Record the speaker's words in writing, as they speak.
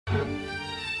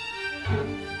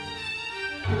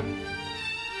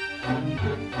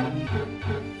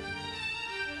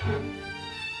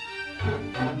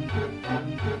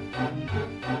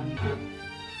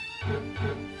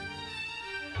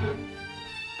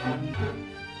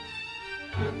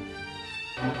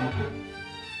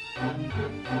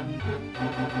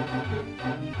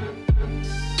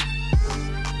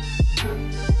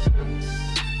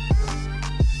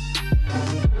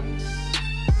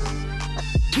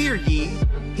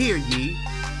Hear ye,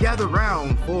 gather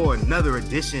round for another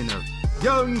edition of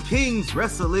Young Kings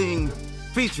Wrestling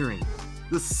featuring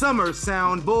the Summer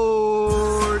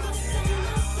Soundboard.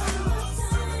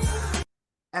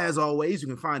 As always, you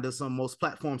can find us on most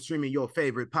platforms streaming your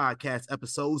favorite podcast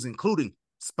episodes, including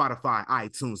Spotify,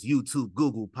 iTunes, YouTube,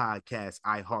 Google Podcasts,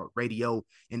 iHeartRadio,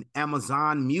 and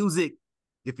Amazon Music.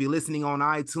 If you're listening on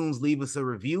iTunes, leave us a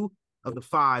review of the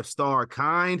 5-star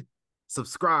kind.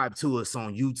 Subscribe to us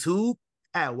on YouTube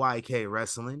at YK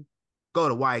Wrestling. Go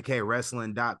to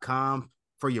YKWrestling.com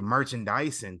for your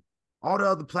merchandise, and all the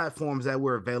other platforms that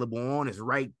we're available on is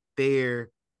right there.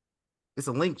 It's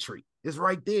a link tree. It's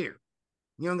right there.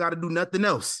 You don't got to do nothing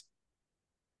else.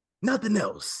 Nothing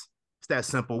else. It's that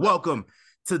simple. Welcome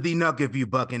to the Nuckaview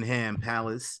Buckingham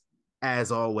Palace.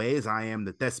 As always, I am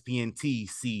the Thespian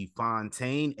T.C.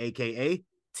 Fontaine, a.k.a.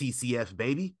 TCF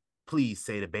Baby. Please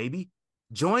say the baby.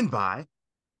 Joined by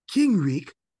King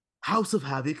Reek, House of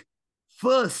Havoc,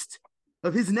 first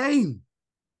of his name.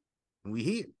 And we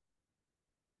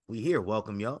here.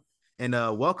 Welcome, y'all. And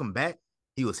welcome back.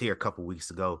 He was here a couple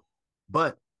weeks ago,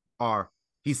 but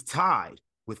he's tied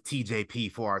with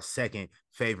TJP for our second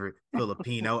favorite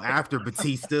Filipino after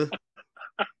Batista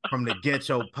from the Get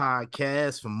Yo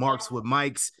podcast from Marks with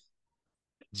Mikes.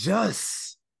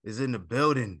 Just is in the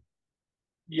building.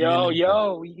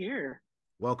 Yo, we here.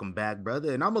 Welcome back,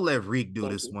 brother. And I'm going to let Reek do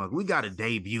this one. We got a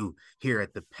debut here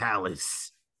at the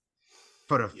Palace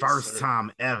for the first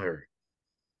time ever.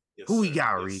 Who we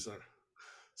got, Reek? Sir.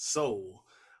 So,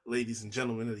 ladies and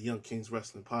gentlemen of the Young Kings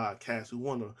Wrestling Podcast, we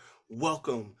want to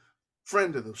welcome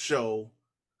friend of the show,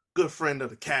 good friend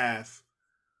of the calf,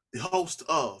 the host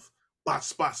of Bot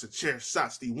Spots and Chair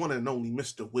Shots, the one and only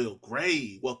Mr. Will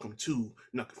Gray. Welcome to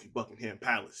Nuckaview Buckingham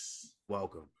Palace.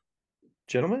 Welcome.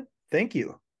 Gentlemen, thank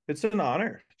you. It's an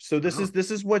honor. So this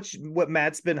is what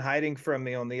Matt's been hiding from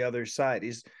me on the other side.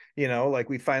 He's, like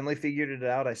we finally figured it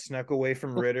out. I snuck away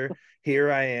from Ritter.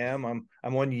 Here I am.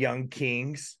 I'm on Young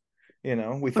Kings.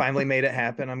 We finally made it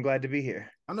happen. I'm glad to be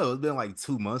here. I know it's been like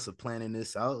 2 months of planning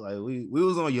this out. Like we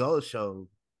was on your show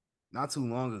not too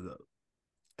long ago,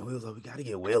 and we was like, we got to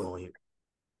get Will on here.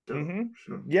 Mm-hmm.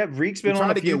 Sure. Yeah, Reek's been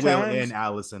on a few times. Will and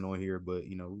Allison on here, but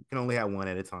we can only have one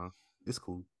at a time. It's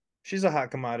cool. She's a hot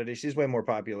commodity. She's way more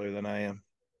popular than I am.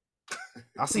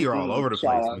 I see her all over the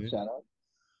place, man. Shout out.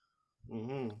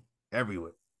 Mm-hmm.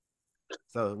 Everywhere.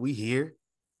 So we here.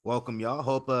 Welcome, y'all.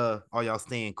 Hope all y'all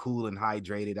staying cool and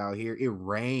hydrated out here. It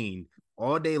rained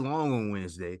all day long on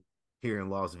Wednesday here in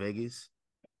Las Vegas.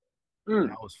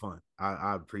 That was fun.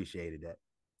 I appreciated that.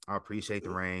 I appreciate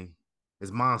the rain. It's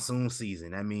monsoon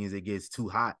season. That means it gets too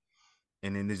hot,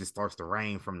 and then it just starts to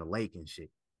rain from the lake and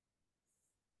shit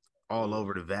all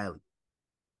over the valley.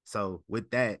 So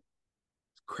with that,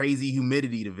 crazy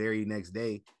humidity the very next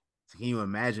day. So can you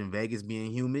imagine Vegas being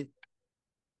humid?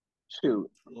 Shoot.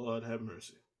 Lord have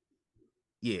mercy.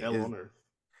 Yeah. Hell on earth.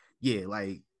 Yeah,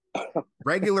 like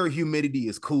regular humidity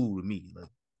is cool to me. Like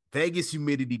Vegas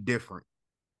humidity different.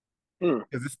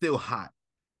 Because it's still hot.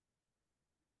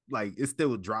 Like it's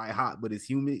still dry hot, but it's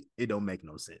humid. It don't make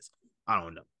no sense. I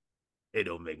don't know. It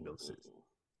don't make no sense.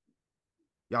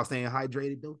 Y'all staying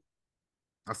hydrated though?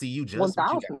 I see you just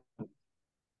 1,000.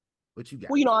 What you got?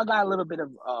 Well, I got a little bit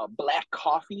of black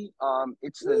coffee.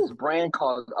 It's this brand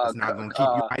called. It's not gonna keep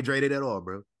you hydrated at all,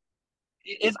 bro.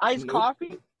 It's iced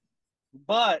coffee,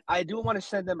 but I do want to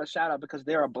send them a shout out because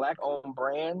they're a black-owned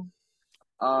brand.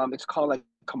 It's called like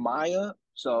Kamaya.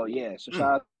 So yeah, so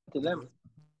shout out to them.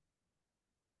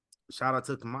 Shout out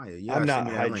to Kamaya. I'm not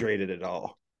hydrated at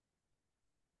all.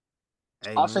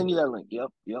 Hey, I'll send you that link. Yep,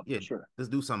 yeah, sure. Let's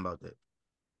do something about that.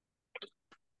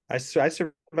 I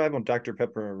survive on Dr.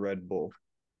 Pepper and Red Bull.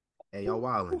 Hey, y'all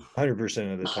wildin'.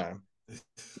 100% of the time.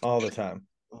 All the time.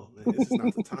 Oh, man, this is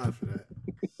not the time for that.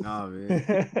 Nah,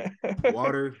 man.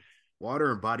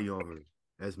 Water and body armor.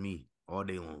 That's me all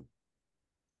day long.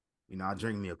 I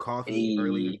drink me a coffee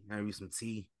earlier, have me some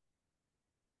tea.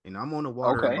 And I'm on the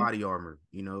water and body armor,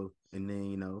 and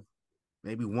then,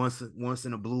 maybe once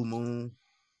in a blue moon,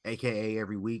 aka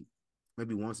every week,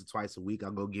 maybe once or twice a week,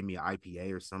 I'll go get me an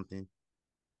IPA or something.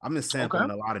 I've been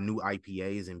sampling a lot of new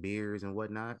IPAs and beers and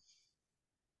whatnot.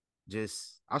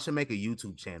 I should make a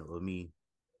YouTube channel of me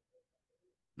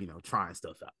trying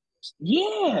stuff out.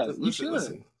 Yeah, Listen, you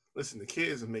should. Listen, the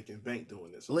kids are making bank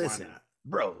doing this. So Listen, why not?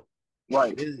 bro.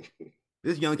 Right.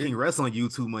 This Young King Wrestling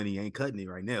YouTube money ain't cutting it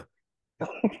right now.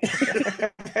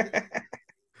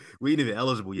 We ain't even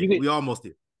eligible yet. We almost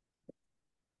did.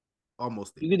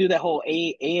 Almost there. You could do that whole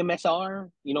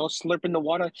AMSR, slurping the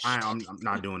water. I'm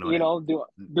not doing all that.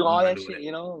 Do all that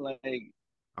shit, like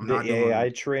I'm the not doing AI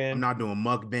trend. I'm not doing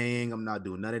mukbang. I'm not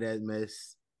doing none of that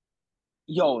mess.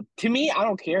 Yo, to me, I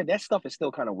don't care. That stuff is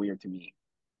still kind of weird to me.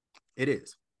 It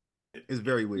is. It's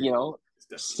very weird.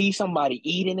 See somebody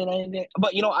eating it,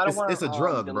 but I don't want. It's a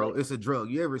drug, bro. It's a drug.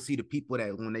 You ever see the people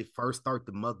that when they first start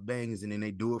the mukbangs and then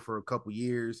they do it for a couple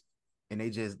years and they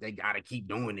gotta keep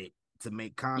doing it to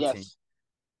make content. Yes.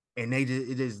 And it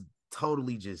is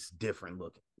totally just different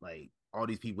looking. Like all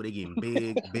these people, they getting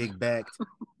big backed.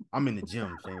 I'm in the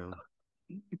gym, fam.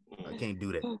 I can't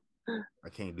do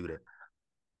that.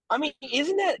 I mean,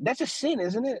 that's a sin,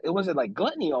 isn't it? Was it like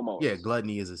gluttony almost? Yeah,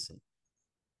 gluttony is a sin.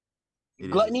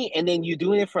 Gluttony, and then you're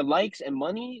doing it for likes and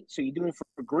money. So you're doing it for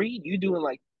greed. You're doing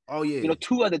like, oh yeah,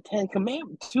 2 of the 10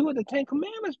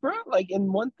 commandments, bro. Like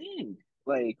in one thing.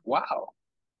 Like wow.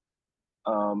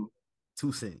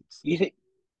 2 cents.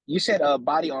 You said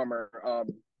body armor.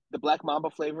 The Black Mamba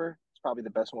flavor is probably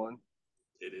the best one.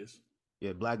 It is.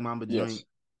 Yeah, Black Mamba yes. joint.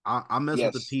 I mess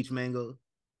with the peach mango,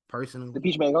 personally. The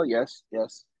peach mango, yes.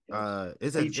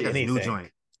 It's a new joint.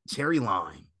 Cherry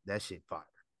lime. That shit fire.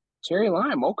 Cherry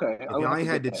lime, okay. If y'all ain't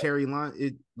had the cherry lime,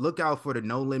 look out for the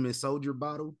No Limit Soldier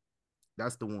bottle.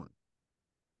 That's the one.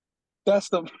 That's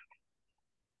the.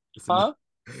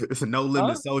 It's a No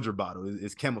Limit Soldier bottle.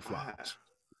 It's camouflage.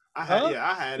 I had it.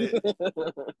 I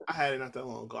had it not that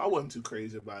long ago. I wasn't too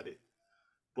crazy about it,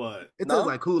 but it tastes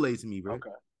like Kool-Aid to me, bro.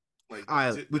 Okay. Like, all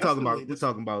right, we're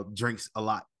talking about drinks a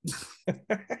lot.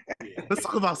 Let's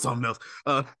talk about something else.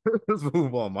 Let's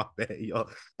move on. My bad, y'all.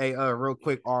 Hey, real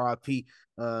quick, RIP.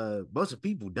 Bunch of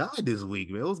people died this week,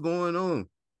 man. What's going on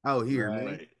out here,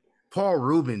 man? Paul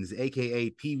Rubens, aka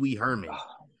Pee Wee Herman,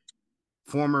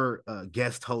 former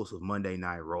guest host of Monday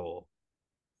Night Raw.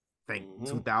 I think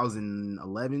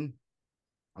 2011,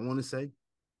 I want to say.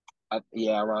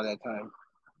 Around that time.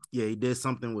 Yeah, he did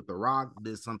something with The Rock,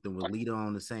 did something with Lita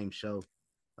on the same show.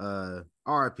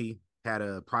 RIP, had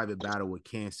a private battle with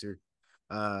cancer.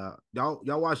 Y'all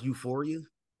watch Euphoria?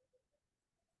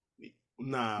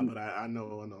 Nah, but I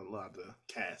know a lot of the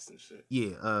cast and shit.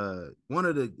 Yeah, one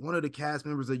of the cast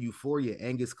members of Euphoria,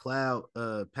 Angus Cloud,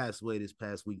 passed away this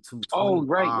past week too. Oh,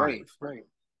 right.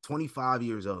 25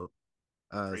 years old.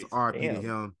 So RIP to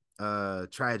him.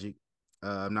 Tragic.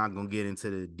 I'm not gonna get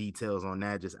into the details on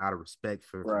that, just out of respect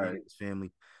for his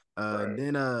family. And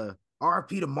then RIP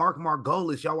to Mark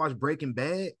Margolis. Y'all watch Breaking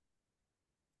Bad?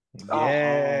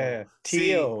 Yeah.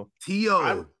 Tio.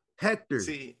 Hector.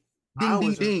 See, ding. I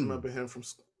always remember him from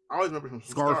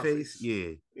Scarface.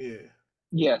 Yeah.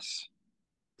 Yes.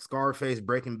 Scarface,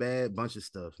 Breaking Bad, bunch of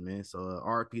stuff, man. So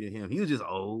RIP to him. He was just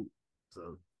old.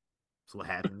 So that's what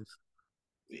happens.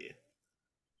 Yeah.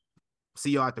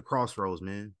 See y'all at the Crossroads,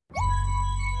 man.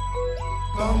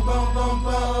 Bum, bum, bum,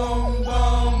 bum,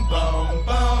 bum, bum,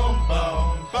 bum,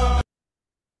 bum, bum.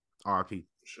 RIP.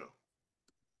 Sure.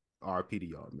 RIP to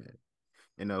y'all, man.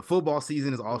 And football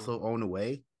season is also on the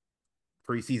way.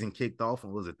 Preseason kicked off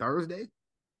on, was it Thursday?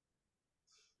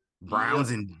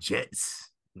 Browns and Jets.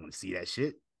 You want to see that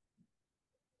shit?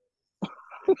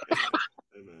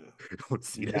 Want to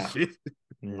see that shit?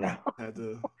 No.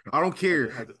 I don't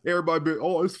care. Everybody be,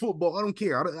 it's football. I don't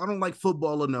care. I don't like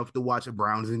football enough to watch a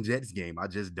Browns and Jets game. I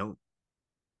just don't.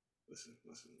 Listen.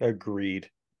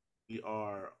 Agreed. We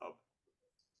are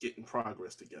getting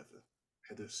progress together.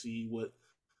 Had to see what,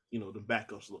 the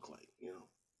backups look like,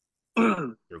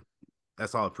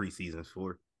 That's all preseason's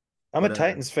for. I'm a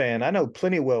Titans fan. I know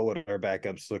plenty well what our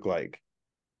backups look like.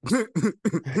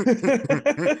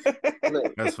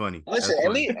 That's funny. Listen,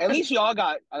 at least y'all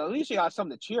got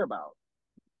something to cheer about.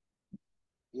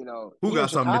 Who got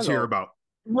something to cheer about?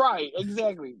 Right,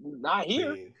 exactly. Not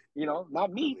here.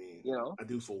 Not me. I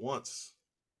do for once.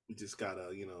 We just gotta,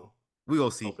 we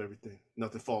gonna see. Hope everything,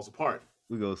 nothing falls apart.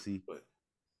 We gonna see. But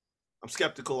I'm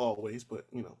skeptical always, but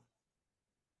we'll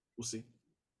see.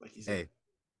 Like he said. Hey,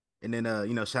 and then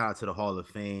shout out to the Hall of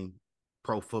Fame,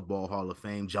 Pro Football Hall of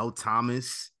Fame, Joe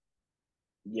Thomas.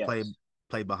 Yes.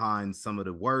 Play behind some of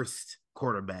the worst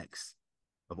quarterbacks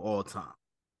of all time.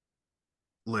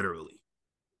 Literally.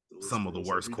 Some of the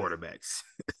worst quarterbacks.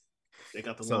 They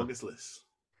got the longest list.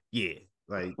 Yeah.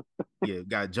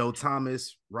 Got Joe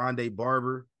Thomas, Rondé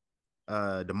Barber,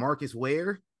 DeMarcus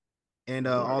Ware. And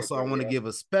also I want to give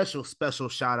a special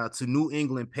shout out to New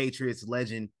England Patriots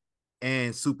legend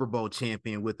and Super Bowl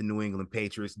champion with the New England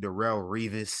Patriots, Darrell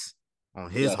Revis, on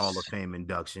his Hall of Fame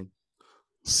induction.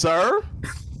 Sir?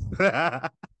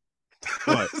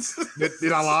 What?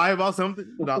 Did I lie about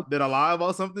something? Did I lie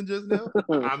about something just now?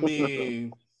 I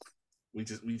mean, we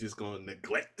just gonna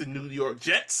neglect the New York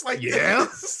Jets like yeah,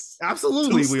 this?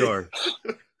 Absolutely we are.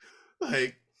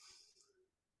 Like,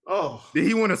 did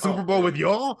he win a Super Bowl with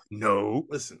y'all? No.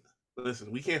 Listen,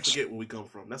 we can't forget where we come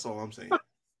from. That's all I'm saying.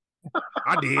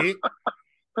 I did.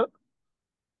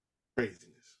 Craziness.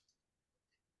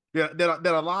 Yeah, did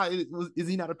I lie? Is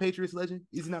he not a Patriots legend?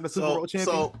 Is he not a Super Bowl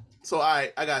champion? So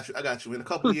I got you. In a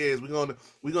couple of years, we're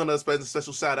gonna spend a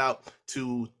special shout out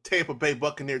to Tampa Bay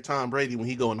Buccaneer Tom Brady when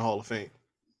he go in the Hall of Fame.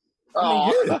 I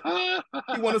mean, yeah.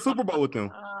 He won a Super Bowl with them.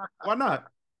 Why not?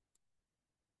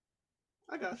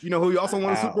 I got you. You know who he also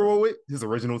won a Super Bowl with? His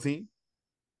original team.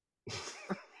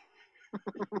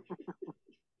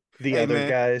 The other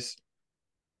guys.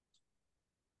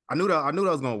 I knew that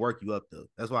was gonna work you up though.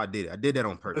 That's why I did it. I did that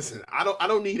on purpose. Listen, I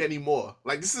don't need any more.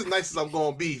 Like, this is as nice as I'm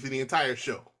gonna be for the entire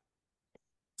show.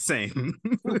 Same.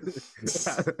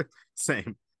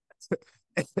 Same.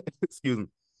 Excuse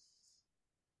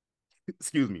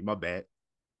me, my bad.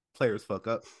 Players fuck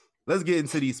up. Let's get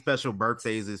into these special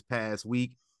birthdays this past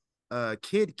week.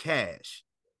 Kid Cash.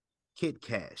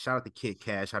 Shout out to Kid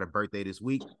Cash. Had a birthday this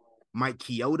week. Mike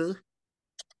Chioda.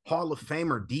 Hall of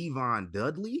Famer Devon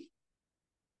Dudley.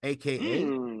 AKA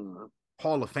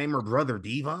Hall of Famer brother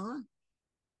Devon.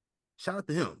 Shout out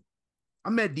to him. I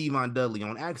met Devon Dudley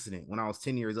on accident when I was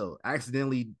 10 years old. I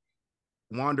accidentally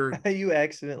wandered. How you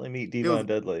accidentally meet Devon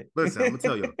Dudley? Listen, I'm gonna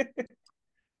tell you.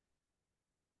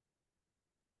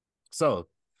 So,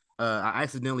 I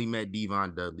accidentally met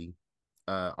Devon Dudley.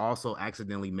 Also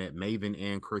accidentally met Maven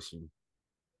and Christian.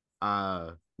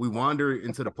 We wandered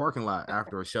into the parking lot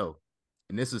after a show,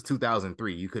 and this was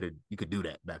 2003. You could do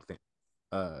that back then.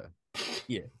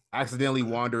 Yeah, accidentally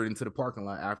wandered into the parking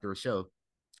lot after a show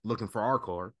looking for our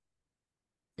car,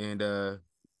 and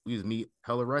we just meet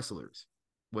hella wrestlers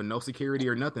with no security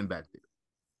or nothing back there.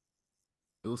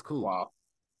 It was cool. Wow.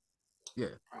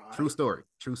 Yeah, true story.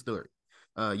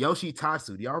 Yoshi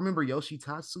Tatsu, do y'all remember Yoshi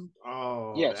Tatsu?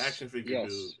 Oh, yes. The action figure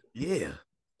dude. Yeah,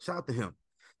 shout out to him.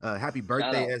 Happy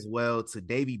birthday as well to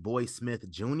Davey Boy Smith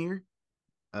Jr.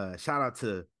 Shout out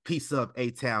to Peace Up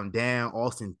A-Town Down,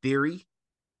 Austin Theory.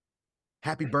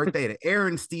 Happy birthday to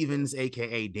Aaron Stevens,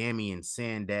 aka Damian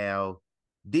Sandow,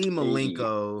 D.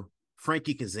 Malenko,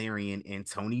 Frankie Kazarian, and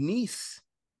Tony Nese.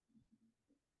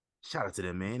 Shout out to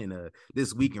them, man. And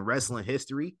this week in wrestling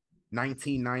history,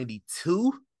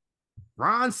 1992,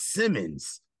 Ron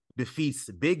Simmons defeats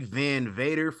Big Van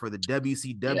Vader for the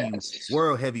WCW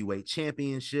World Heavyweight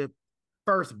Championship.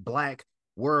 First black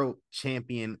world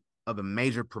champion of a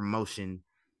major promotion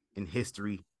in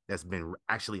history that's been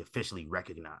actually officially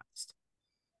recognized.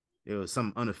 There was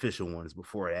some unofficial ones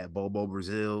before that, Bobo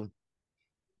Brazil,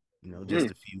 just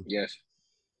a few. Yes.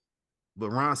 But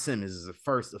Ron Simmons is the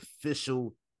first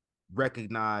official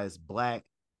recognized black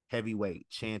heavyweight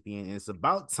champion. And it's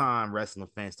about time wrestling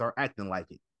fans start acting like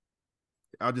it.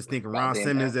 I was just thinking Ron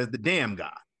Simmons as the damn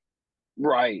guy.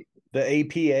 Right. The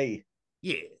APA.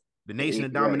 Yeah. The Nation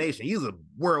of Domination. He's a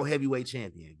world heavyweight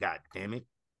champion. God damn it.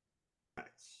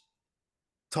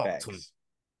 Talk to him.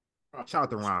 Shout out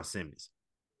to Ron Simmons.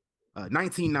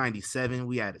 1997,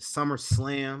 we had a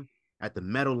SummerSlam at the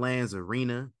Meadowlands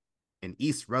Arena in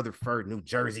East Rutherford, New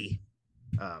Jersey.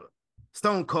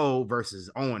 Stone Cold versus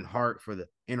Owen Hart for the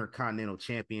Intercontinental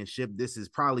Championship. This is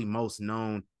probably most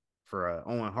known for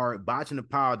Owen Hart botching a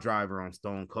pile driver on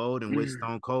Stone Cold, in which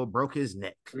Stone Cold broke his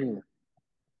neck.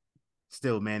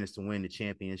 Still managed to win the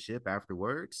championship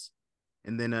afterwards.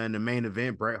 And then in the main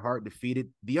event, Bret Hart defeated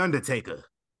The Undertaker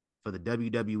for the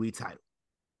WWE title.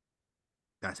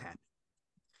 That's happened.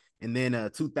 And then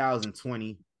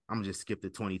 2020, I'm going to just skip to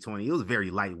 2020. It was a very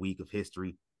light week of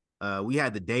history. We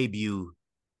had the debut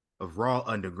of Raw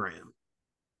Underground.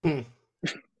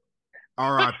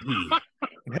 R.I.P.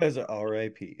 That's an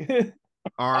R.I.P.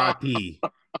 R.I.P.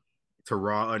 to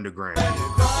Raw Underground.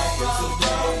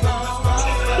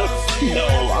 No,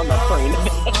 I'm not praying.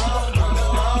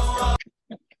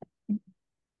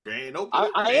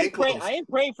 I am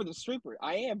praying for the strippers.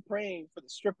 I am praying for the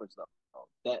strippers though.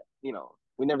 That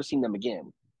we never seen them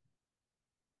again.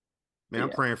 Man,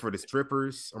 I'm praying for the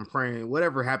strippers. I'm praying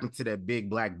whatever happened to that big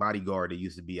black bodyguard that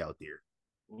used to be out there.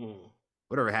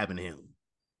 Whatever happened to him.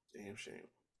 Damn shame.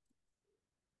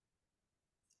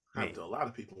 Happened to a lot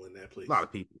of people in that place. A lot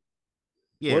of people.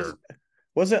 Yeah.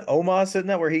 Wasn't Omos, isn't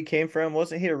that where he came from?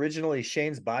 Wasn't he originally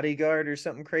Shane's bodyguard or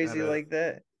something crazy like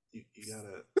that? You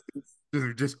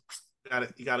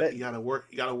gotta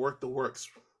work the works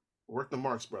Work the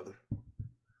marks, brother.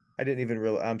 I didn't even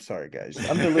realize. I'm sorry, guys.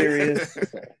 I'm delirious.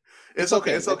 It's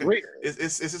okay. It's okay.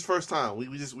 It's his first time.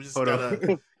 We just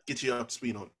gotta get you up to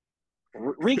speed on it.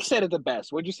 Reek said it the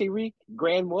best. What'd you say, Reek?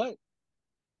 Grand what?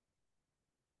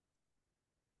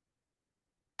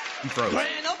 He froze.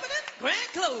 Grand opening, grand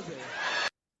closing.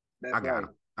 That's I got right. him.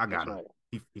 I got That's him.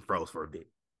 right. He froze for a bit.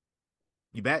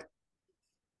 You back?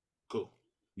 Cool.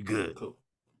 You good? Cool.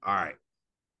 All right.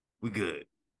 We good.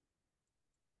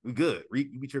 We good. Reek,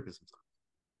 you be tripping sometimes.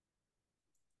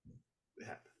 It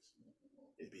happens.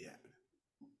 It be happening.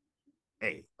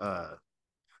 Hey,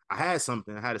 I had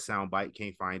something. I had a sound bite.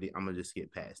 Can't find it. I'm gonna just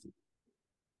get past it.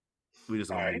 We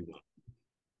just gonna move on.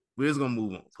 We're just gonna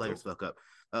move on. Players fuck up.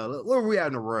 Where we at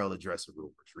in the royal addressing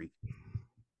room, Reek?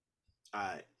 All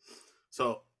right.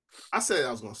 So I said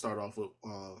I was gonna start off with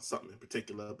something in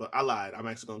particular, but I lied. I'm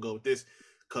actually gonna go with this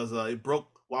because it broke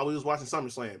while we was watching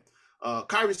SummerSlam.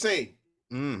 Kairi Sane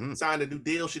signed a new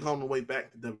deal. She's on the way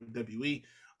back to WWE.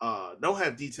 Don't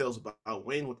have details about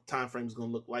when, what the time frame is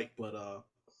gonna look like, but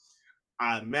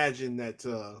I imagine that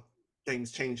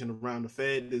things changing around the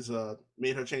Fed is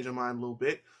made her change her mind a little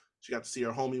bit. She got to see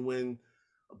her homie win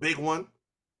a big one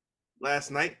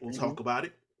last night. We'll talk about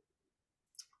it.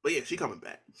 But yeah, she coming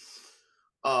back.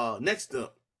 Next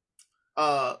up,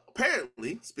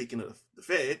 apparently, speaking of the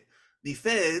Fed, the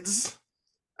Feds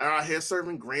are out here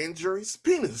serving grand jury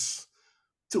subpoenas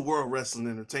to World Wrestling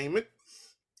Entertainment.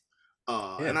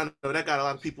 And I know that got a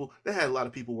lot of people, that had a lot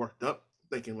of people worked up,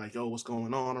 thinking like, oh, what's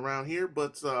going on around here?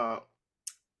 But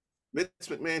Vince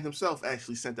McMahon himself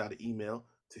actually sent out an email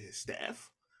to his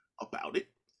staff about it.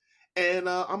 And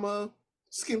I'm going to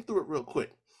skim through it real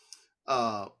quick.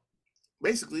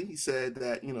 Basically, he said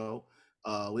that,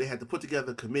 they had to put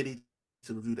together a committee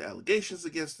to review the allegations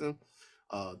against him.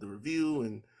 The review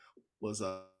and was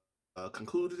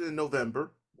concluded in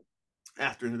November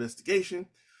after an investigation.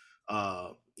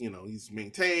 He's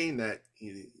maintained that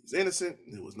he's innocent,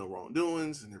 there was no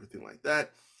wrongdoings and everything like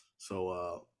that.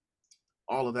 So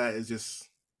all of that is just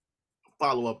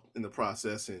follow up in the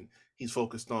process, and he's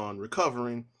focused on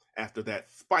recovering after that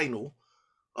final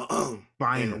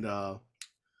and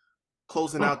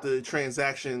closing out the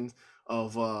transaction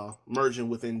of merging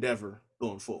with Endeavor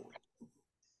going forward.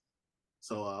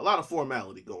 So a lot of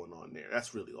formality going on there.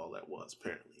 That's really all that was,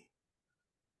 apparently.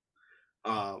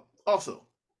 Also,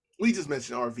 we just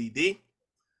mentioned RVD.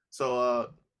 So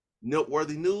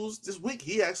noteworthy news this week,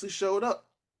 he actually showed up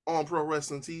on Pro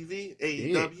Wrestling TV,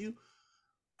 AEW.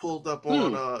 Pulled up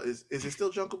on is it still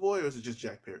Jungle Boy or is it just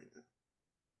Jack Perry now?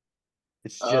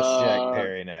 It's just Jack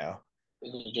Perry now.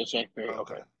 It's just Jack Perry.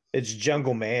 Okay. It's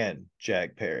Jungle Man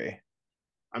Jack Perry.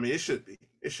 I mean, it should be.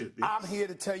 It should be. I'm here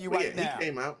to tell you now. He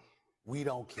came out. We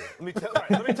don't care. Let me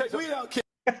tell you. We don't care.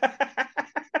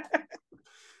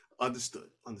 Understood.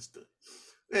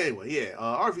 Anyway,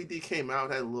 RVD came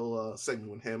out, had a little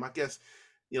segment with him. I guess,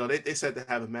 they said to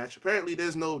have a match. Apparently,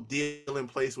 there's no deal in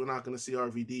place. We're not going to see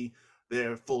RVD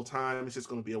there full time. It's just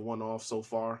going to be a one-off so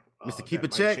far. Mr. Keep a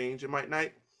might check. Change. It might not.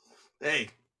 Hey,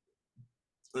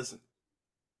 listen.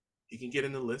 He can get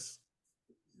in the list.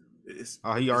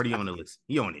 He already on the list.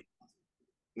 He on it.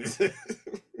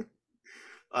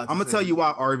 I'm gonna tell you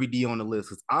why RVD on the list,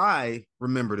 because I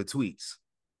remember the tweets.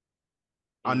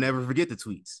 I'll never forget the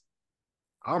tweets.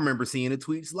 I remember seeing the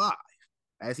tweets live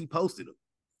as he posted them.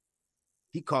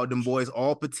 He called them boys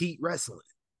all petite wrestling.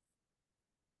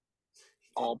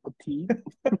 All petite.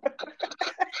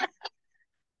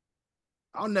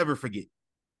 I'll never forget.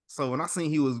 So when I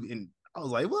seen he was in, I was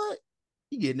like, what?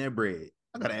 He getting that bread.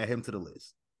 I gotta add him to the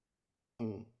list.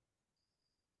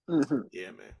 Yeah,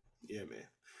 man.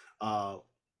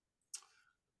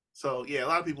 So yeah, a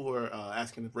lot of people were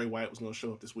asking if Bray Wyatt was going to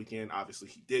show up this weekend. Obviously,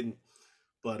 he didn't.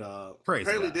 But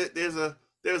apparently, there's a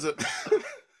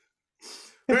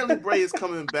apparently Bray is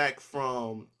coming back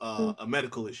from a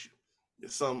medical issue.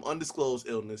 There's some undisclosed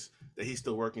illness that he's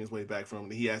still working his way back from,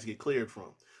 that he has to get cleared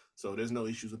from. So there's no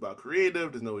issues about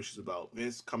creative. There's no issues about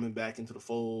Vince coming back into the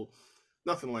fold.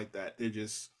 Nothing like that. They're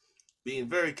just being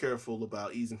very careful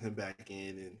about easing him back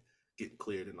in and getting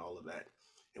cleared and all of that.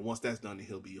 And once that's done,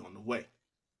 he'll be on the way.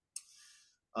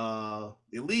 The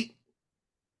Elite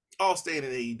all staying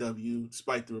in AEW,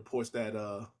 despite the reports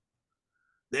that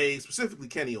they, specifically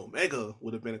Kenny Omega,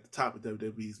 would have been at the top of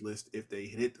WWE's list if they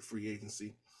had hit the free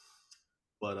agency.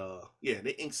 But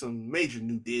they inked some major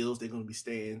new deals. They're going to be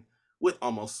staying with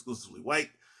Almost Exclusively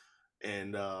White,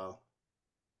 and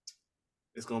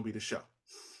it's going to be the show.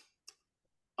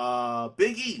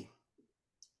 Big E,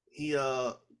 he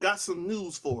got some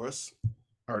news for us.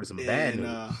 Heard some bad news.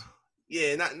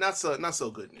 Not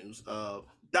so good news.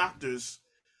 Doctors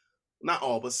not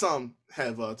all, but some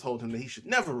have told him that he should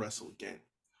never wrestle again.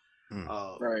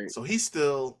 Right. So he's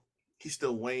still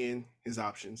weighing his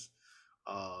options.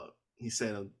 He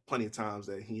said plenty of times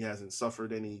that he hasn't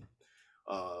suffered any,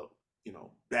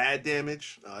 bad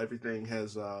damage. Everything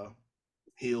has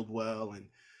healed well, and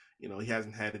he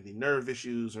hasn't had any nerve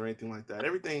issues or anything like that.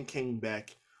 Everything came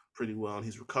back pretty well, and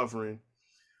he's recovering.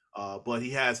 But he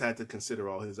has had to consider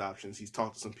all his options. He's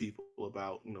talked to some people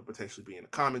about, potentially being a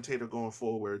commentator going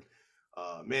forward,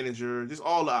 manager, just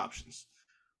all the options.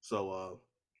 So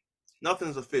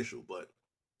nothing's official, but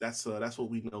that's what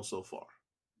we know so far.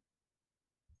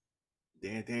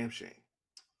 Damn shame.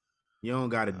 You don't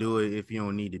got to do it if you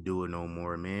don't need to do it no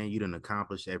more, man. You done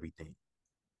accomplished everything.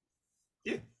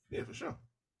 Yeah, for sure.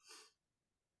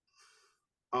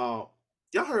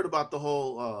 Y'all heard about the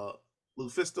whole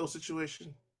Lufisto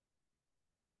situation?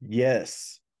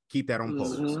 Yes. Keep that on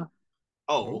pause. Mm-hmm.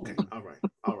 Oh, okay. All right.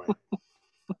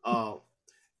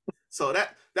 So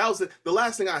that was it. The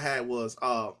last thing I had was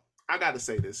I got to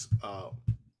say this.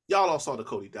 Y'all all saw the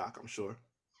Cody doc, I'm sure.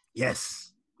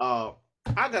 Yes. I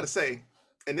got to say,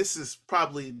 and this is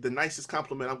probably the nicest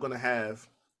compliment I'm going to have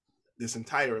this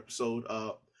entire episode.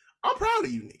 I'm proud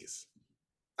of you niggas.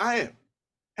 I am.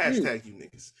 Hashtag you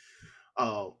niggas.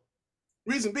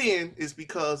 Reason being is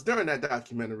because during that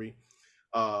documentary,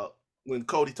 when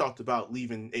Cody talked about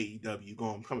leaving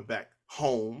AEW, coming back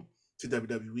home to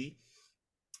WWE,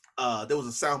 there was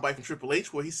a soundbite from Triple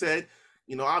H where he said,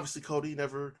 obviously Cody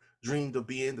never dreamed of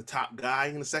being the top guy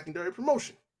in the secondary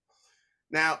promotion.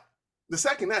 Now, the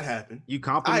second that happened, you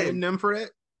complimenting them for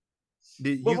that?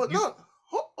 No,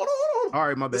 hold on. All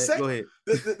right, my bad. Go ahead.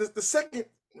 The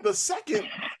second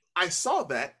I saw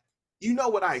that,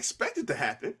 what I expected to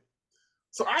happen.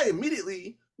 So I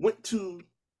immediately went to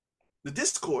the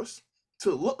discourse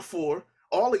to look for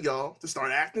all of y'all to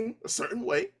start acting a certain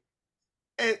way.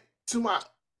 And to my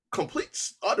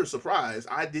complete, utter surprise,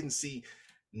 I didn't see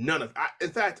none of it. In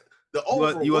fact, the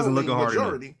overwhelming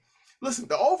majority, listen,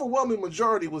 the overwhelming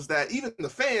majority was that even the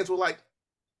fans were like,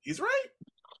 he's right.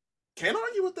 Can't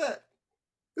argue with that.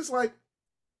 It's like,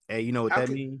 hey, you know what that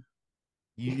means?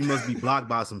 You must be blocked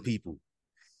by some people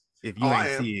if you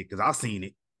ain't see it, because I've seen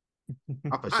it.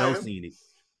 I for sure seen it.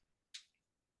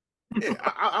 Yeah,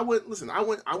 I went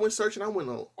searching. I went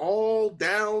all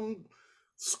down,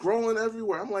 scrolling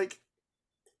everywhere. I'm like,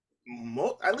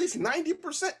 at least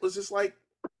 90% was just like,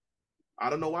 I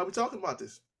don't know why we're talking about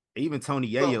this. Even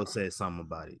Tony Yayo said something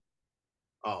about it.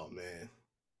 Oh man,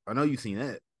 I know you seen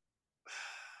that.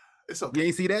 It's okay. You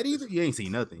ain't see that either. You ain't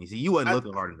seen nothing. You see, you wasn't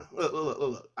looking hard enough.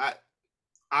 Look.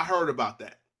 I heard about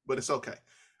that, but it's okay.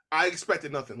 I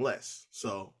expected nothing less,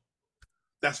 so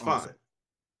that's fine. Awesome.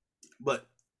 But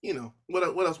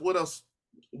what else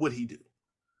would he do?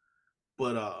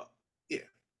 But yeah,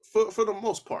 for the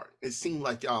most part, it seemed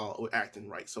like y'all were acting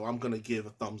right. So I'm gonna give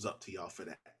a thumbs up to y'all for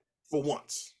that. For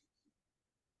once.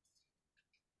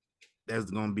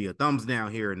 There's gonna be a thumbs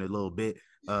down here in a little bit.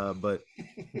 But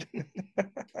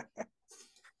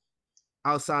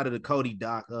outside of the Cody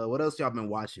doc, what else y'all been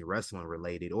watching wrestling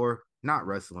related or not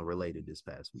wrestling related this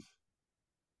past week?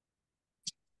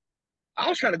 I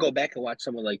was trying to go back and watch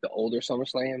some of like the older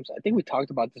SummerSlams. I think we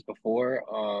talked about this before.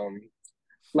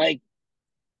 Like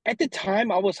at the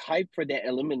time, I was hyped for that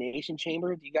Elimination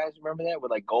Chamber. Do you guys remember that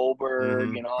with like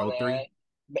Goldberg and all that?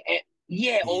 But,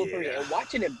 yeah, 03. And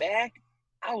watching it back,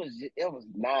 it was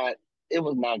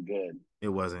not good. It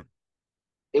wasn't.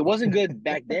 It wasn't good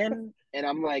back then. And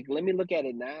I'm like, let me look at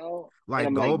it now.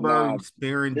 Like Goldberg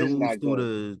spearing dudes through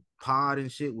the pod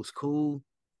and shit was cool.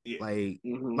 Yeah.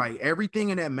 Like everything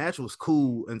in that match was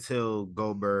cool until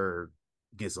Goldberg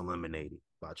gets eliminated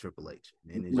by Triple H.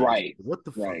 And it's just, what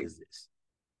the fuck is this?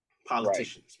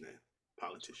 Politicians, man.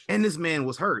 Politicians. And this man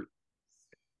was hurt.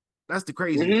 That's the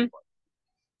crazy part.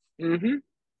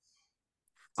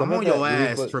 I'm on your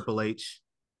ass, Triple H.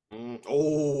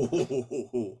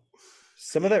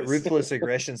 Some of that ruthless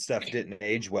aggression stuff didn't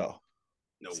age well.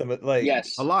 No. Some of a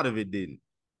lot of it didn't.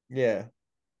 Yeah.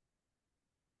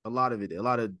 A lot of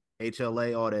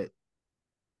HLA, all that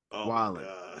wild,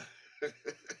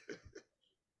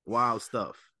 wild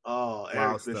stuff. Oh,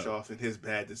 Eric Bischoff and his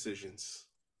bad decisions.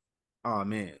 Oh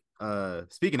man.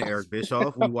 Speaking of Eric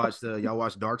Bischoff, we watched y'all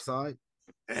watched Dark Side?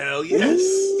 Hell yes.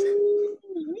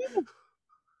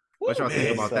 What y'all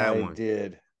think about that one?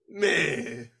 Did.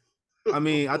 Man. I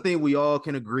mean, I think we all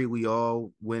can agree we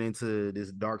all went into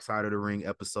this Dark Side of the Ring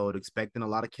episode expecting a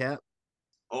lot of Cap.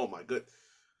 Oh my good.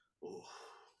 Ooh.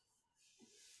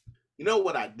 You know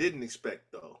what I didn't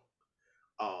expect though?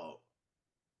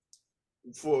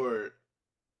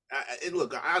 And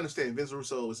look, I understand Vince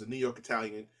Russo is a New York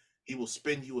Italian. he will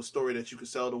spin you a story that you can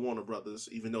sell to Warner Brothers,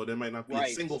 even though there might not be a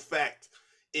single fact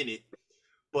in it.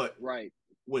 But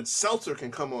when Seltzer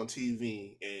can come on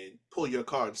TV and pull your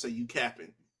card and say you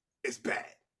capping, it's bad.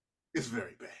 It's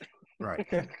very bad. Right.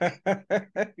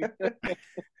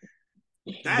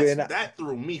 That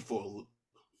threw me for a loop.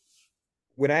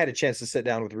 When I had a chance to sit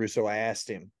down with Russo, I asked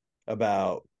him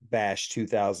about Bash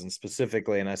 2000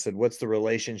 specifically, and I said, "What's the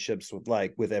relationships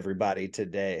with everybody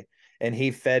today?" And he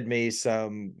fed me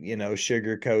some,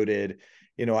 sugar coated.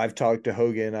 I've talked to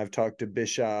Hogan, I've talked to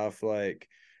Bischoff,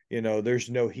 there's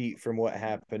no heat from what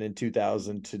happened in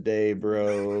 2000 today,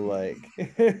 bro. Like,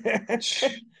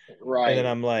 right. And then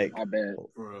I'm like, I bet,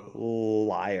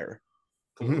 liar.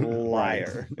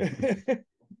 Liar.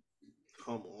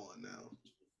 Come on now.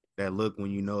 That look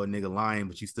when you know a nigga lying,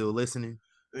 but you still listening.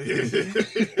 Like,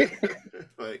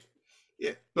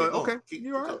 yeah. Okay,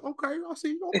 you all right? Okay, I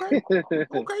see. Okay,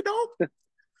 okay, dog.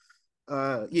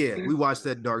 Yeah, we watched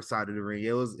that Dark Side of the Ring.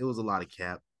 It was a lot of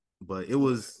cap, but it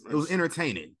was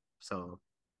entertaining. So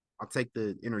I'll take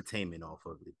the entertainment off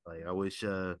of it. Like, I wish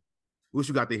we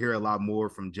got to hear a lot more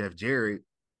from Jeff Jarrett,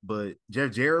 but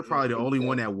Jeff Jarrett probably the only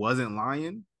one that wasn't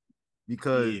lying,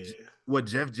 because what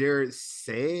Jeff Jarrett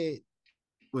said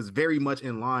was very much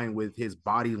in line with his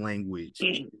body language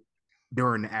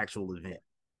during the actual event.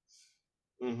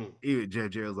 Even Jeff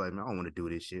Jarrett was like, "Man, I don't want to do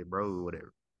this shit, bro," or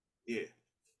whatever. Yeah.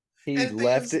 He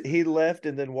left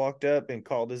and then walked up and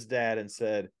called his dad and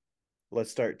said, "Let's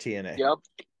start TNA." Yep.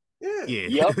 Yeah.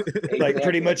 Yep. Like,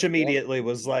 pretty much immediately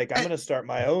was like, "I'm going to start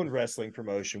my own wrestling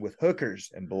promotion with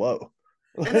hookers and blow."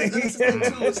 And that's the thing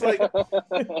too.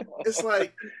 It's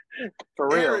like for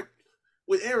real.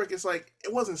 With Eric, it's like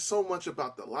it wasn't so much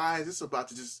about the lies; it's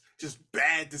about just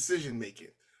bad decision making.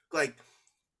 Like,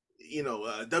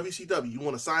 WCW, you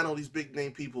want to sign all these big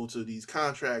name people to these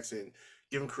contracts and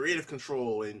give them creative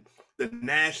control, and the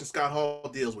Nash and Scott Hall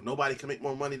deals where nobody can make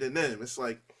more money than them. It's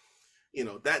like,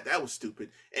 that was stupid.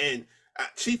 And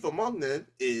chief among them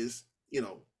is,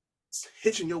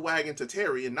 hitching your wagon to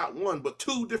Terry and not one but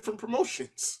two different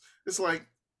promotions. It's like,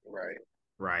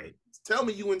 right. Tell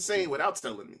me you insane without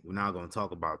telling me. We're not going to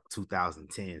talk about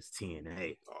 2010's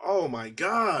TNA. Oh my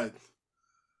God.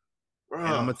 Bro. And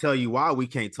I'm going to tell you why we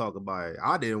can't talk about it.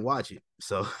 I didn't watch it,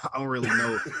 so I don't really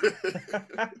know.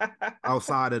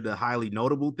 Outside of the highly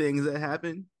notable things that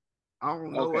happened, I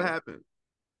don't know what happened.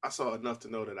 I saw enough to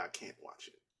know that I can't watch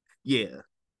it.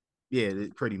 Yeah,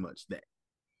 pretty much that.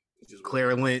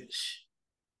 Claire Lynch.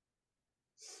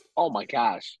 Oh my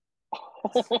gosh.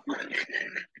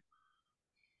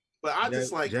 But I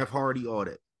just like Jeff Hardy, all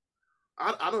that.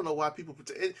 I don't know why people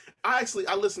pretend. I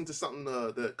listened to something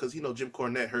because Jim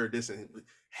Cornette heard this and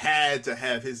had to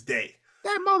have his day.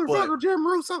 That motherfucker, Jim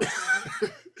Russo.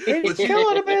 He's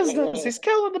killing the business. He's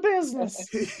killing the business.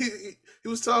 He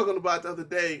was talking about the other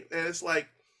day, and it's like,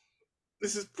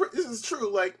 this is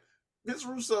true. Like, Vince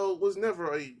Russo was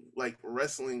never a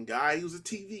wrestling guy. He was a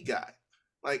TV guy.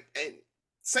 Like, and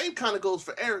same kind of goes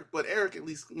for Eric, but Eric at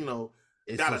least got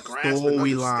a grasp and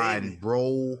storyline,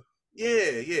 bro.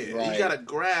 Yeah. Right. He got a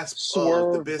grasp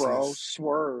of the business. Bro,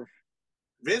 swerve.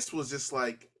 Vince was just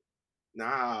like,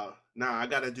 nah, we've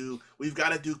got to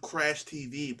do Crash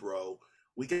TV, bro.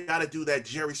 We got to do that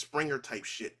Jerry Springer type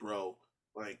shit, bro.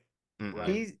 Like,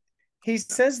 he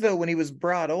says, though, when he was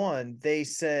brought on, they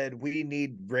said, "We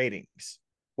need ratings.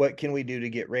 What can we do to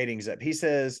get ratings up?" He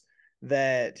says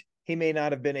that he may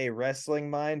not have been a wrestling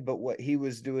mind, but what he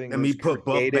was doing. Let me put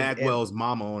Buck Bagwell's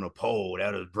mama on a pole.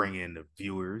 That'll bring in the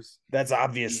viewers. That's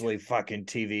obviously fucking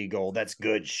TV gold. That's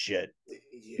good shit.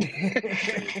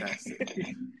 Yeah,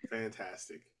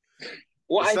 fantastic.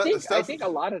 Well, I think a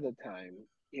lot of the time,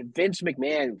 Vince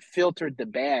McMahon filtered the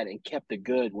bad and kept the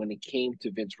good when it came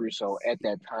to Vince Russo at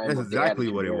that time. That's exactly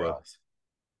what it was.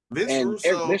 Russo,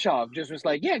 Eric Bischoff just was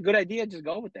like, "Yeah, good idea. Just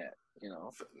go with that."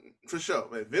 For sure,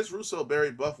 man. Vince Russo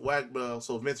buried Buff Bagwell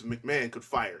so Vince McMahon could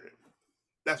fire him.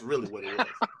 That's really what it was.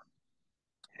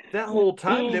 That whole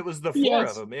time, it was the four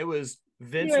of them. It was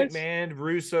Vince McMahon,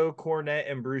 Russo,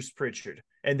 Cornette, and Bruce Pritchard.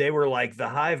 And they were like the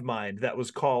hive mind that was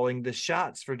calling the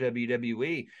shots for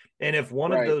WWE. And if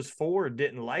one of those four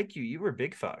didn't like you, you were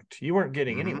big fucked. You weren't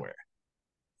getting anywhere.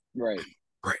 Right.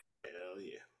 Hell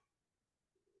yeah.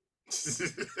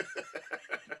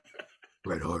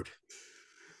 Red Hard.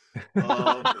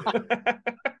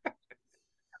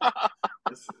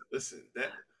 Listen, that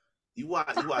you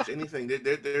watch anything.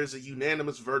 There's a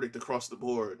unanimous verdict across the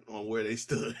board on where they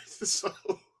stood. So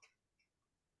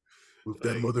if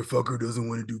that motherfucker doesn't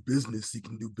want to do business, he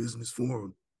can do business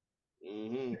for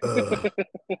him.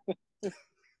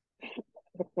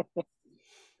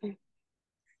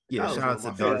 Yeah, That was shout one out of to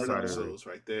my Dark favorite Side of the Ring. episodes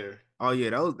right there. Oh yeah,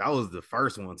 that was the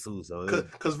first one too. So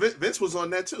Because Vince was on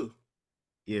that too.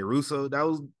 yeah, Russo. That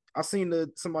was I seen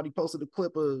somebody posted a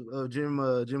clip of Jim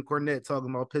Cornette talking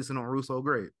about pissing on Russo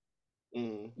grave.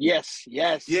 Mm. Yes.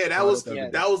 Yeah, that was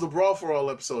the Brawl for All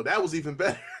episode. That was even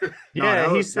better. No, Yeah,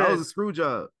 that was a screw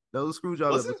job. That was a screw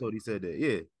job episode. It? He said that.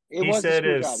 Yeah. He said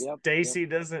if Stacy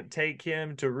doesn't take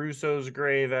him to Russo's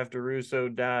grave after Russo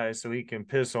dies so he can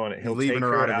piss on it, he'll take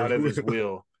her out of his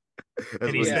will.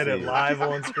 And he said it live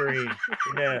on screen.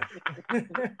 Yeah.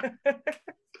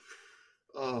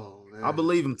 Oh man. I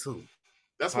believe him too.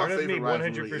 That's Part my of me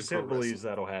favorite 100% believes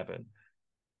that'll happen.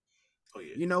 Oh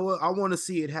yeah. You know what? I want to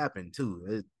see it happen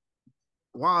too.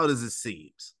 Wild as it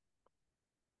seems.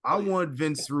 I want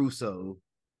Vince Russo.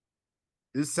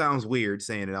 This sounds weird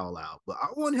saying it all out, but I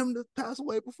want him to pass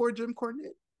away before Jim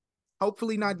Cornette.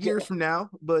 Hopefully not years from now,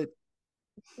 but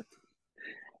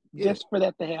just for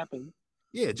that to happen.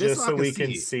 Yeah, just so we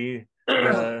can see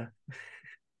the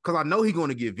because I know he's going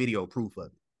to get video proof of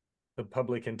it. The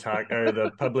public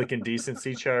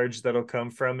indecency charge that'll come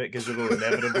from it because it'll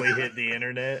inevitably hit the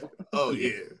internet. Oh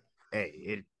yeah.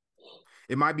 Hey,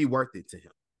 it might be worth it to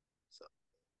him. So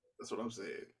that's what I'm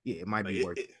saying. Yeah, it might be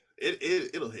worth it.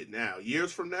 It'll hit now.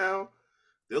 Years from now,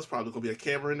 there's probably gonna be a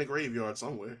camera in the graveyard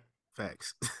somewhere.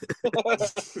 Facts. God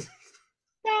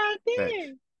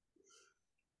damn.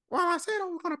 Well, I said I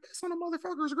was gonna piss on a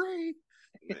motherfucker's grave.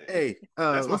 Man, hey,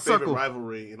 that's my favorite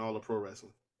rivalry in all of pro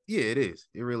wrestling. Yeah, it is.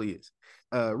 It really is.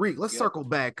 Reek, let's circle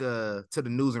back to the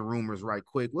news and rumors right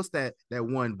quick. What's that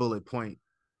one bullet point?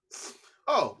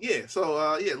 Oh yeah,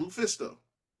 so Lufisto.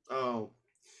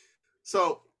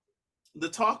 So the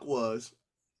talk was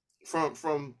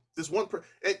from this one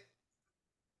is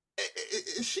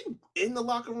she in the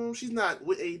locker room? She's not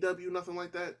with AEW, nothing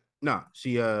like that. No,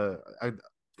 she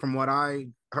from what I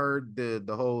heard,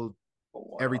 the whole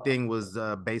everything was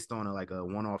based on a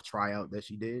one-off tryout that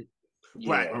she did.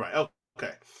 Yeah. Right.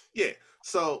 Okay. Yeah.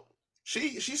 So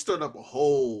she stirred up a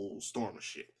whole storm of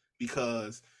shit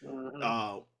because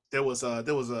there was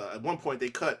at one point they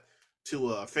cut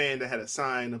to a fan that had a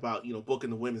sign about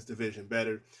booking the women's division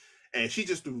better, and she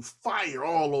just threw fire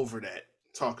all over that,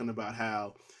 talking about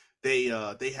how they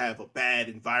have a bad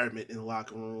environment in the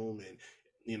locker room,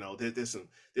 and there's some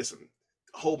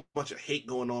whole bunch of hate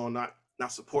going on, not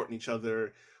supporting each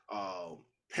other.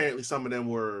 Apparently some of them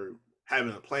were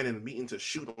planning a meeting to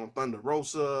shoot on Thunder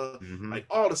Rosa, like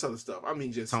all this other stuff. I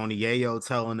mean, just Tony Yayo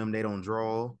telling them they don't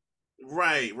draw.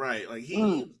 Right. Like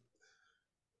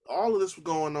all of this was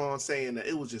going on, saying that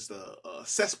it was just a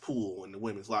cesspool in the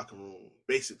women's locker room,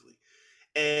 basically.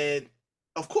 And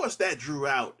of course that drew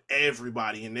out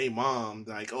everybody and their mom,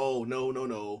 like, oh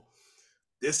no.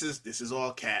 This is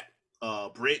all cat.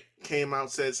 Britt came out,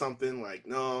 said something like,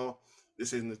 no,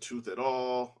 this isn't the truth at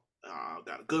all.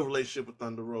 Got a good relationship with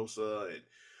Thunder Rosa,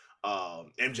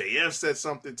 and MJF said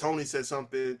something, Tony said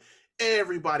something.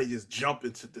 Everybody just jumped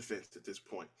into defense at this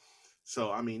point.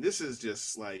 So I mean, this was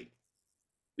just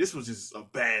a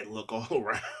bad look all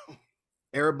around.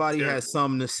 Everybody has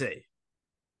something to say.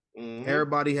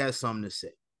 Everybody has something to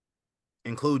say,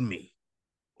 including me.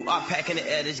 I'm packing the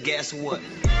air, this guess what?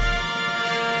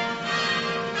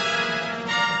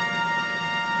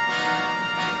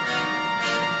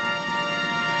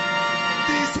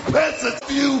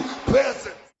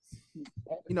 Peasants.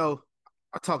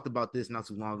 I talked about this not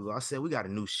too long ago. I said we got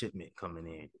a new shipment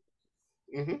coming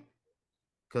in.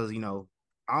 Because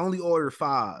I only ordered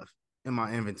 5 in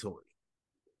my inventory.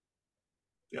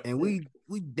 Yep. And we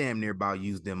damn near about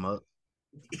used them up.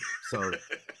 So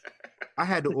I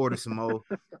had to order some more.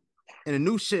 And a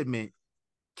new shipment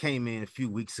came in a few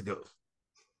weeks ago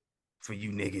for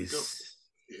you niggas.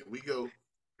 Here we go.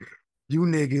 You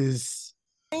niggas.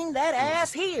 Bring that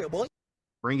ass here, boy.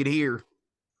 Bring it here.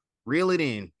 Reel it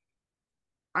in.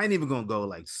 I ain't even gonna go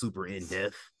super in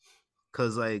depth.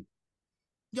 Cause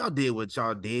y'all did what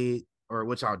y'all did, or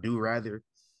what y'all do rather.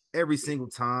 Every single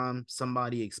time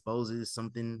somebody exposes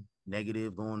something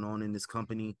negative going on in this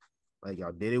company,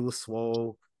 y'all did it with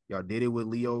Swole, y'all did it with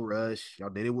Leo Rush, y'all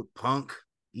did it with Punk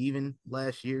even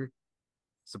last year,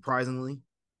 surprisingly.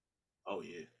 Oh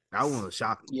yeah. That one was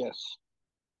shocking. Yes.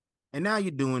 And now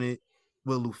you're doing it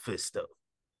with Lufisto.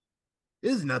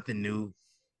 This is nothing new.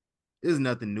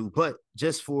 But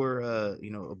just for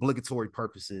obligatory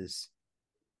purposes,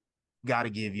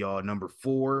 gotta give y'all number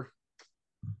 4.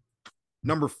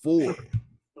 Number 4.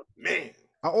 Man.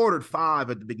 I ordered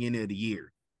 5 at the beginning of the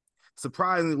year.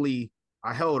 Surprisingly,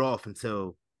 I held off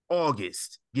until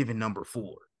August, giving number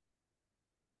 4.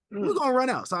 We're gonna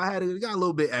run out. So I got a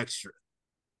little bit extra.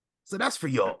 So that's for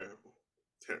y'all.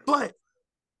 Terrible. But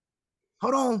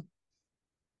hold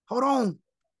Hold on.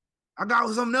 I got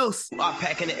something else. I'm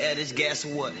packing the edits, guess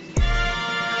what? These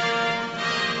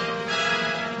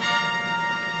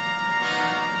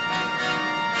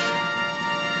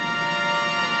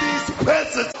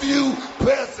peasants, you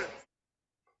peasants.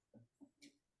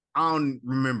 I don't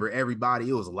remember everybody.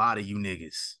 It was a lot of you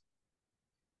niggas.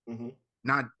 Mm-hmm.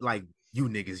 Not like you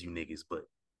niggas, but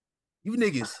you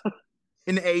niggas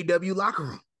in the AEW locker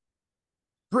room.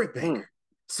 Britt Baker,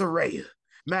 Saraya,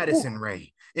 Madison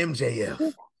Ray,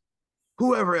 MJF,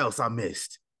 whoever else I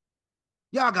missed.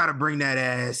 Y'all gotta bring that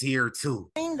ass here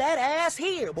too. Bring that ass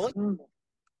here, boy.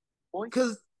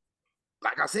 Because,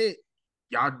 like I said,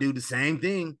 y'all do the same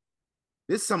thing.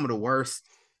 This is some of the worst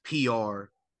PR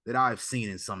that I've seen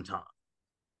in some time.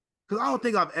 Because I don't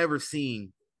think I've ever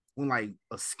seen when like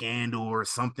a scandal or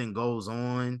something goes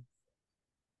on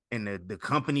and the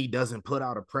company doesn't put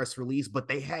out a press release, but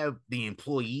they have the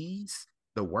employees,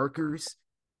 the workers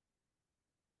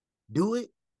do it.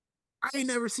 I ain't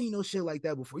never seen no shit like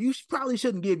that before. You probably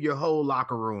shouldn't give your whole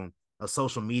locker room a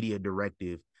social media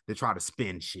directive to try to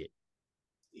spin shit.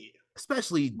 Yeah.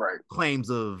 Especially claims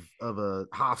of a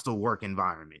hostile work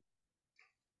environment.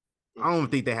 I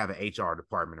don't think they have an HR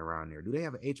department around there. Do they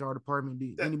have an HR department?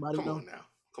 Anybody know?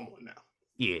 Come on now.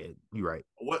 Yeah, you're right.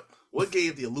 What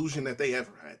gave the illusion that they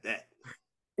ever had that?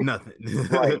 Nothing.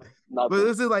 Right. But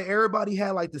this is like everybody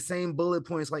had like the same bullet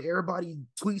points. Like everybody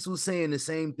tweets was saying the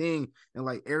same thing, and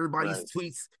like everybody's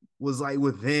tweets was like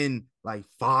within like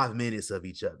 5 minutes of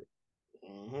each other.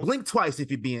 Mm-hmm. Blink twice if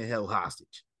you're being held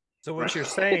hostage. So what you're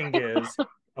saying is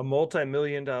a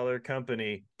multi-million-dollar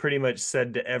company pretty much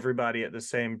said to everybody at the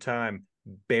same time,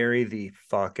 bury the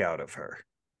fuck out of her.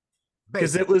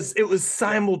 Because it was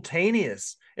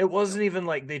simultaneous. It wasn't even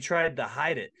like they tried to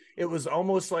hide it. It was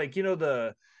almost like, you know,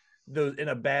 the in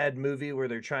a bad movie where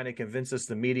they're trying to convince us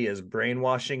the media is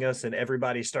brainwashing us and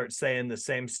everybody starts saying the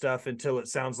same stuff until it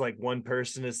sounds like one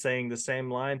person is saying the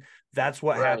same line. That's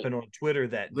what happened on Twitter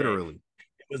that literally. Day.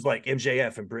 It was like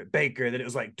MJF and Britt Baker. Then it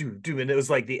was like, and it was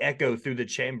like the echo through the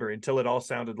chamber until it all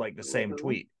sounded like the same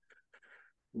tweet.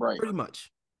 Right. Pretty much.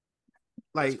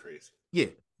 Like, that's crazy. Yeah.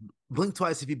 Blink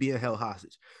twice if you be a held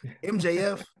hostage.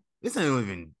 MJF, this ain't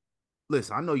even,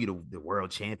 listen, I know you the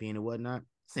world champion and whatnot.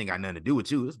 This ain't got nothing to do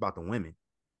with you. It's about the women.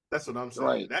 That's what I'm saying.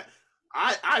 Right. That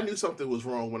I knew something was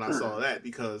wrong when I saw that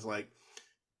because like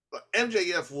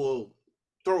MJF will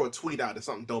throw a tweet out if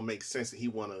something don't make sense and he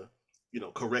want to,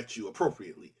 correct you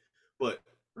appropriately. But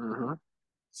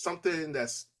something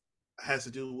that's has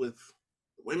to do with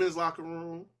the women's locker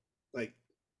room, like,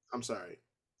 I'm sorry,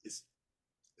 it's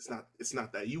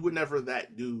not that. You were never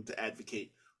that dude to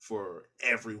advocate for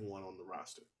everyone on the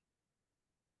roster.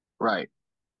 Right.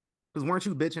 Because weren't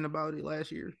you bitching about it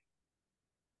last year?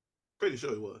 Pretty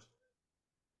sure it was.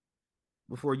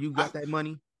 Before you got that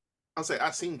money? I'll say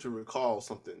I seem to recall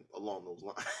something along those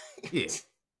lines. Yeah.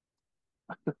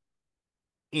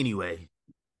 Anyway,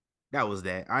 that was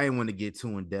that. I didn't want to get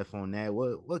too in depth on that.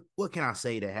 What can I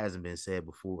say that hasn't been said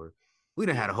before? We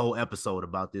done had a whole episode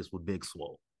about this with Big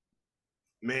Swole.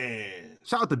 Man.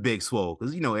 Shout out to Big Swole,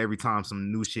 because every time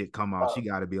some new shit come out, she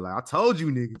gotta be like, I told you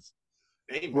niggas.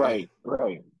 Amen. Right.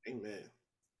 Amen.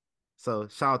 So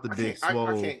shout out to Big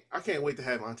Swole. I can't wait to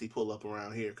have Auntie pull up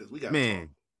around here because we got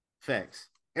facts.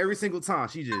 Every single time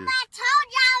she just. I told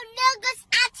y'all niggas.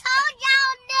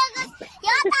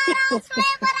 Y'all thought I was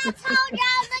playing, but I told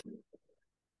y'all niggas.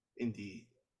 Indeed.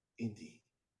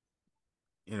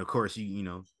 And of course,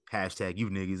 hashtag you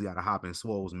niggas gotta hop in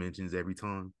Swole's mentions every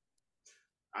time.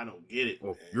 I don't get it.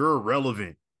 Oh, you're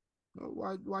irrelevant.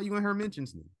 Why you in her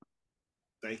mentions then?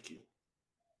 Thank you.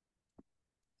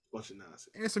 Bunch of nonsense.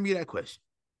 Answer me that question.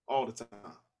 All the time.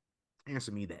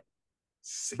 Answer me that.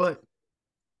 Sick. But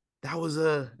that was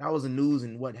a news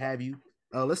and what have you.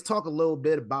 Let's talk a little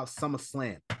bit about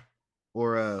SummerSlam.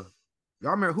 Or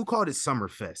y'all remember who called it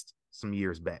Summerfest some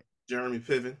years back? Jeremy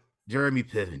Piven.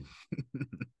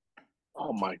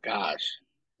 Oh my gosh.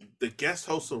 The guest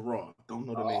host of Raw. Don't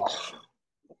know the name of the show.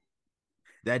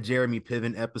 That Jeremy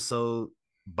Piven episode,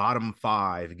 bottom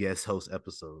 5 guest host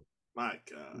episode. My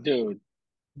God. Dude.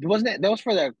 Wasn't that was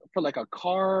for like a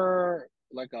car,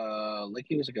 like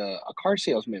he was like a car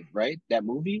salesman, right? That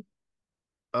movie?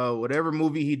 Whatever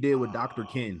movie he did with Dr.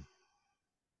 Ken.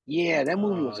 Yeah, that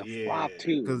movie was a flop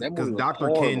too. Because Dr.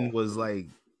 Ken was like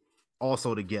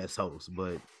also the guest host,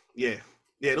 but yeah,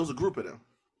 there was a group of them.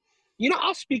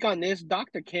 I'll speak on this.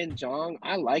 Dr. Ken Jeong,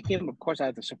 I like him. Of course, I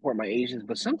have to support my Asians,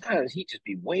 but sometimes he just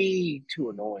be way too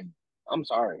annoying. I'm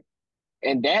sorry.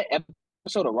 And that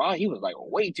episode of Raw, he was like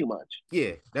way too much.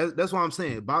 Yeah, that's what I'm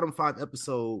saying. Bottom 5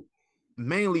 episode,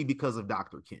 mainly because of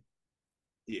Dr. Ken.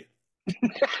 Yeah.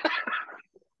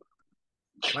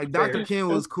 Like Dr. Ken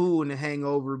was cool in The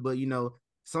Hangover, but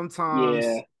sometimes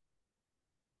Yeah.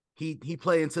 he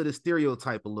play into the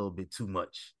stereotype a little bit too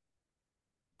much.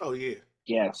 Oh yeah.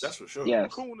 Yes. That's for sure.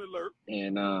 Yes. Coon alert.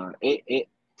 And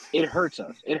it hurts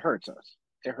us. It hurts us.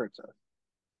 It hurts us.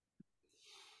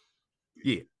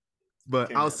 Yeah.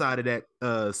 But outside of that,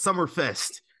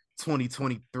 Summerfest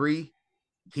 2023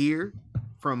 here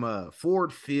from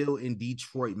Ford Field in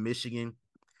Detroit, Michigan.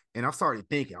 And I started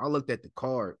thinking, I looked at the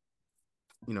card,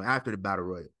 after the Battle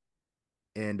Royal.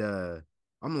 And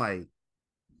I'm like,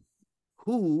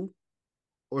 who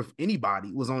or if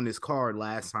anybody was on this card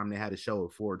last time they had a show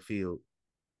at Ford Field?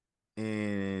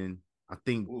 And I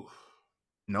think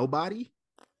nobody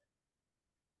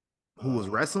who was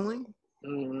wrestling.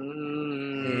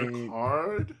 And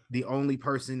Card? The only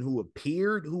person who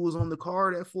appeared who was on the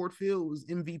card at Ford Field was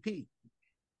MVP.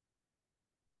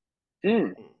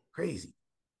 Crazy.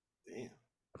 Damn.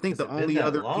 I think the only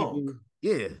other people,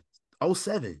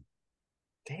 07.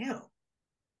 Damn.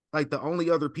 Like the only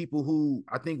other people who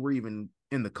I think were even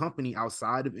in the company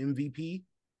outside of MVP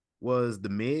was The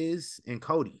Miz and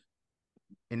Cody.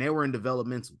 And they were in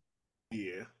developmental.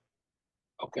 Yeah.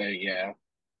 Okay, yeah.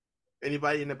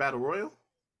 Anybody in the Battle Royal?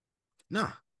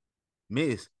 Nah.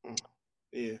 Miz.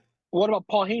 Yeah. What about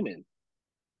Paul Heyman?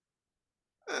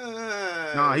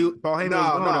 Paul Heyman was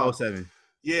gone in 07.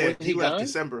 Yeah, he left gone?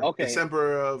 December. Okay.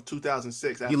 December of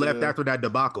 2006. He left after that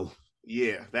debacle.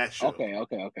 Yeah, that show. Okay.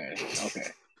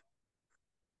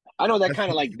 I know that kind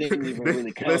of like didn't even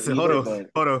really count. Listen, either,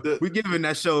 hold on. We're giving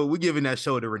that show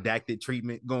the redacted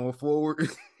treatment going forward.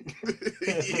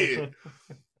 Yeah.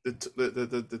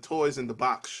 The toys in the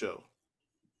box show.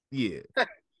 Yeah.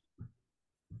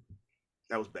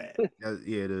 That was bad.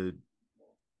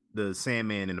 The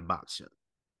Sandman in the box show.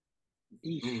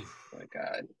 My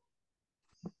God.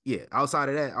 Yeah, outside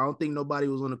of that, I don't think nobody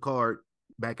was on the card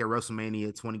back at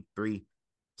WrestleMania 23.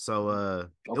 So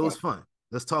It was fun.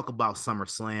 Let's talk about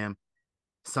SummerSlam,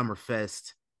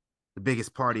 Summerfest, the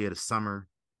biggest party of the summer,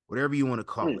 whatever you want to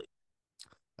call it.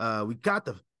 We got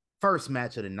the first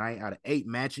match of the night out of 8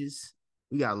 matches.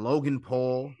 We got Logan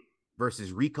Paul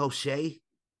versus Ricochet.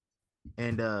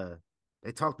 And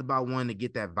they talked about wanting to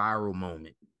get that viral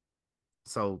moment.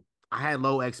 So I had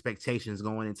low expectations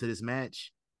going into this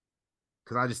match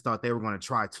because I just thought they were going to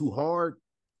try too hard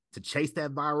to chase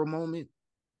that viral moment.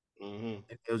 And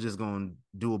it was just going to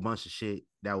do a bunch of shit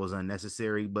that was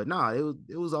unnecessary. But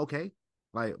it was okay.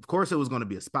 Like, of course, it was going to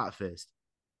be a spot fest,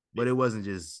 but it wasn't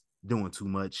just doing too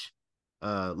much.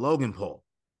 Logan Paul.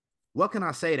 What can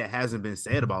I say that hasn't been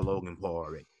said about Logan Paul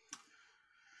already?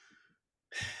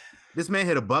 This man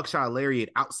hit a buckshot lariat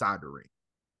outside the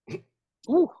ring.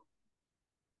 Ooh.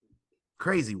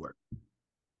 Crazy work.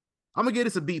 I'm gonna give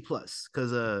this a B plus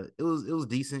because it was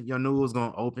decent. Y'all knew it was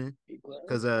gonna open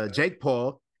because Jake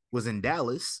Paul was in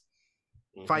Dallas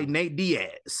fighting Nate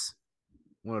Diaz,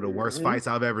 one of the worst fights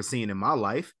I've ever seen in my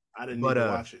life. I didn't even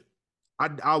watch it.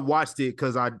 I watched it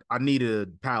because I needed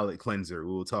a palate cleanser.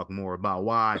 We'll talk more about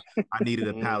why I needed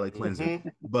a palate cleanser,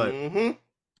 but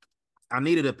I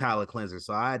needed a palate cleanser,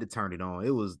 so I had to turn it on.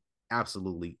 It was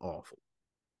absolutely awful.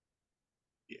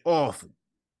 Yeah. Awful.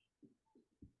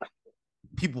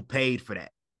 People paid for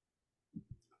that.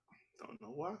 Don't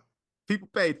know why. People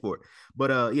paid for it. But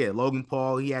Logan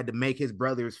Paul, he had to make his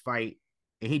brothers fight,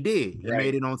 and he did. He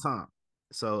made it on time.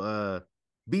 So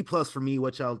B plus for me.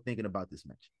 What y'all thinking about this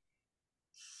match?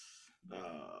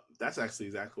 That's actually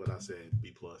exactly what I said,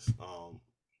 B plus.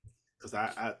 Because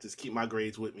I just keep my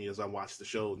grades with me as I watch the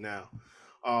show now.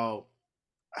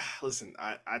 Listen,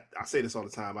 I say this all the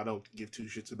time. I don't give two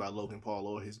shits about Logan Paul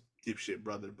or his dipshit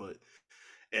brother, but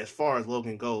as far as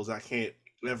Logan goes, I can't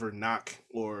ever knock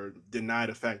or deny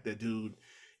the fact that dude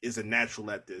is a natural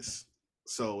at this.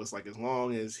 So it's like, as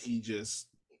long as he just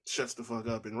shuts the fuck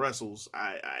up and wrestles,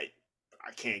 I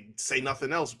can't say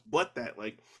nothing else but that.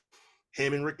 Like,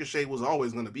 him and Ricochet was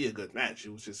always going to be a good match.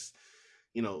 It was just,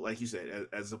 like you said,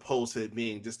 as opposed to it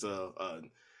being just an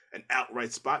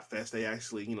outright spot fest, they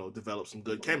actually, developed some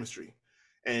good chemistry.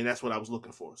 And that's what I was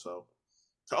looking for. So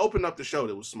to open up the show,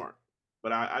 that was smart.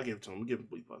 But I give it to him. We give him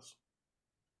B plus.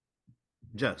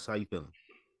 Just, how you feeling?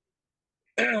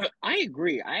 I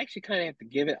agree. I actually kind of have to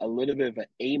give it a little bit of an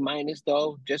A minus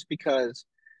though, just because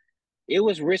it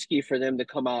was risky for them to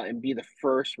come out and be the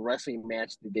first wrestling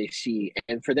match that they see,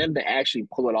 and for them to actually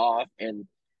pull it off and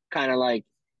kind of like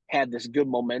have this good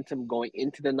momentum going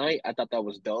into the night. I thought that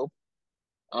was dope.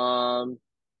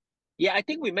 Yeah, I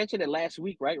think we mentioned it last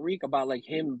week, right, Reek, about like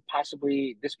him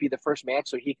possibly this be the first match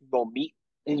so he can go meet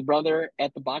his brother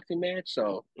at the boxing match.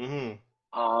 So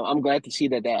I'm glad to see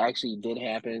that actually did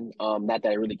happen. Not that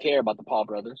I really care about the Paul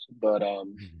brothers, but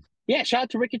Yeah, shout out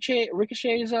to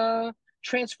Ricochet's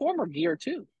Transformer gear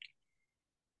too.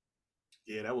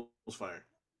 Yeah, that was fire.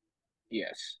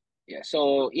 Yes. Yeah.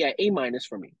 So yeah, A-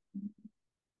 for me.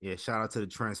 Yeah, shout out to the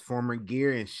Transformer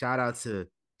gear and shout out to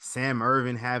Sam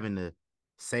Irvin having to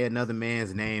say another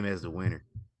man's name as the winner.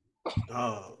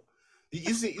 Oh,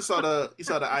 you saw the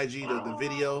IG the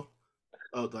video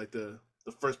of like the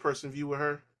first person view with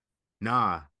her.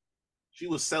 Nah. She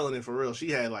was selling it for real. She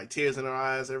had like tears in her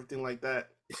eyes, everything like that.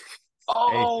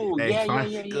 Oh, hey,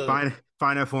 yeah.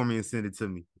 Find that for me and send it to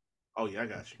me. Oh yeah, I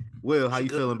got you. Will, how you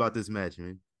feeling about this match,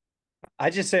 man?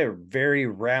 I just say a very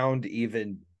round,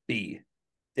 even B.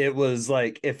 It was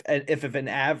like if an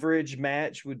average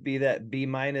match would be that B-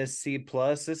 C+,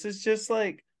 this is just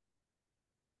like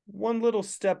one little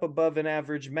step above an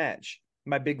average match.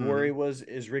 My big worry was,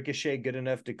 is Ricochet good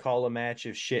enough to call a match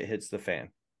if shit hits the fan?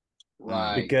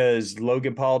 Right. Because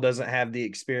Logan Paul doesn't have the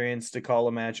experience to call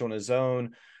a match on his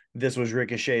own. This was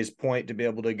Ricochet's point to be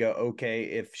able to go, okay,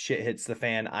 if shit hits the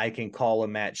fan, I can call a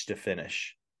match to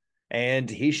finish. And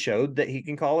he showed that he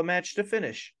can call a match to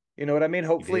finish. You know what I mean?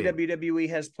 Hopefully WWE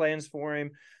has plans for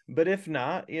him. But if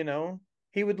not,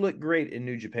 he would look great in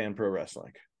New Japan Pro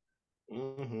Wrestling.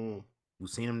 Mm-hmm. We've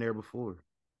seen him there before.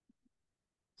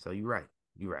 So you're right.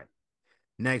 You're right.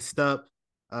 Next up,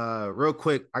 real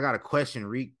quick, I got a question,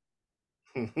 Reek.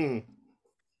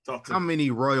 How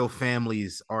many royal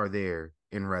families are there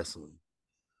in wrestling?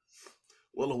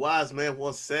 Well, a wise man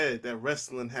once said that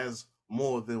wrestling has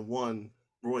more than one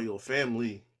royal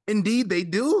family. Indeed, they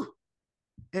do.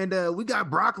 And we got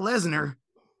Brock Lesnar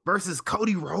versus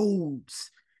Cody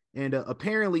Rhodes. And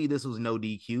apparently this was no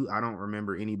DQ. I don't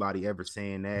remember anybody ever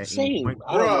saying that. Same.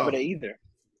 I don't remember that either.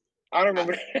 I don't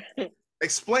remember that.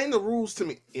 Explain the rules to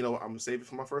me. I'm going to save it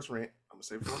for my first rant.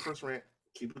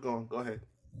 Keep it going. Go ahead.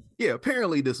 Yeah,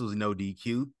 apparently this was no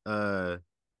DQ.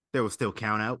 There was still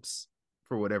countouts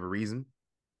for whatever reason.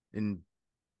 And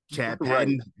Chad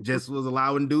Patton just was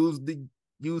allowing dudes to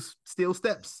use steel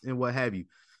steps and what have you.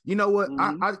 You know what?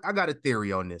 I got a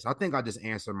theory on this. I think I just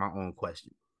answered my own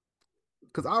question.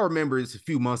 Because I remember it's a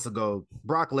few months ago,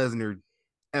 Brock Lesnar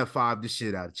F5'd the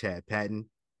shit out of Chad Patton.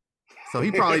 So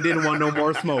he probably didn't want no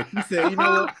more smoke. He said, you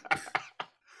know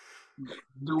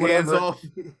what? Hands off.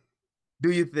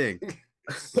 Do your thing.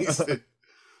 He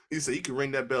said, you can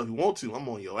ring that bell if you want to. I'm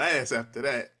on your ass after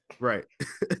that. Right.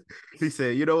 He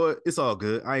said, you know what? It's all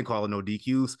good. I ain't calling no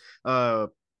DQs.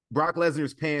 Brock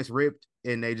Lesnar's pants ripped,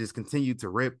 and they just continued to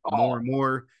rip more and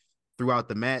more throughout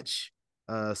the match.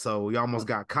 So we almost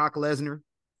got Cock Lesnar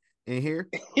in here.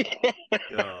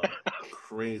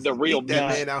 Crazy. The real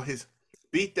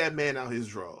beat that man out his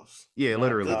draws. Yeah,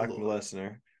 literally. Cock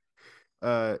Lesnar.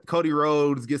 Cody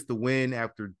Rhodes gets the win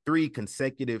after 3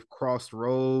 consecutive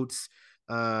Crossroads.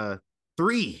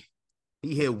 3.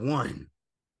 He hit 1.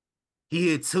 He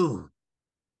hit 2.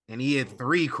 And he hit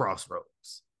 3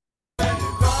 Crossroads.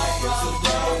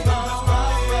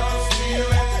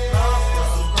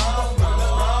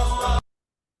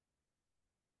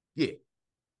 Yeah.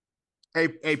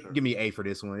 Give me A for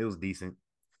this one. It was decent.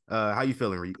 How you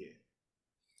feeling, Reed?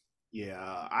 Yeah,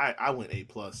 I went A+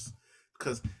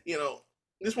 because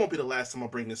this won't be the last time I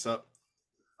bring this up.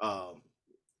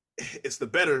 It's the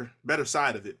better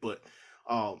side of it, but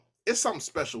it's something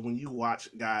special when you watch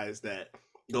guys that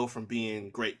go from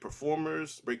being great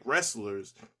performers, great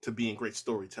wrestlers, to being great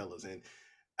storytellers. And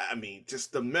I mean,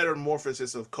 just the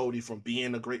metamorphosis of Cody from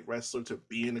being a great wrestler to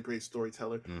being a great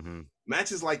storyteller. Mm-hmm.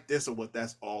 Matches like this are what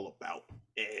that's all about.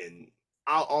 And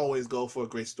I'll always go for a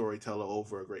great storyteller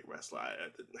over a great wrestler.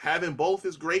 Having both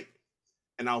is great,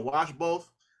 and I'll watch both,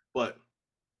 but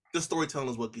the storytelling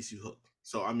is what gets you hooked.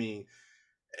 So, I mean,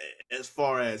 as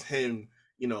far as him,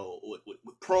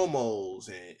 with promos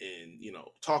and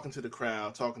talking to the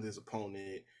crowd, talking to his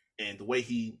opponent, and the way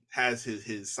he has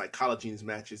his psychology in his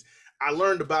matches, I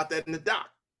learned about that in the doc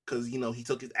because he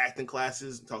took his acting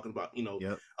classes and talking about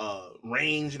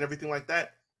range and everything like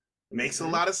that. Makes a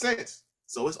lot of sense.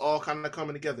 So it's all kind of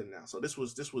coming together now. So this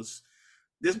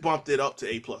bumped it up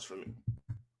to A+ for me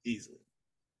easily.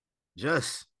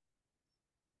 Just.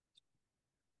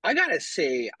 I gotta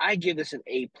say, I give this an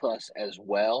A+ as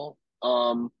well.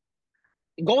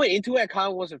 Going into it, I kind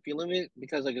of wasn't feeling it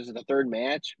because it was the third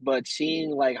match, but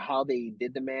seeing how they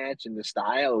did the match and the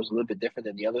style, it was a little bit different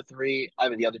than the other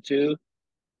two.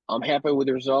 I'm happy with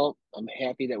the result. I'm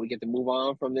happy that we get to move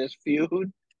on from this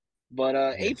feud. But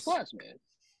yes. A+, man.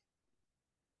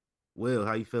 Will,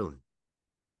 how you feeling?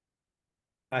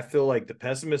 I feel like the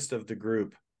pessimist of the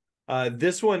group.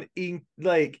 This one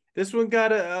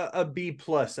got a B+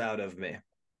 out of me.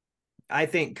 I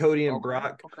think Cody and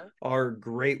Brock are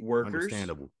great workers.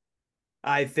 Understandable.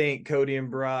 I think Cody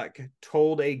and Brock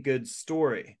told a good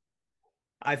story.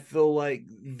 I feel like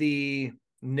the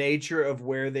nature of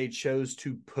where they chose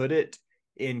to put it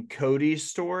in Cody's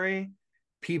story,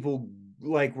 people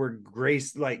were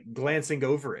glancing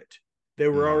over it. They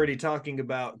were already talking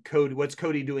about Cody. What's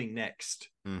Cody doing next?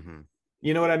 Mm-hmm.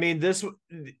 You know what I mean?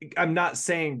 I'm not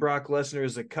saying Brock Lesnar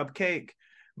is a cupcake,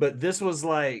 but this was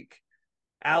like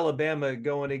Alabama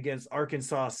going against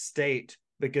Arkansas State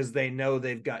because they know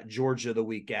they've got Georgia the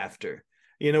week after.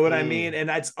 You know what I mean? And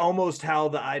that's almost how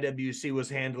the IWC was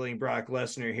handling Brock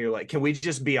Lesnar here. Like, can we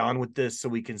just be on with this so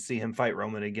we can see him fight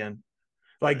Roman again?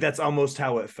 Like, that's almost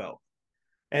how it felt.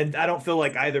 And I don't feel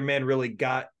like either man really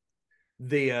got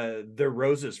the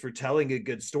roses for telling a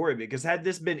good story, because had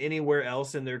this been anywhere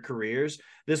else in their careers,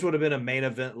 this would have been a main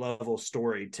event level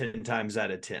story 10 times out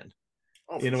of 10.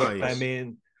 You know what I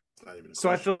mean?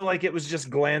 So I feel like it was just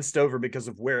glanced over because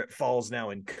of where it falls now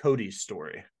in Cody's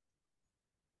story.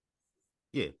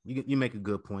 Yeah, you make a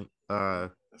good point.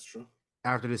 That's true.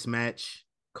 After this match,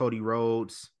 Cody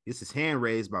Rhodes gets his hand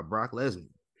raised by Brock Lesnar.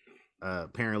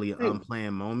 Apparently an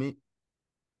unplanned moment.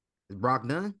 Is Brock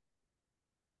done?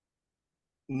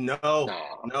 No,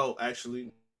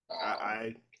 actually,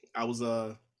 I was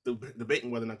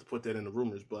debating whether or not to put that in the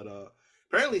rumors, but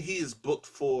apparently he is booked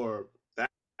for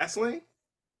Fastlane.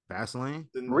 Fastlane?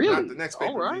 Really? Not the next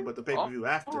pay-per-view, but the pay-per-view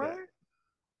after that.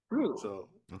 Really? So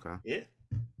okay, yeah,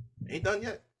 ain't done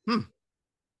yet.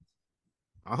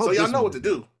 I hope so y'all know what to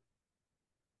do.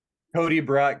 Cody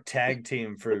Brock tag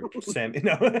team for Sammy.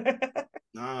 No.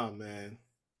 Nah, man.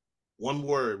 One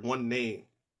word, one name,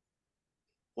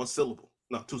 one syllable.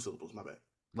 No, 2 syllables. My bad.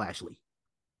 Lashley.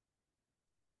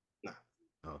 Nah.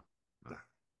 Oh, nah.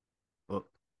 Well,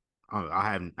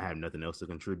 I have nothing else to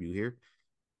contribute here.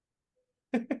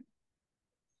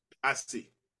 I see.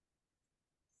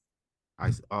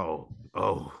 Oh.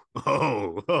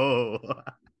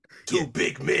 Two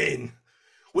big men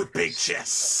with big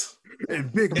chests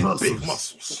and big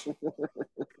muscles.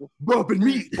 Bumping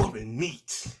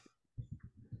meat.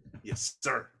 Yes,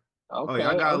 sir. Okay,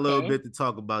 I got a little bit to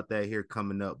talk about that here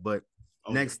coming up. But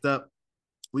next up,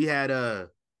 we had the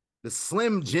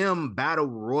Slim Jim Battle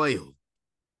Royal.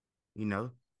 You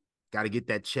know, got to get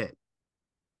that check.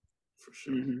 For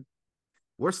sure. Mm-hmm.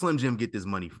 Where Slim Jim get this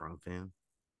money from, fam?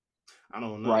 I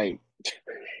don't know. Right.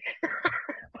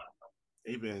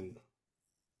 They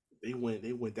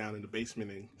went down in the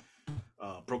basement and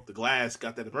broke the glass,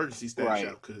 got that emergency stash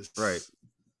out, because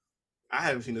I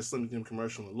haven't seen a Slim Jim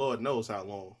commercial in Lord knows how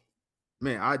long.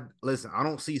 Man, I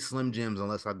don't see Slim Jims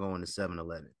unless I go into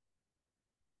 7-Eleven.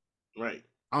 Right.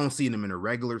 I don't see them in a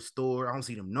regular store. I don't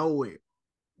see them nowhere.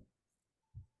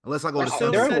 Unless I go to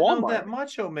still 7-Eleven. setting on that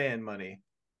Macho Man money.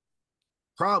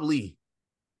 Probably.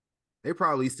 They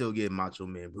probably still get Macho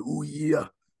Man. But ooh, yeah.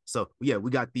 So, yeah, we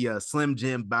got the Slim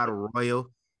Jim Battle Royal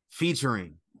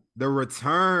featuring the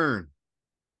return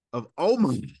of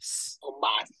Omos.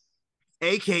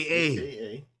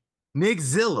 AKA Nick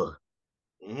Zilla.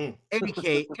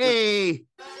 AKA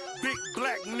Big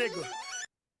Black Nigga.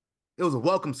 It was a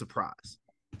welcome surprise.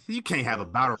 You can't have a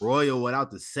Battle Royal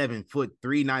without the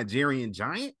 7'3" Nigerian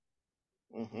giant.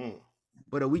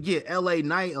 But we get LA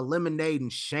Knight eliminating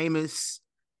Sheamus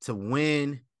to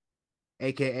win.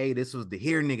 AKA this was the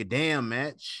here nigga damn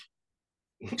match.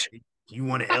 You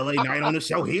want an LA Knight on the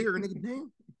show here, nigga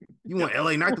damn? You want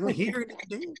LA Knight to win here, nigga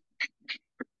damn?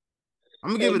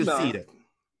 I'm gonna give it a C. That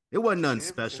it wasn't nothing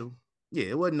special. Yeah,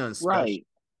 it wasn't nothing special.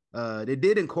 Right. They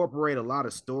did incorporate a lot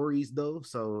of stories though,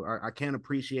 so I can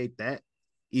appreciate that.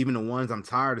 Even the ones I'm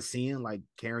tired of seeing, like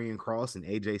Karrion Kross and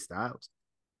AJ Styles.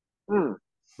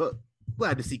 But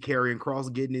glad to see Karrion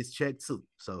Kross getting his check too.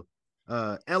 So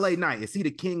LA Knight, is he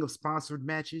the king of sponsored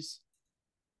matches?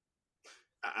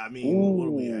 I mean, what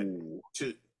are we at?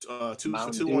 Two for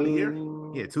two on the year?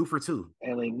 Yeah, 2 for 2.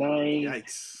 LA Knight.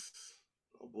 Yikes.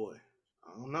 Oh boy.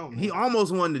 I don't know, man. He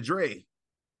almost won the Dre.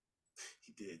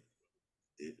 He did.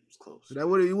 It was close. So that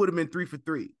would have been 3 for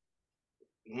 3.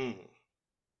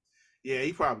 Yeah,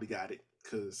 he probably got it,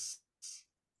 because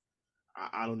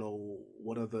I don't know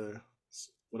what other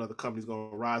company's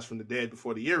gonna rise from the dead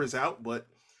before the year is out, but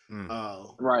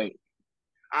right.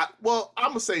 I'm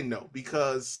gonna say no,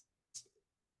 because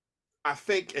I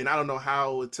think, and I don't know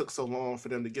how it took so long for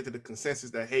them to get to the consensus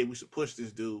that, hey, we should push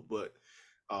this dude, but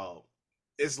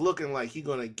it's looking like he's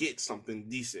gonna get something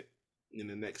decent in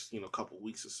the next couple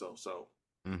weeks or so. So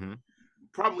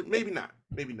probably maybe not.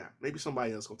 Maybe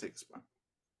somebody else gonna take the spot.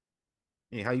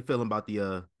 Hey, how you feeling about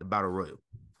the Battle Royal?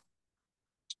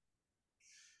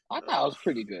 I thought it was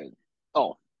pretty good.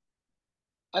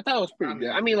 I thought it was pretty good.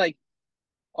 I mean, like,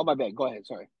 oh, my bad. Go ahead.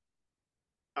 Sorry.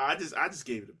 I just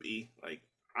gave it a B. Like,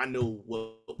 I know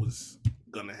what was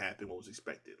gonna happen, what was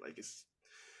expected. Like, it's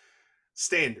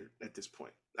standard at this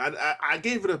point. I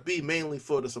gave it a B mainly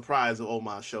for the surprise of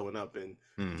Omar showing up and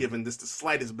giving this the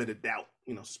slightest bit of doubt,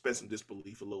 suspend some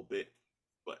disbelief a little bit.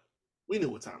 But we knew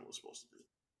what time it was supposed to be.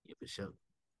 Yeah, for sure.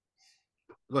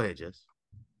 Go ahead, Jess.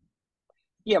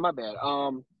 Yeah, my bad.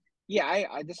 Yeah,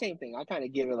 I the same thing. I kind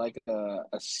of give it like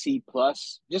a C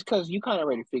plus, just because you kind of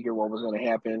already figured what was going to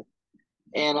happen.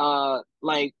 And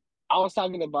like I was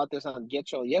talking about this on Get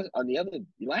Show on the other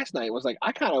last night. Was like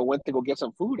I kind of went to go get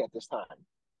some food at this time,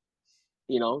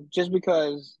 just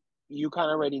because you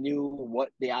kind of already knew what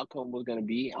the outcome was going to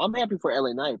be. I'm happy for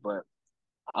LA Knight, but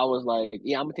I was like,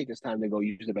 yeah, I'm gonna take this time to go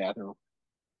use the bathroom.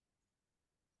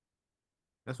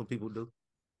 That's what people do.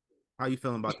 How you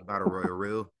feeling about the Battle Royal?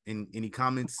 Real? Any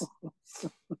comments?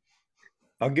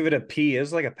 I'll give it a P. It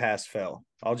was like a pass fail.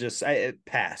 It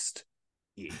passed.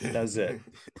 Yeah. That's it.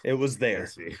 It was there.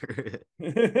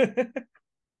 Didn't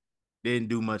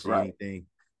do much of anything.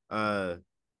 I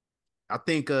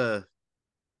think our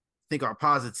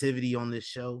positivity on this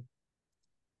show,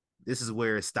 this is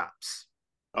where it stops.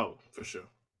 Oh, for sure.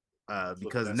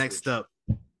 Because next up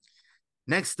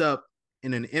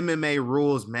in an MMA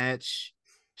rules match,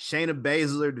 Shayna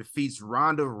Baszler defeats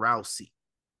Ronda Rousey.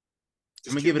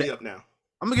 I'm gonna give it up now.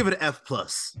 I'm gonna give it an F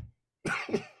plus.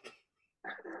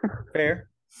 Fair.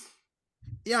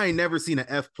 Yeah, I ain't never seen an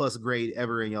F plus grade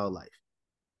ever in y'all life,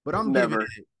 but I'm giving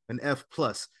it an F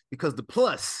plus because the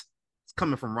plus is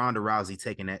coming from Ronda Rousey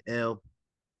taking that L,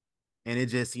 and it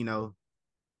just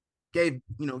gave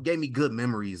me good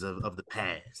memories of the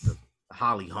past, of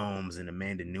Holly Holmes and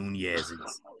Amanda Nunes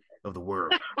of the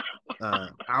world.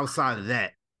 Outside of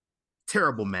that,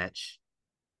 terrible match,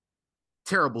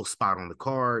 terrible spot on the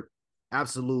card,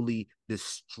 absolutely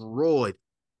destroyed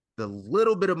the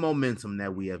little bit of momentum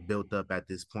that we have built up at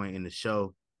this point in the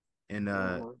show. And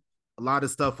a lot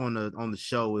of stuff on the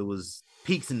show, it was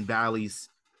peaks and valleys,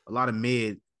 a lot of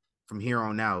mid from here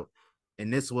on out.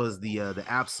 And this was the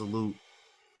absolute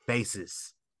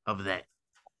basis of that.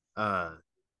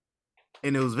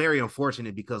 And it was very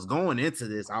unfortunate because going into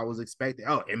this, I was expecting,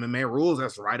 MMA rules,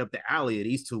 that's right up the alley of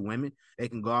these two women. They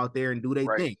can go out there and do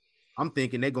their thing. I'm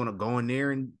thinking they're going to go in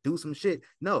there and do some shit.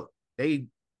 No, they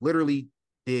literally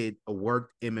did a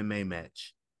worked MMA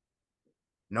match.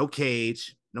 No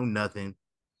cage, no nothing.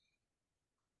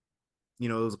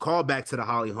 It was a callback to the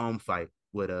Holly Holm fight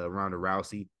with Ronda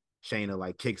Rousey.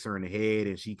 Shayna kicks her in the head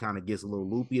and she kind of gets a little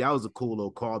loopy. That was a cool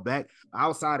little callback.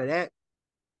 Outside of that,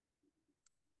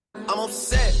 I'm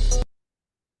upset.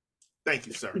 Thank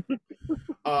you, sir.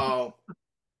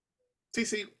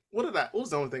 TC, what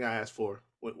was the only thing I asked for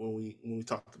when we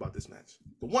talked about this match?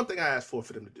 The one thing I asked for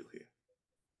them to do here.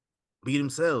 Be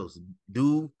themselves.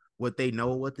 Do what they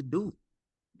know what to do.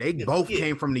 They both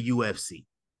came from the UFC.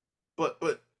 But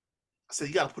I said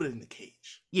you got to put it in the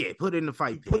cage. Yeah, put it in the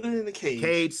fight. Put it in the cage.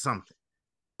 Cage something.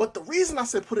 But the reason I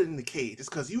said put it in the cage is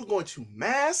because you were going to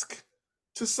mask,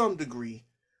 to some degree,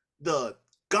 the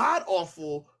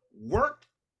god-awful worked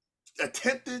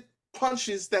attempted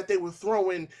punches that they were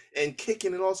throwing and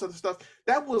kicking and all sort of stuff.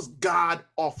 That was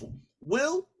god-awful.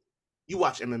 Will, you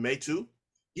watch MMA too.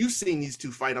 You've seen these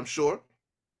two fight, I'm sure.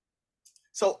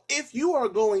 So if you are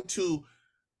going to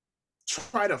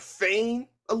try to feign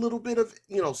a little bit of,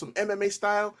 some MMA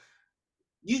style,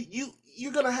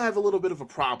 you're going to have a little bit of a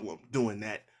problem doing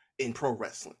that in pro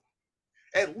wrestling.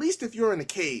 At least if you're in a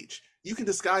cage, you can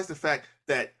disguise the fact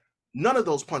that none of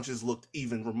those punches looked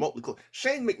even remotely close.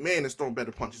 Shane McMahon has thrown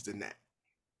better punches than that,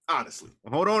 honestly.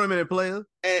 Hold on a minute, player.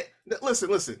 And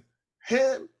listen.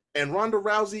 Him and Ronda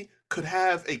Rousey could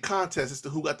have a contest as to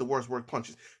who got the worst work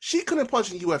punches. She couldn't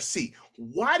punch in UFC.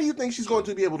 Why do you think she's going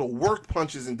to be able to work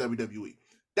punches in WWE?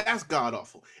 That's god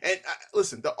awful. And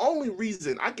listen, the only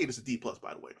reason I gave this a D plus,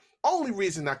 by the way, only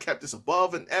reason I kept this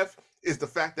above an F is the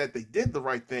fact that they did the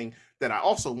right thing that I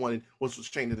also wanted, which was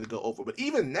Shayna to go over. But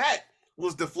even that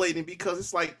was deflating because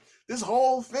it's like this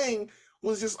whole thing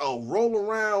was just a roll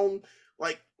around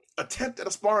attempt at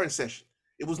a sparring session.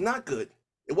 It was not good.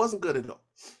 It wasn't good at all.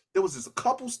 There was just a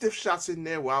couple stiff shots in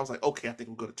there where I was like, okay, I think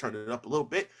we're going to turn it up a little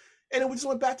bit, and then we just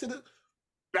went back to the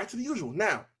usual.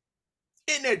 Now,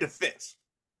 in their defense,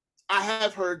 I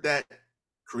have heard that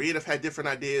creative had different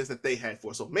ideas that they had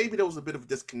for, so maybe there was a bit of a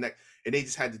disconnect, and they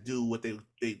just had to do what they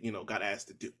got asked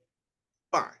to do.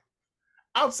 Fine.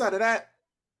 Outside of that,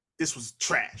 this was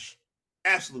trash,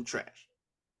 absolute trash,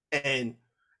 and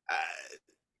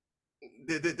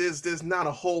there's not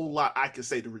a whole lot I could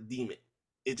say to redeem it.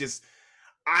 It just,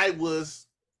 I was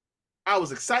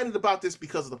excited about this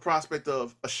because of the prospect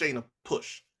of a Shayna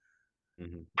push.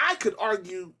 Mm-hmm. I could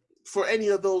argue for any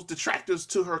of those detractors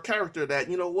to her character that,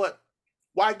 you know what,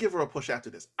 why give her a push after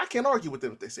this? I can't argue with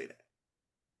them if they say that.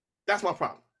 That's my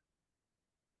problem.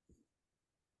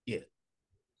 Yeah.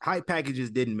 Hype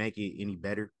packages didn't make it any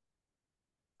better.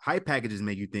 Hype packages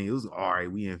make you think it was all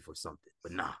right, we in for something,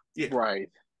 but nah. Yeah. Right.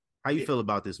 How you feel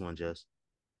about this one, Jess?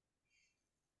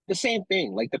 The same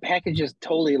thing. Like the package just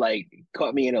totally like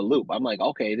caught me in a loop. I'm like,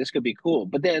 okay, this could be cool.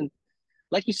 But then,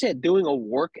 like you said, doing a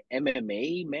work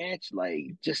MMA match like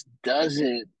just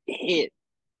doesn't hit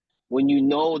when you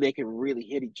know they can really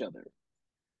hit each other.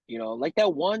 You know, like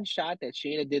that one shot that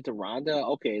Shayna did to Ronda.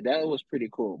 Okay, that was pretty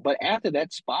cool. But after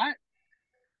that spot,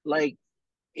 like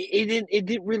it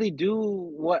didn't really do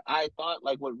what I thought.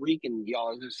 Like what Reek and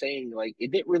y'all was saying, like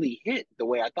it didn't really hit the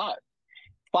way I thought.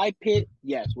 Five Pit,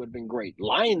 yes, would have been great.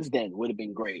 Lions Den would have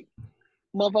been great.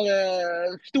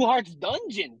 Motherfucker, Stu Hart's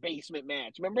Dungeon basement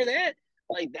match. Remember that?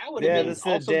 Like that would have been that's the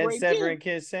also Dan great Severn too.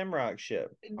 Kid Samrock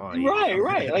ship. Oh, yeah.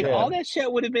 Right. Like Yeah. all that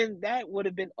shit would have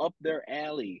been up their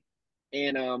alley.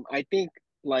 And I think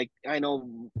like I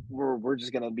know we're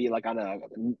just gonna be like on a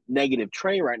negative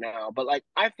train right now, but like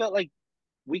I felt like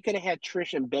we could have had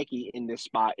Trish and Becky in this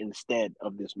spot instead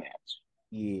of this match.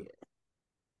 Yeah.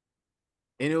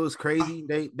 And it was crazy.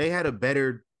 They had a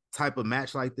better type of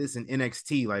match like this in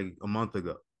NXT like a month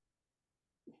ago.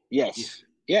 Yes.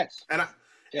 And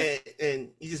and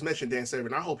you just mentioned Dan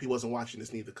Severn. I hope he wasn't watching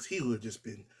this neither, because he would have just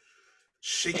been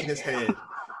shaking his head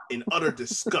in utter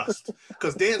disgust.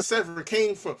 Because Dan Severn was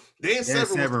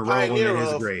the pioneer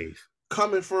of grave.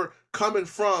 coming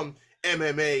from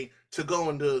MMA to go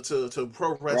into to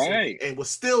pro wrestling, Right. and was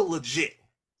still legit.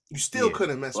 You still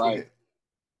couldn't mess with him.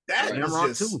 That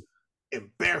was just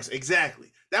embarrassing.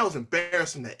 Exactly. That was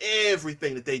embarrassing to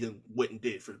everything that they went and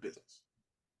did for the business.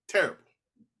 Terrible.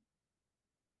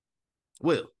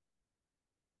 Will.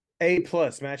 A+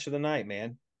 match of the night,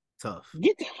 man. Tough.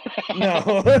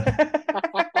 No.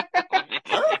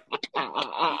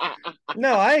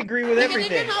 No, I agree with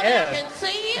everything.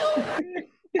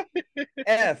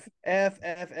 F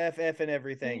and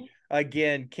everything.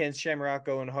 Again, Ken Shamrock,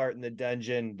 Owen Hart in the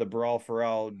dungeon, the Brawl for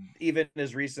All, even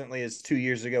as recently as 2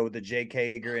 years ago with the Jake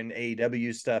Hager and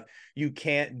AEW stuff. You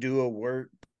can't do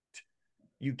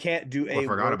I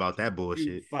forgot about that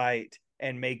bullshit. Fight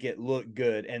and make it look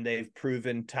good. And they've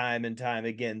proven time and time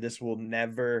again, this will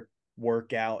never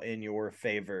work out in your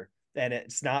favor. And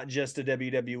it's not just a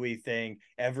WWE thing.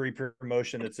 Every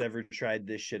promotion that's ever tried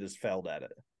this shit has failed at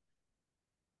it.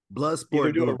 Bloodsport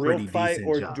Either do a real fight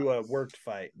or job. do a worked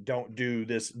fight. Don't do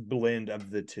this blend of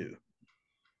the two.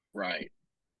 Right.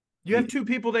 You have two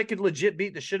people that could legit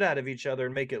beat the shit out of each other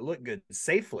and make it look good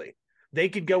safely. They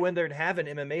could go in there and have an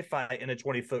MMA fight in a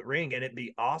 20-foot ring and it'd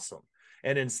be awesome.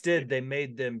 And instead, they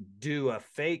made them do a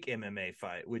fake MMA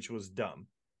fight, which was dumb.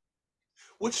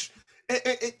 Which,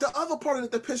 the other part of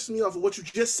it that pisses me off of what you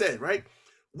just said, right?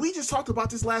 We just talked about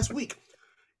this last week.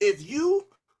 If you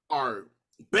are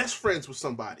best friends with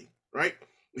somebody, right?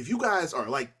 If you guys are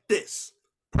like this,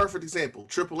 perfect example,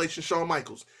 Triple H and Shawn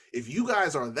Michaels. If you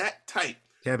guys are that tight,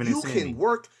 Kevin and Sammy,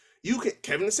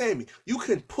 you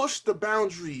can push the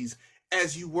boundaries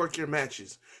as you work your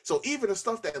matches. So even the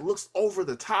stuff that looks over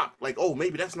the top, like, oh,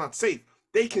 maybe that's not safe,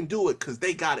 they can do it because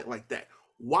they got it like that.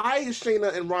 Why is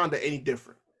Shayna and Ronda any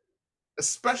different?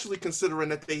 Especially considering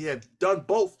that they have done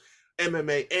both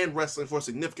MMA and wrestling for a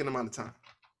significant amount of time.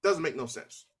 Doesn't make no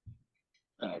sense.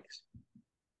 Thanks.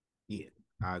 Yeah,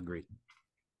 I agree.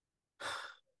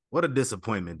 What a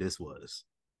disappointment this was.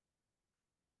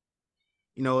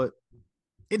 You know what?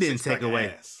 It didn't take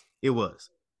away. It was.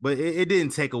 But it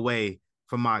didn't take away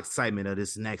from my excitement of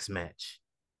this next match.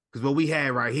 Because what we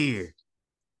had right here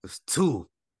was two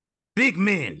big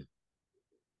men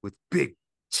with big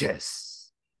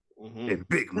chests and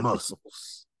big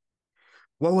muscles.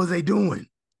 What was they doing?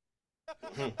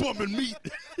 Bumming meat.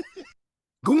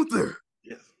 Gunther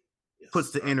puts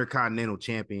the Intercontinental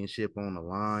Championship on the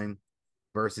line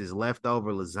versus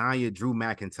leftover lasagna Drew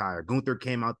McIntyre. Gunther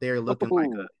came out there looking like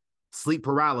a sleep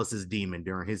paralysis demon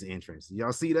during his entrance.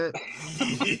 Y'all see that?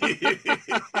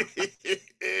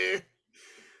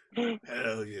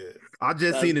 Hell yeah. I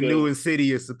just seen the new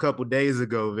Insidious a couple days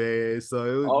ago, man.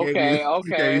 So it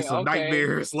gave me some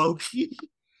nightmares, low-key.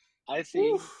 I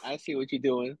see what you're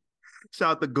doing.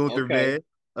 Shout out to Gunther, man.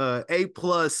 A+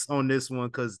 on this one,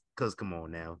 cause come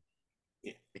on now.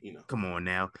 Yeah, you know. Come on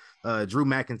now. Drew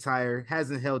McIntyre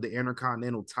hasn't held the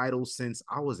Intercontinental title since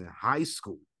I was in high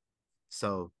school.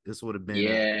 So this would have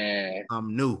been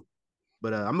new.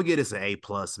 But I'm gonna give this an A+,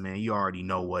 man. You already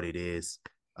know what it is.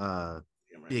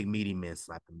 Big meaty men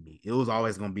slapping me. It was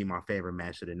always gonna be my favorite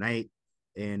match of the night.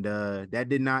 And that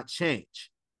did not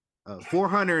change.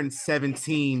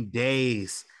 417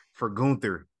 days for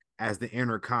Gunther as the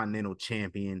Intercontinental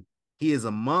Champion. He is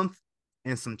a month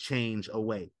and some change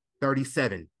away.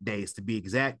 37 days to be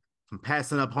exact from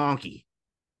passing up Honky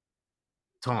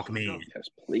Tonk Man. Yes,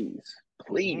 please.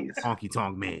 Please. Honky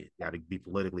Tonk Man. Got to be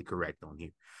politically correct on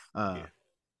here.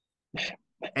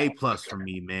 A+ for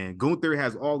me, man. Gunther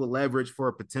has all the leverage for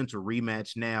a potential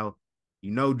rematch now.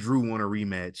 You know Drew want a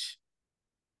rematch.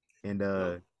 And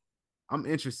I'm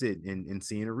interested in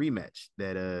seeing a rematch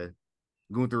that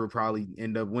Gunther will probably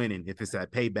end up winning if it's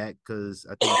at Payback, because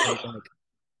I think Payback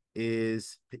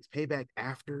is Payback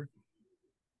after.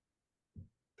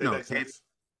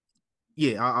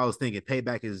 Yeah, I was thinking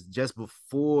Payback is just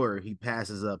before he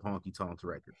passes up Honky Tonk's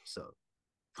record. So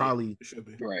probably should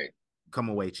be right. Come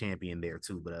away champion there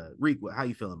too. But Reek, how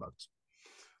you feeling about this?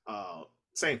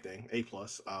 Same thing, A+.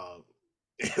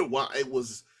 While it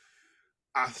was,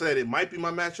 I said it might be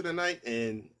my match of the night,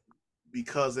 and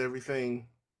because everything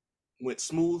went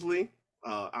smoothly,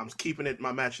 I'm keeping it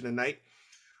my match of the night.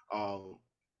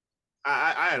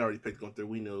 I had already picked Gunther.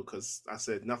 We knew, because I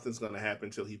said nothing's going to happen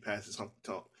until he passes Honky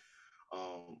Tonk.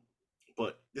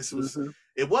 But this was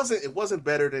it wasn't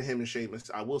better than him and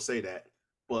Sheamus. I will say that,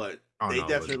 but they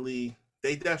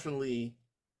definitely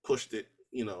pushed it,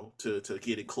 to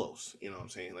get it close. You know what I'm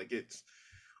saying? Like it's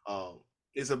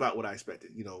about what I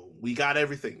expected. We got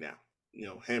everything now.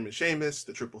 Him and Sheamus,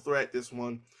 the triple threat. This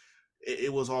one,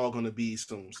 it was all going to be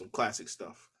some classic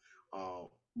stuff.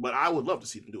 But I would love to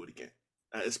see them do it again,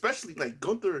 especially like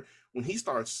Gunther when he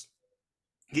starts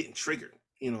getting triggered.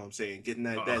 You know what I'm saying? Getting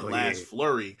that last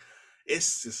flurry.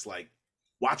 It's just like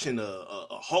watching a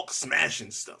Hulk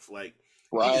smashing stuff. Like,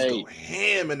 he just go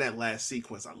ham in that last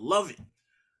sequence. I love it.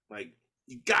 Like,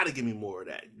 you got to give me more of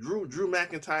that. Drew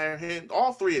McIntyre, him,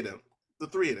 all three of them,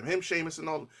 him, Sheamus, and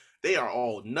all, they are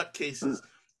all nutcases,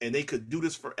 and they could do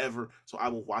this forever, so I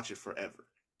will watch it forever.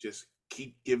 Just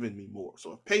keep giving me more.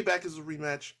 So if Payback is a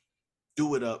rematch,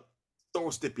 do it up, throw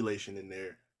a stipulation in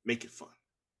there, make it fun.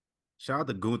 Shout out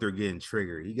to Gunther getting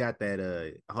triggered. He got that,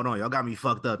 hold on, y'all got me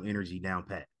fucked up energy down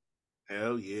pat.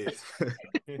 Hell yeah.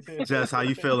 Jess, how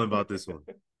you feeling about this one?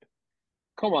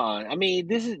 Come on. I mean,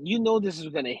 this is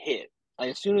going to hit.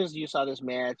 Like, as soon as you saw this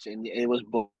match and it was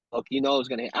booked, it was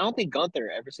going to hit. I don't think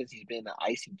Gunther, ever since he's been the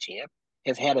IC champ,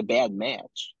 has had a bad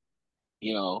match.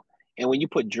 And when you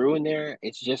put Drew in there,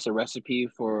 it's just a recipe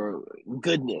for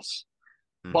goodness.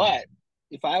 Mm-hmm. But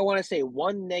if I want to say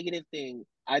one negative thing,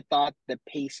 I thought the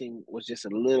pacing was just a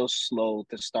little slow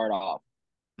to start off.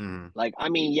 Mm-hmm. Like, I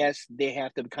mean, yes, they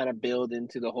have to kind of build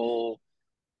into the whole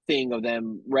thing of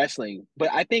them wrestling, but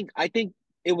I think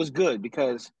it was good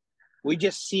because we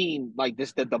just seen like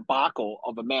the debacle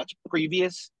of a match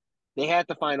previous. They had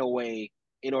to find a way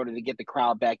in order to get the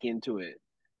crowd back into it.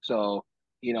 So,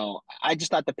 I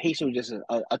just thought the pacing was just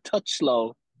a touch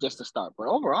slow just to start, but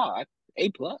overall,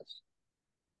 A+.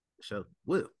 So,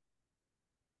 Will.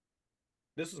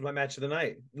 This was my match of the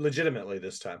night, legitimately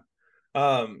this time.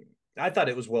 I thought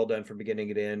it was well done from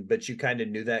beginning to end, but you kind of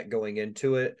knew that going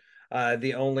into it.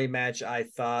 The only match I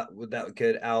thought that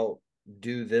could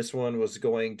outdo this one was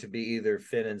going to be either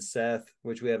Finn and Seth,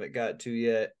 which we haven't got to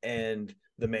yet, and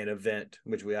the main event,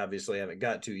 which we obviously haven't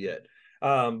got to yet.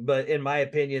 But in my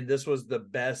opinion, this was the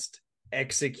best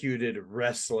executed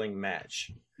wrestling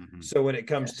match. Mm-hmm. So when it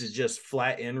comes to just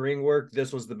flat in-ring work,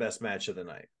 this was the best match of the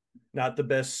night. Not the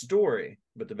best story,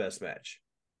 but the best match.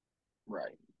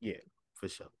 Right. Yeah, for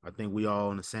sure. I think we all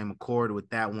on the same accord with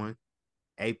that one.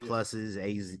 A+,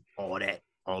 A's, all that,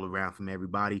 all around from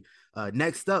everybody.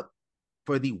 Next up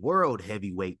for the World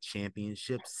Heavyweight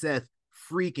Championship, Seth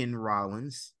freaking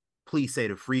Rollins, please say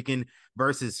the freaking,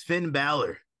 versus Finn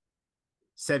Balor.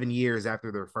 7 years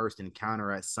after their first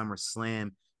encounter at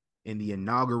SummerSlam in the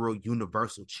inaugural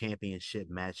Universal Championship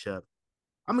matchup.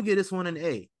 I'm going to give this one an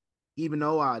A. Even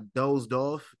though I dozed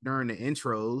off during the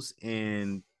intros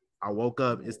and I woke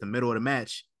up, it's the middle of the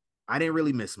match, I didn't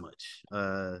really miss much.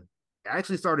 I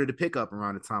actually started to pick up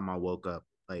around the time I woke up.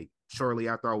 Like, shortly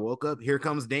after I woke up, here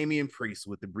comes Damian Priest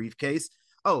with the briefcase.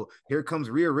 Oh, here comes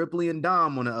Rhea Ripley and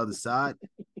Dom on the other side.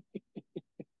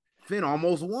 Finn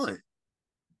almost won.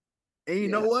 And you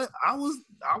know what? I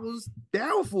was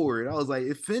down for it. I was like,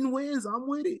 if Finn wins, I'm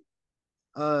with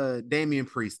it. Damian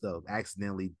Priest, though,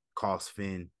 accidentally cost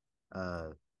Finn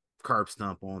curb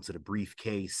stomp onto the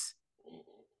briefcase.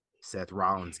 Seth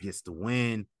Rollins gets the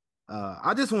win.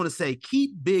 I just want to say,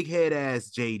 keep big head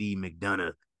ass JD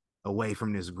McDonough away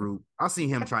from this group. I see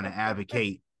him trying to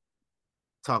advocate,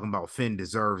 talking about Finn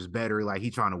deserves better, like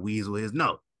he trying to weasel his.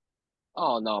 No.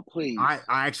 Oh no, please. I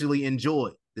actually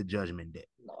enjoyed the Judgment Day.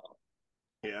 No.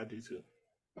 Yeah, I do too.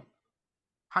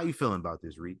 How you feeling about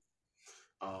this, Reed?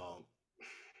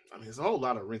 I mean, there's a whole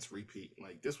lot of rinse repeat.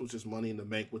 Like this was just Money in the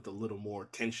Bank with a little more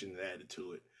tension added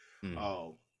to it.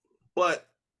 But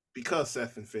because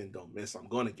Seth and Finn don't miss, I'm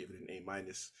going to give it an A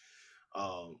minus.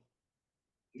 I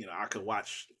could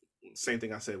watch. Same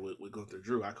thing I said with Gunther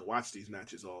Drew. I could watch these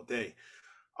matches all day.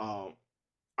 I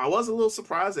was a little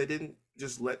surprised they didn't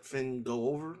just let Finn go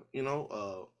over.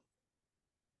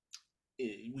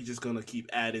 We just gonna keep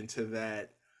adding to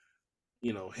that.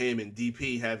 Him and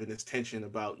DP having this tension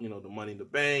about the Money in the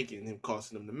Bank and him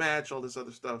costing them the match, all this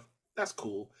other stuff. That's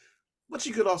cool, but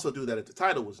you could also do that if the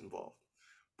title was involved.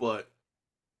 But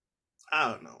I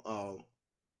don't know.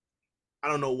 I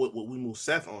don't know what we move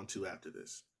Seth on to after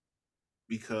this,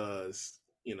 because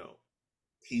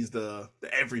he's the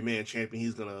everyman champion.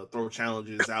 He's gonna throw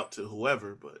challenges out to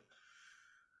whoever, but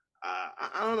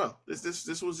I don't know.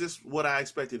 This was just what I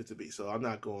expected it to be, so I'm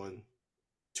not going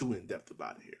too in depth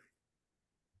about it here.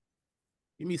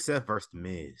 Give me Seth versus The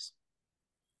Miz.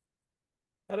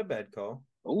 Not a bad call.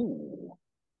 Ooh,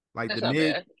 Like that's The not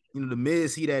Miz, bad. The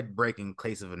Miz, he that break in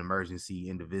case of an emergency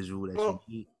individual that you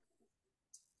need.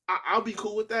 I'll be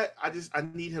cool with that. I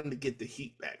need him to get the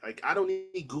heat back. Like I don't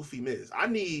need goofy Miz. I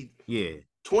need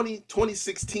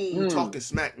 2016 talking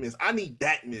smack Miz. I need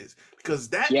that Miz, because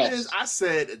that Miz, I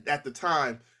said at the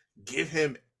time, give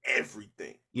him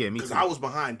everything. Yeah, me too. Because I was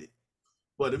behind it.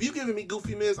 But if you giving me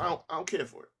goofy Miz, I don't care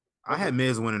for it. I had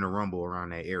Miz winning the Rumble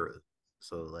around that era,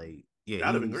 so that'd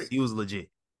been great. He was legit.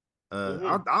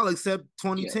 I'll accept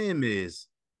 2010 Miz.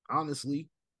 Honestly,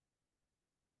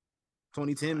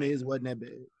 2010 Miz wasn't that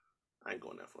bad. I ain't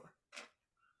going that far.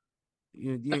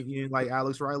 You didn't like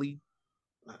Alex Riley?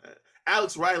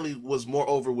 Alex Riley was more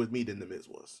over with me than The Miz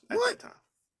was at that time.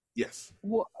 Yes.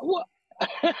 What?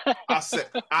 I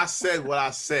said what I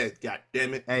said. God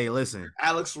damn it! Hey, listen.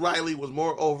 Alex Riley was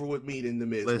more over with me than The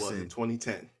Miz was in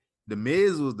 2010. The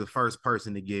Miz was the first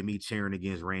person to get me cheering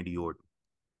against Randy Orton.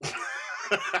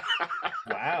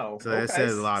 Wow. So that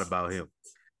says a lot about him.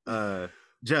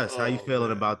 Just how you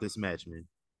feeling about this match, man?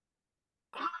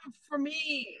 For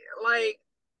me,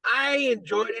 I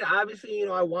enjoyed it. Obviously,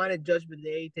 I wanted Judgment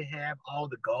Day to have all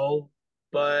the gold,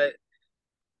 but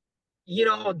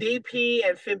DP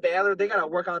and Finn Balor, they gotta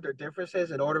work out their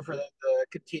differences in order for them to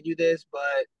continue this.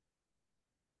 But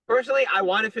personally, I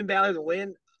wanted Finn Balor to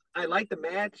win. I like the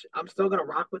match. I'm still gonna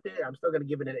rock with it. I'm still gonna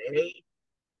give it an A.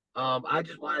 I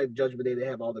just wanted Judgment Day to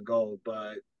have all the gold,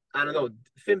 but I don't know.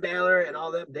 Finn Balor and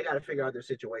all them, they got to figure out their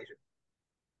situation.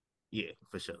 Yeah,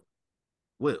 for sure.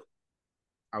 Will,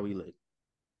 how we look?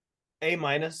 A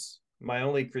minus. My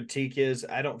only critique is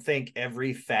I don't think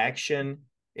every faction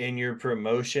in your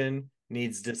promotion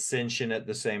needs dissension at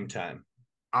the same time.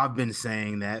 I've been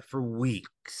saying that for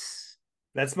weeks.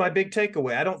 That's my big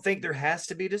takeaway. I don't think there has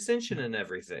to be dissension in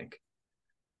everything.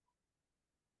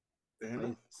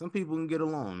 Some people can get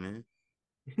along, man.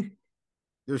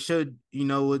 There should,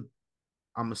 what?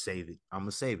 I'm gonna save it. I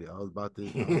was about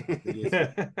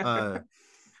to.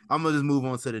 I'm gonna just move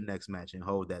on to the next match and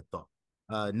hold that thought.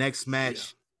 Next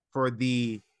match for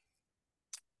the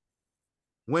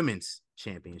women's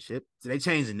championship. So they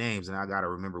changed the names, and I gotta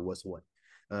remember what's what.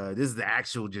 This is the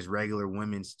actual, just regular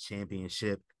women's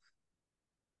championship.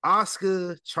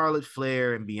 Asuka, Charlotte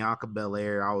Flair, and Bianca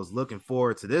Belair. I was looking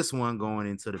forward to this one going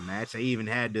into the match. I even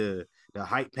had the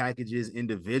hype packages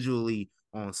individually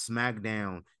on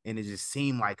SmackDown, and it just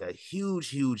seemed like a huge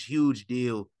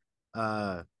deal.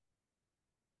 I'm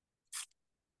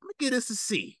gonna get this a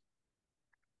C.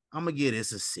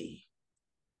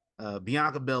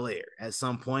 Bianca Belair at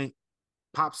some point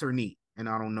pops her knee, and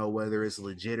I don't know whether it's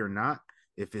legit or not.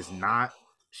 If it's not,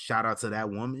 shout out to that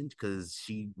woman, because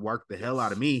she worked the hell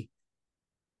out of me.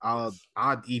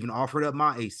 I'd even offered up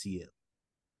my ACL.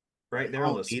 Right there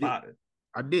on the spot.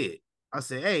 I did. I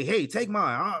said, hey, take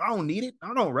mine. I don't need it.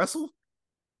 I don't wrestle.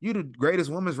 You the greatest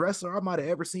women's wrestler I might have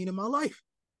ever seen in my life.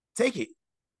 Take it.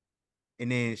 And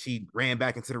then she ran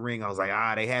back into the ring. I was like,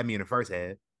 they had me in the first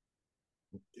half.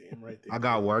 Damn right there. I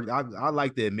got worked. I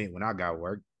like to admit when I got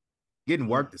worked. Getting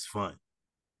worked is fun.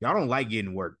 Y'all don't like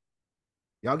getting worked.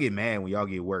 Y'all get mad when y'all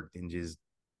get worked and just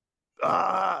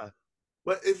But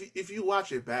if you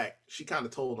watch it back, she kind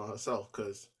of told on herself,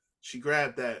 because she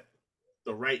grabbed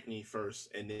the right knee first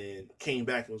and then came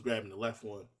back and was grabbing the left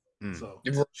one. So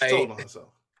she told on herself.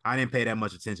 I didn't pay that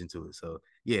much attention to it. So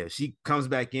yeah, she comes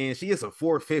back in. She gets a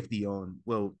 450 on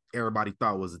everybody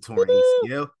thought was a torn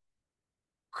ACL.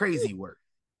 Crazy work.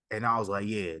 And I was like,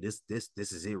 yeah, this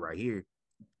is it right here.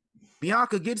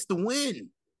 Bianca gets the win.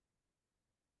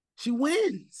 She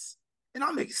wins. And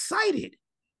I'm excited.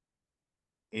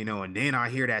 And then I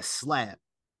hear that slap.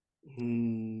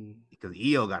 Because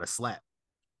EO got a slap.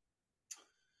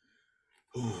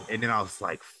 And then I was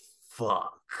like,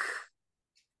 fuck.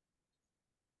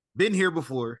 Been here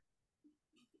before.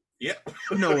 Yep.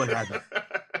 You know what happened.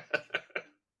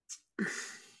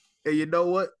 And you know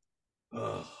what?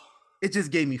 It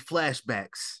just gave me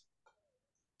flashbacks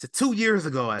to 2 years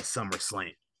ago at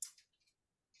SummerSlam.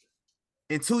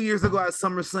 And 2 years ago at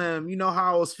SummerSlam, you know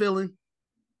how I was feeling?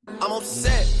 I'm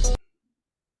upset.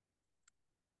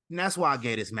 And that's why I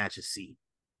gave this match a C.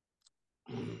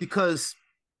 Because,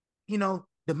 you know,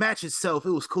 the match itself,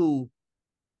 it was cool.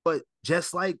 But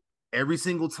just like every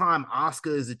single time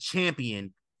Asuka is a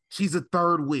champion, she's a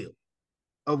third wheel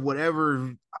of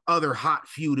whatever other hot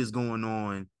feud is going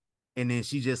on. And then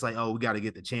she's just like, oh, we got to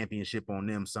get the championship on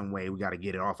them some way. We got to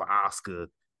get it off of Asuka.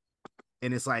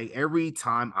 And it's like every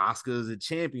time Asuka is a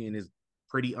champion is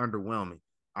pretty underwhelming.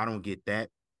 I don't get that.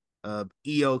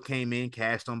 EO came in,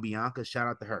 cashed on Bianca. Shout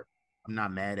out to her. I'm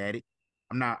not mad at it.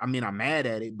 I'm mad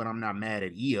at it, but I'm not mad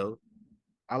at EO.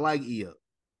 I like EO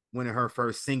winning her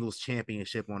first singles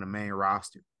championship on the main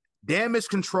roster. Damage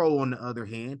Control, on the other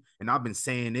hand, and I've been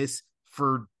saying this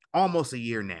for almost a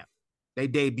year now. They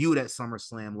debuted at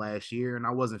SummerSlam last year, and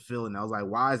I wasn't feeling it. I was like,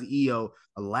 why is EO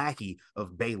a lackey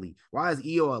of Bayley? Why is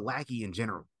EO a lackey in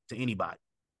general to anybody?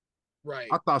 Right.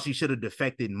 I thought she should have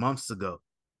defected months ago.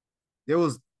 There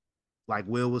was, like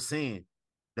Will was saying,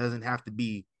 doesn't have to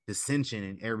be dissension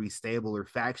in every stable or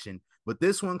faction, but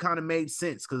this one kind of made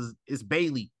sense because it's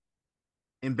Bayley,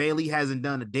 and Bayley hasn't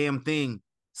done a damn thing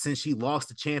since she lost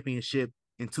the championship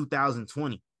in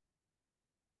 2020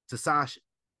 to Sasha.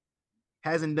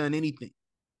 Hasn't done anything.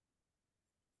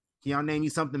 Can y'all name me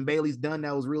something Bayley's done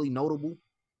that was really notable?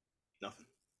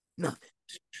 Nothing.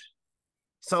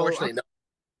 So,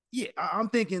 I'm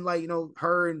thinking like, you know,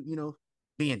 her and, you know,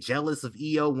 being jealous of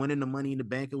EO winning the Money in the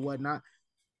Bank and whatnot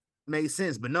made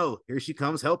sense. But no, here she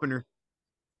comes helping her.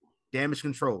 Damage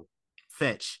Control.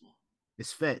 Fetch.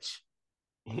 It's Fetch.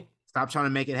 Stop trying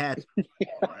to make it happen.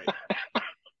 Right.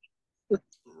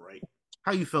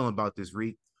 How you feeling about this,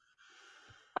 Reed?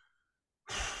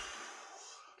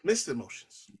 Mixed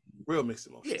emotions. Real mixed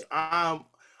emotions. Yeah.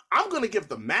 I'm gonna give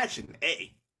the match an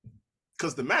A.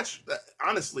 Because the match,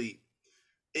 honestly,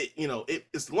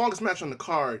 it's the longest match on the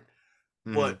card,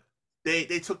 but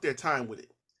they took their time with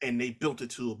it and they built it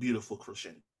to a beautiful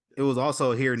crescendo. It was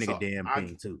also a hear nigga damn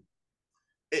thing too.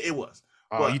 It was.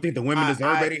 Oh, you think the women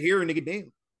deserve better hear nigga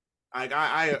damn?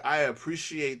 I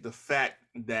appreciate the fact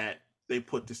that they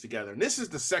put this together. And this is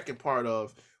the second part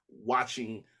of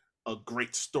watching a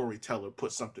great storyteller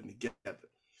put something together.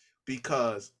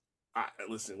 Because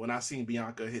listen, when I seen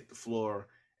Bianca hit the floor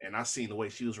and I seen the way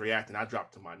she was reacting, I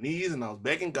dropped to my knees and I was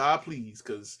begging God, please,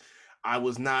 because I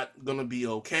was not gonna be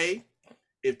okay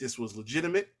if this was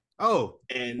legitimate. Oh,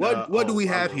 and what do we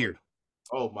have here?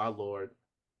 Oh my Lord.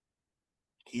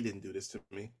 He didn't do this to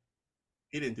me.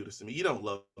 He didn't do this to me. You don't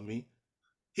love me.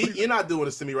 You're not doing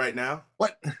this to me right now.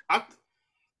 What?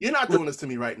 You're not doing this to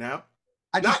me right now.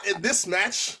 Not in this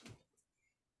match.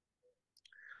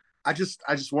 I just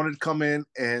wanted to come in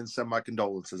and send my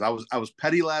condolences. I was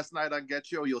petty last night on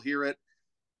Get You. You'll hear it.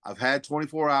 I've had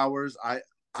 24 hours.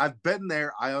 I've been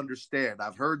there. I understand.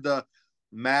 I've heard the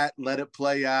Matt let it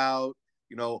play out.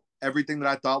 You know, everything that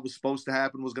I thought was supposed to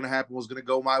happen, was going to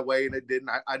go my way, and it didn't.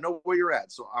 I know where you're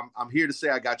at, so I'm here to say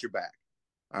I got your back.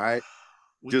 All right.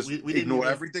 We ignore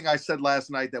everything I said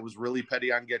last night that was really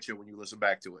petty on Get You when you listen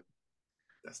back to it.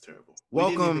 That's terrible.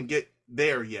 Welcome. We didn't even get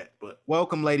there yet, but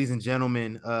welcome, ladies and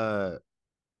gentlemen.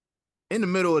 In the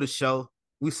middle of the show,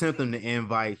 we sent him the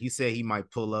invite. He said he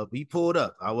might pull up. He pulled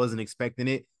up. I wasn't expecting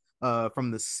it.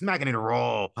 From the Smacking It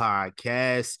Raw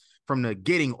podcast, from the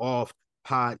Getting Off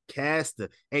podcast, the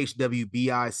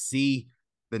HWBIC,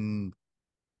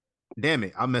 damn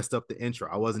it, I messed up the intro.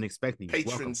 I wasn't expecting it.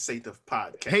 Patron saint of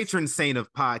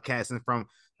podcast, and from,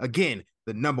 again,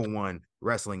 the #1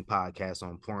 wrestling podcast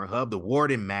on Pornhub, the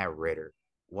Warden Matt Ritter.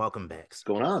 Welcome back. What's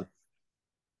going on?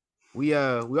 We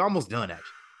almost done, actually.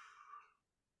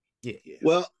 Yeah.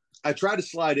 Well, I tried to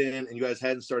slide in, and you guys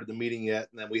hadn't started the meeting yet,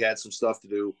 and then we had some stuff to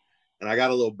do, and I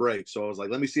got a little break. So I was like,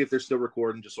 let me see if they're still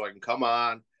recording, just so I can come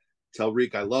on, tell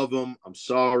Reek I love him. I'm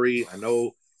sorry. I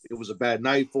know it was a bad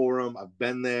night for him. I've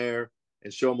been there,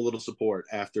 and show him a little support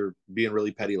after being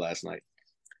really petty last night.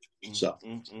 So,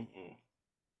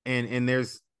 and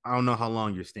there's, I don't know how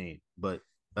long you're staying, but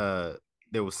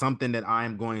there was something that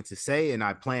I'm going to say, and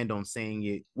I planned on saying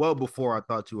it well before I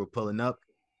thought you were pulling up,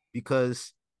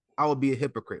 because I would be a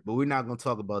hypocrite. But we're not going to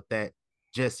talk about that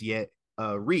just yet.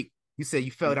 Reek, you said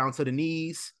you fell down to the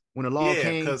knees when the law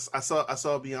came. Yeah, because I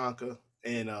saw Bianca,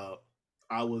 and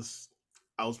I was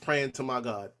praying to my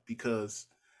God, because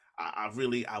I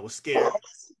was scared,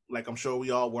 like I'm sure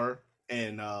we all were,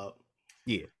 and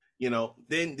Yeah.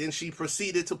 Then she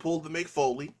proceeded to pull the Mick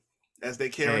Foley as they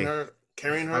carrying her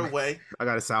away. I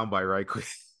got a soundbite right quick.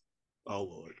 Oh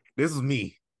Lord. This is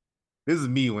me. This is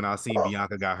me when I seen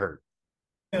Bianca got hurt.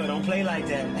 Yo, don't play like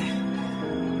that.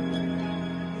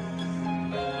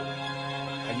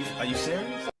 Are you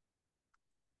serious?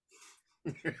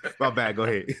 My bad. Go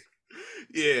ahead.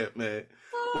 Yeah, man.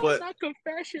 But not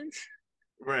confessions.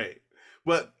 Right.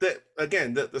 But that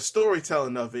again, the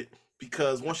storytelling of it,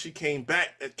 because once she came back,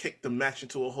 it kicked the match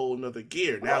into a whole nother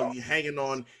gear. Now you're hanging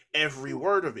on every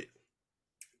word of it.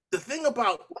 The thing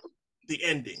about the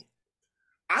ending,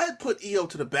 I had put EO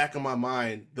to the back of my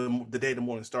mind the day the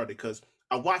morning started because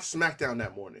I watched SmackDown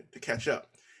that morning to catch up.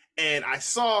 And I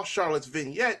saw Charlotte's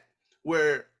vignette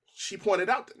where she pointed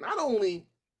out that not only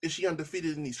is she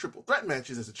undefeated in these triple threat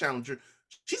matches as a challenger,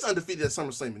 she's undefeated at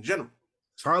SummerSlam in general.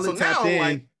 Charlotte tapped in.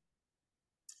 Like,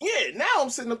 yeah, now I'm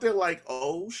sitting up there like,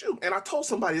 oh, shoot. And I told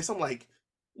somebody this, I'm like,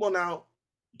 well, now,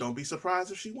 don't be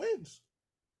surprised if she wins.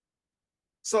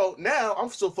 So now I'm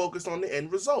still focused on the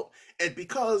end result. And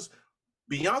because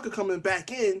Bianca coming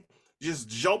back in just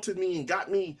jolted me and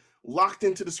got me locked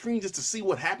into the screen just to see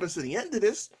what happens to the end of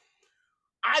this,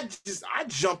 I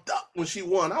jumped up when she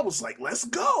won. I was like, let's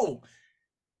go.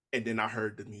 And then I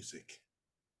heard the music.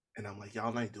 And I'm like,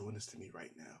 y'all not doing this to me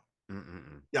right now.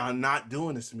 Y'all not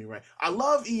doing this to me right. I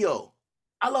love EO.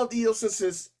 I loved EO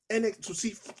since NXT,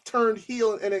 he turned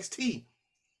heel in NXT.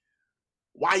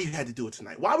 Why you had to do it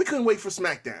tonight? Why we couldn't wait for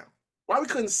SmackDown? Why we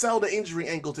couldn't sell the injury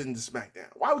angle into SmackDown?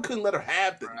 Why we couldn't let her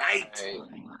have the night?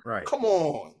 Right. Come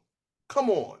on,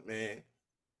 man.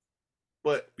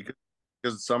 But because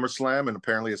it's SummerSlam and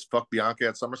apparently it's fuck Bianca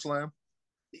at SummerSlam.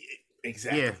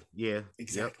 Exactly. Yeah.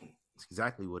 Exactly. Yep. It's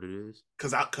exactly what it is.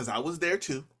 Cause I was there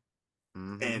too.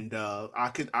 Mm-hmm. And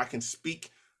I can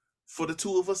speak for the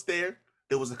two of us there.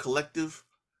 There was a collective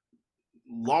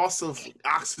loss of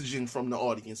oxygen from the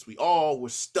audience. We all were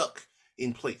stuck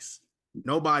in place.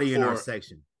 Nobody in our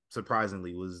section,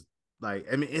 surprisingly, was like,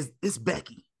 I mean, it's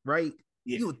Becky, right?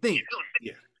 Yeah. You would think.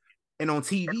 Yeah. And on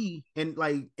TV, and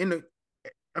like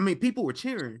people were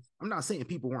cheering. I'm not saying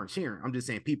people weren't cheering. I'm just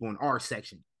saying people in our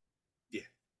section. Yeah.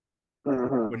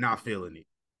 Were not feeling it.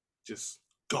 Just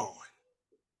gone.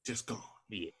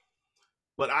 Yeah.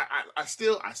 But I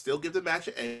still give the match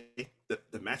an A.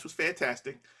 The match was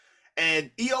fantastic.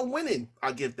 And EO winning,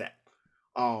 I give that.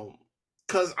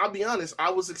 Because I'll be honest,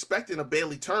 I was expecting a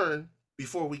Bayley turn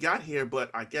before we got here, but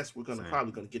I guess we're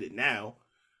probably gonna get it now.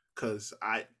 Because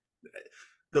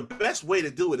the best way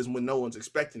to do it is when no one's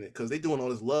expecting it, because they're doing all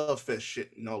this love fest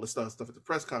shit and all this stuff at the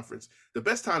press conference. The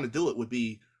best time to do it would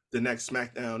be the next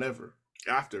SmackDown ever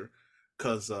after,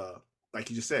 because like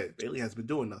you just said, Bayley has been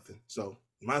doing nothing, so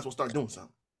you might as well start doing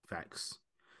something. Facts.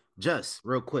 Just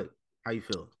real quick, how you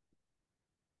feel?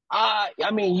 I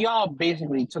mean, y'all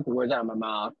basically took the words out of my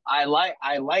mouth. I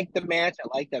like the match.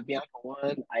 I like that Bianca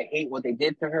won. I hate what they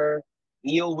did to her.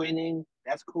 EO winning,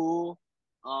 that's cool.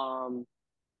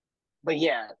 But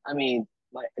yeah, I mean,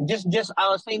 like just I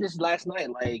was saying this last night.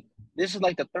 Like, this is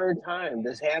like the third time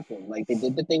this happened. Like, they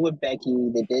did the thing with Becky.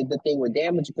 They did the thing with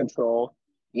Damage Control.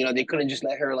 They couldn't just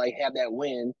let her like have that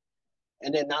win.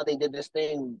 And then now they did this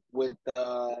thing with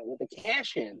the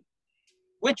cash in,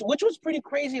 which was pretty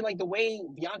crazy. Like the way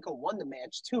Bianca won the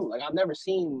match too. Like, I've never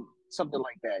seen something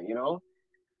like that.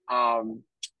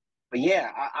 But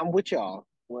yeah, I'm with y'all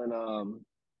when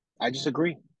I just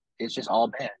agree. It's just all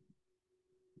bad.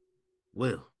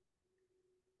 Will.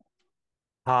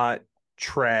 Hot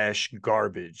trash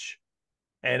garbage.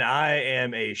 And I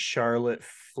am a Charlotte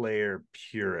Flair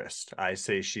purist. I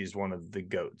say she's one of the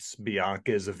GOATs.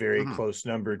 Bianca is a very close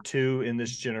number 2 in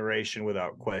this generation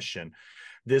without question.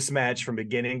 This match from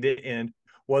beginning to end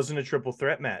wasn't a triple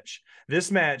threat match.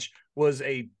 This match was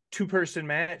a 2-person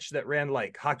match that ran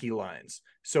like hockey lines.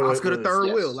 So Asuka the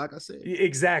third wheel, like I said.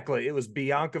 Exactly. It was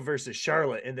Bianca versus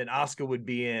Charlotte, and then Asuka would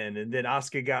be in, and then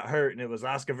Asuka got hurt, and it was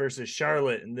Asuka versus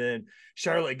Charlotte, and then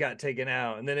Charlotte got taken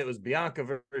out, and then it was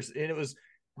Bianca versus, and it was,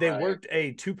 they worked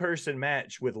a 2-person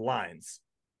match with lines.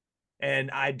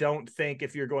 And I don't think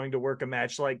if you're going to work a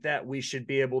match like that, we should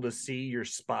be able to see your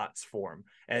spots form.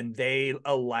 And they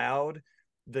allowed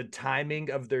the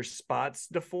timing of their spots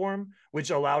to form, which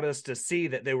allowed us to see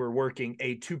that they were working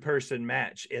a 2-person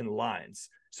match in lines.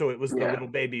 So it was the little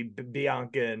baby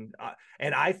Bianca,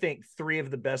 and I think 3 of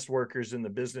the best workers in the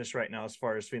business right now, as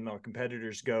far as female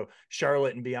competitors go.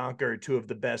 Charlotte and Bianca are 2 of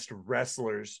the best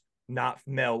wrestlers, not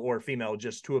male or female,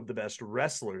 just 2 of the best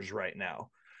wrestlers right now.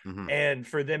 And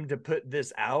for them to put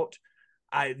this out,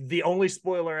 the only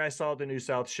spoiler I saw at the New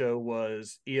South show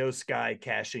was Io Sky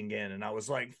cashing in, and I was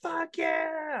like, fuck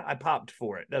yeah, I popped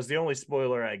for it. That's the only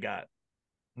spoiler I got.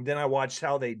 Then I watched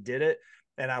how they did it,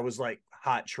 and I was like,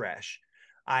 hot trash.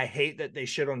 I hate that they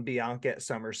shit on Bianca at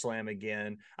SummerSlam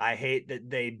again. I hate that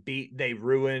they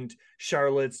ruined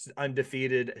Charlotte's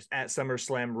undefeated at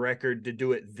SummerSlam record to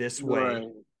do it this way. Right.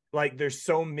 Like, there's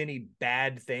so many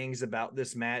bad things about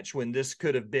this match when this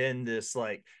could have been this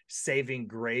like saving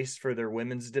grace for their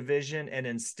women's division. And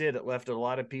instead it left a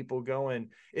lot of people going,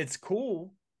 it's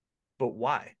cool, but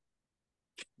why?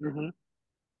 Mm-hmm.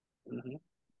 Mm-hmm.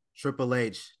 Triple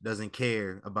H doesn't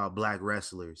care about black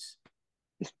wrestlers.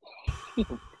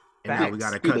 And now we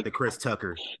got to Facts. cut to Chris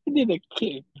Tucker. He did a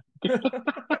kick.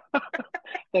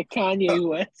 The Kanye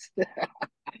West.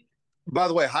 By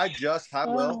the way, hi Just, hi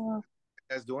Will. How you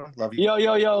guys doing? Love you.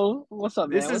 Yo. What's up,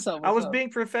 man? What's up? I was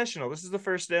being professional. This is the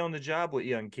first day on the job with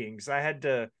Young Kings. I had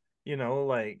to,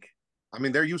 like. I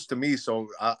mean, they're used to me, so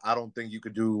I don't think you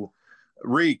could do.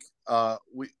 Reek,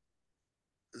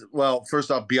 well, first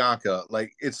off, Bianca.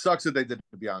 Like, it sucks that they did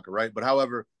to Bianca, right? But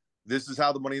however, this is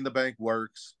how the Money in the Bank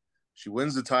works. She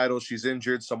wins the title. She's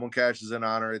injured. Someone cashes in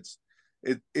on her.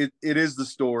 It is the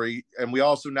story, and we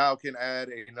also now can add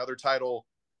another title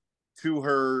to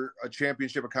her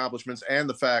championship accomplishments and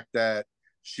the fact that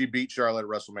she beat Charlotte at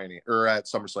WrestleMania or at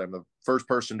SummerSlam, the first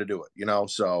person to do it.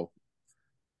 So.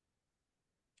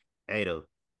 Hey, though.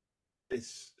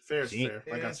 It's fair.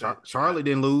 Like I said, Charlotte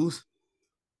didn't lose.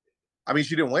 I mean,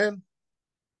 she didn't win.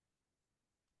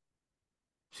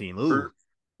 She didn't lose.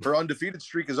 Her undefeated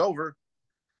streak is over.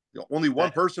 Only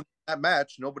one person in that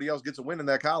match. Nobody else gets a win in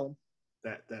that column.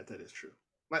 That is true.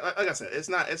 Like I said, it's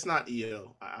not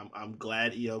EO. I'm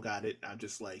glad EO got it. I'm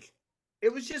just like,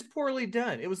 it was just poorly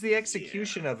done. It was the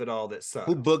execution of it all that sucked.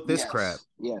 Who booked this crap?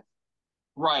 Yeah.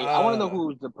 Right. I want to know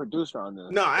who's the producer on this.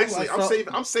 No, actually,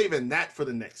 I'm saving that for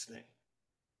the next thing.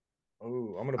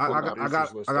 Oh, I'm gonna.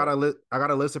 I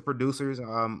got a list of producers.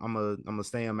 I'm gonna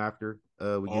stay them after we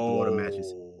get through all the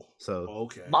matches. So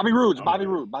okay. Bobby Roode.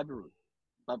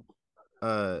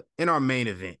 In our main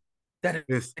event, that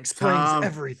explains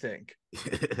everything.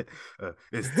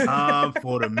 It's time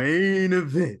for the main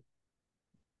event.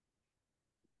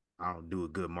 I don't do a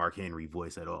good Mark Henry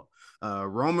voice at all.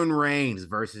 Roman Reigns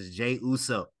versus Jey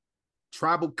Uso.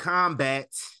 Tribal Combat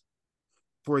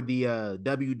for the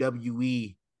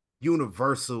WWE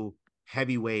Universal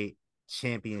Heavyweight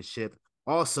Championship.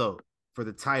 Also for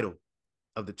the title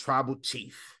of the Tribal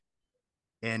Chief.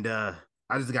 And I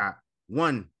just got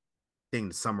one thing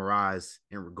to summarize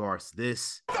in regards to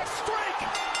this. The streak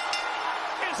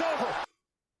is over.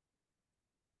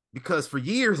 Because for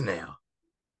years now,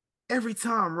 every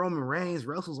time Roman Reigns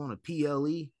wrestles on a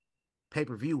PLE,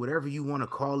 pay-per-view, whatever you want to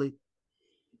call it,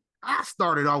 I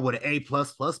started off with an A+++++.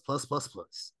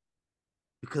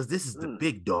 Because this is the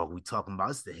big dog we talking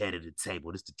about. It's the head of the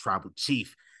table. It's the Tribal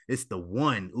Chief. It's the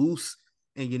one, Oos.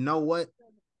 And you know what?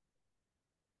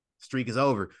 Streak is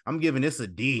over. I'm giving this a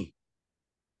D.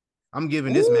 I'm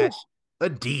giving this match a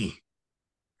D.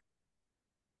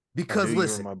 Because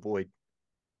listen, my boy.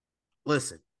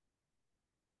 Listen.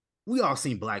 We all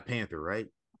seen Black Panther, right?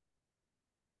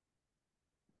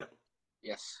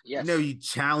 Yes. You know, you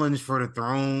challenge for the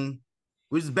throne,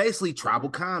 which is basically tribal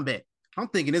combat. I'm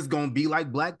thinking it's going to be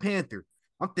like Black Panther.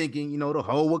 I'm thinking, the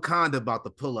whole Wakanda about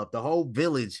to pull up, the whole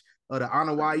village of the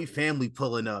Anawayu family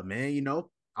pulling up, man.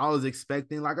 I was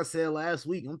expecting, like I said last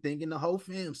week, I'm thinking the whole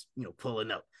fam's,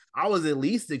 pulling up. I was at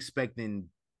least expecting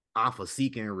Alpha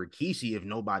Sika and Rikishi, if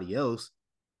nobody else.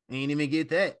 Ain't even get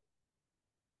that.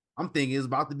 I'm thinking it's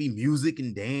about to be music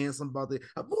and dance. I'm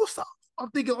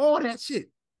thinking all that shit.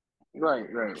 Right.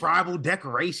 Tribal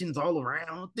decorations all around.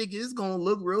 I'm thinking it's going to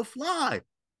look real fly.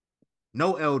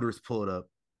 No elders pulled up.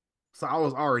 So I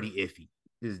was already iffy.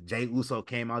 This Jey Uso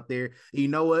came out there. You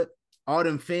know what? All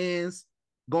them fans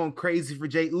going crazy for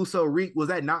Jey Uso. Reek, was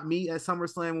that not me at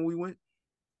SummerSlam when we went?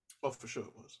 Oh, for sure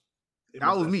it was.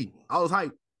 That was me. I was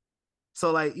hyped.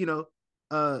 So, like,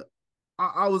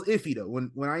 I was iffy, though.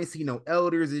 When I ain't see no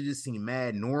elders, it just seemed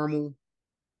mad normal.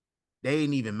 They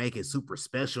didn't even make it super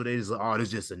special. They just like, it's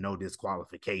just a no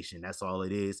disqualification. That's all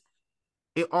it is.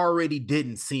 It already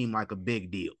didn't seem like a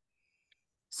big deal.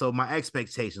 So my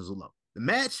expectations were low. The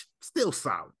match, still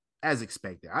solid, as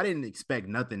expected. I didn't expect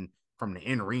nothing from the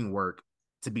in-ring work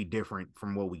to be different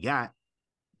from what we got.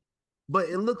 But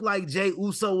it looked like Jey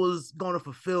Uso was going to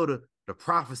fulfill the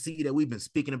prophecy that we've been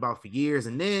speaking about for years.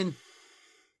 And then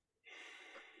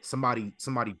somebody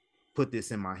put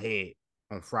this in my head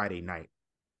on Friday night.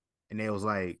 And they was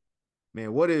like,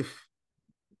 man, what if,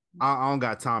 I don't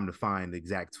got time to find the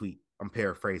exact tweet. I'm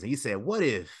paraphrasing. He said, what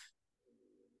if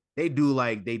they do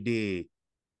like they did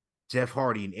Jeff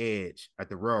Hardy and Edge at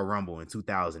the Royal Rumble in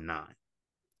 2009?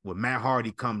 With Matt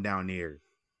Hardy come down there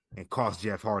and cost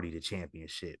Jeff Hardy the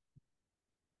championship.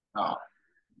 Oh.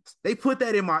 They put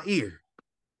that in my ear.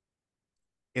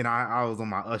 And I was on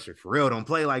my Usher. For real, don't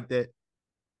play like that.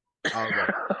 I was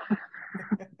like,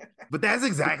 but that's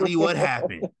exactly what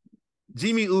happened.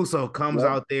 Jimmy Uso comes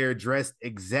out there dressed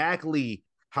exactly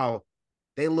how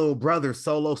their little brother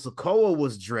Solo Sikoa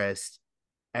was dressed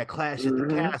at Clash at the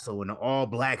Castle in an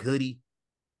all-black hoodie,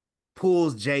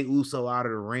 pulls Jey Uso out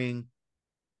of the ring,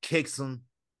 kicks him,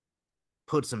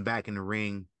 puts him back in the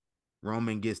ring.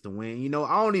 Roman gets the win. You know,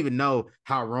 I don't even know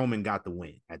how Roman got the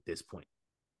win at this point.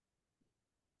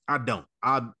 I don't.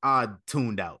 I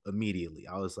tuned out immediately.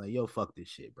 I was like, yo, fuck this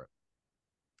shit, bro.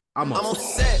 I'm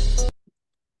upset.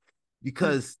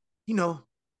 Because, you know,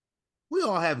 we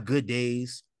all have good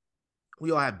days.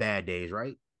 We all have bad days,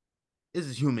 right? This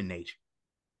is human nature.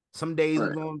 Some days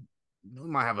we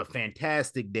might have a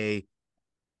fantastic day,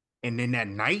 and then that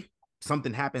night,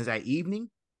 something happens that evening,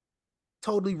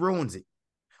 totally ruins it.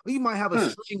 Or you might have a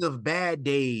string of bad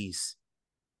days.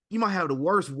 You might have the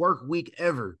worst work week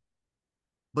ever,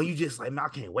 but you just like, man, I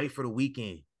can't wait for the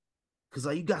weekend because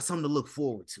like, you got something to look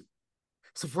forward to.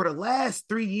 So for the last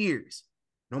 3 years,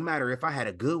 no matter if I had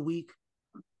a good week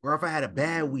or if I had a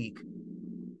bad week,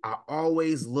 I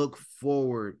always look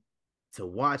forward to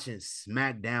watching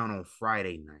SmackDown on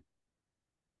Friday night.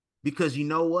 Because you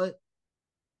know what?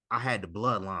 I had the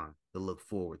Bloodline to look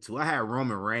forward to. I had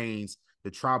Roman Reigns,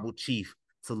 the Tribal Chief,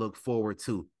 to look forward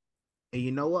to. And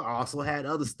you know what? I also had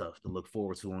other stuff to look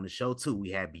forward to on the show, too. We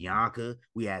had Bianca.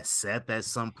 We had Seth at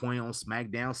some point on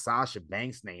SmackDown. Sasha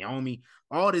Banks, Naomi,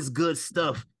 all this good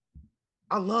stuff.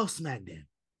 I love SmackDown.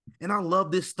 And I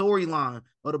love this storyline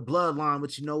of the Bloodline.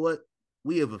 But you know what?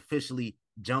 We have officially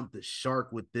jumped the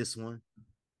shark with this one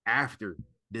after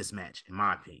this match, in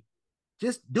my opinion.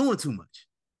 Just doing too much.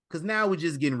 Because now we're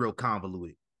just getting real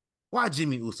convoluted. Why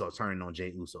Jimmy Uso turning on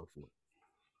Jey Uso for?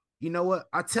 You know what?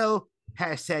 I tell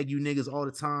hashtag you niggas all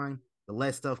the time to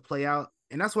let stuff play out.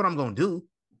 And that's what I'm going to do.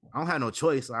 I don't have no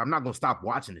choice. I'm not going to stop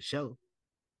watching the show.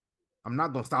 I'm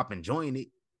not going to stop enjoying it.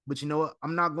 But you know what?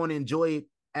 I'm not going to enjoy it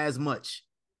as much.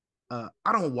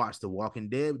 I don't watch The Walking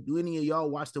Dead. Do any of y'all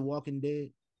watch The Walking Dead?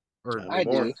 Or I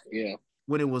do, yeah.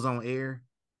 When it was on air?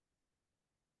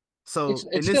 So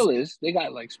it still is. They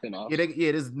got like spinoffs.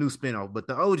 Yeah, there's a new spinoff. But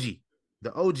the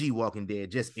OG Walking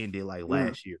Dead just ended like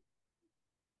last year.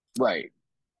 Right.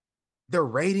 Their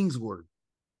ratings were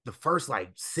the first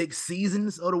like 6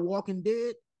 seasons of The Walking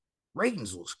Dead.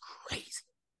 Ratings was crazy.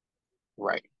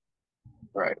 Right.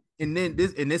 And then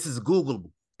this is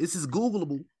Googleable. This is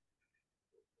Googleable.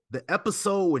 The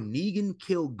episode where Negan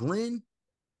killed Glenn,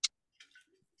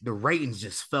 the ratings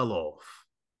just fell off.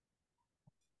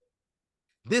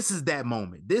 This is that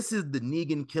moment. This is the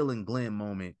Negan killing Glenn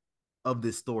moment of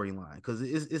this storyline because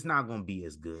it's not going to be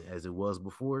as good as it was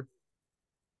before.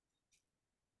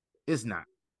 It's not.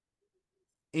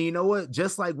 And you know what?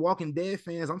 Just like Walking Dead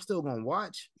fans, I'm still going to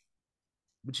watch.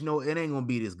 But you know, it ain't going to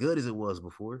be as good as it was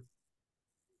before.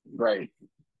 Right.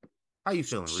 How you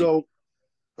feeling, Reek?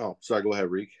 Oh, sorry. Go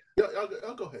ahead, Reek.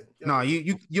 I'll go ahead. No,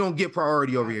 you don't get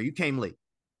priority over here. You came late.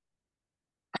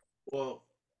 Well,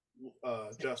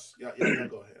 just go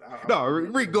ahead. No,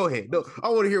 Reek, go ahead. No, I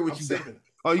want to hear what you saving.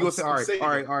 Oh, you gonna say all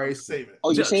right? I'm saving.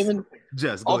 Oh, you're saving?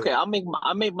 Just okay. Ahead.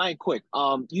 I'll make mine quick.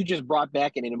 You just brought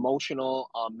back an emotional,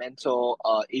 mental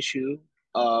issue.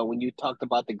 When you talked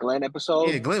about the Glenn episode.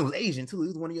 Yeah, Glenn was Asian too. He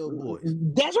was one of your boys.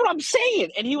 That's what I'm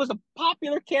saying, and he was a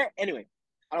popular character. Anyway,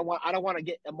 I don't want to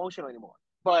get emotional anymore.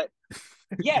 But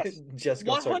yes, just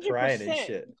gonna start crying and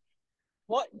shit.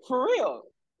 What for real?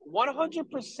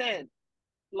 100%.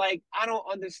 Like, I don't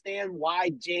understand why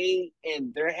Jay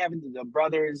and they're having the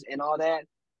brothers and all that.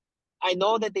 I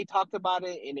know that they talked about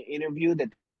it in an interview that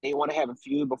they want to have a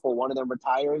feud before one of them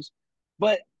retires.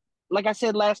 But like I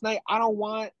said last night, I didn't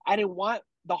want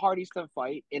the Hardys to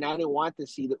fight, and I didn't want to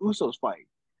see the Usos fight.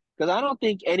 Because I don't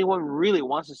think anyone really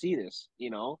wants to see this, you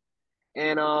know?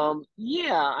 And I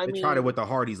mean, tried it with the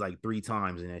Hardys like 3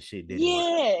 times and that shit didn't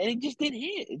work. And it just didn't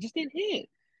hit.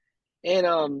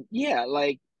 And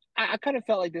like I kind of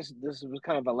felt like this was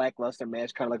kind of a lackluster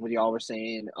match, kind of like what y'all were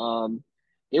saying.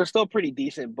 It was still pretty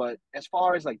decent, but as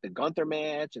far as like the Gunther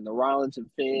match and the Rollins and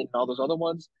Finn and all those other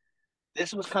ones,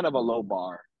 this was kind of a low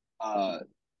bar. So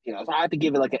I have to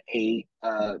give it like an A,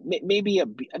 maybe a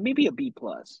B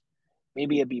plus,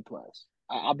 maybe a B plus.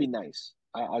 I'll be nice.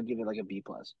 I'll give it like a B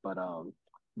plus, but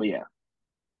yeah.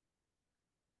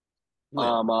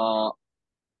 Oh,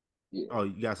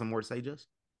 you got some more to say, Just?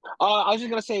 I was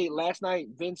just gonna say, last night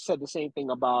Vince said the same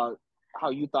thing about how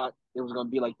you thought it was gonna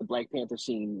be like the Black Panther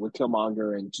scene with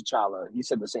Killmonger and T'Challa. He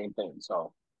said the same thing,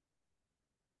 so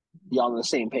y'all on the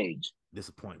same page.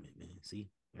 Disappointment, man. See,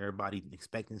 Everybody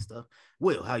expecting stuff.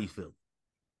 Will, how you feel?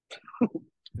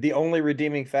 The only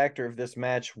redeeming factor of this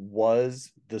match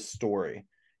was the story,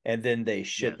 and then they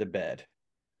shit the bed.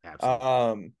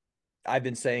 Absolutely. I've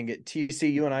been saying it.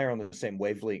 TC, you and I are on the same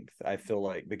wavelength, I feel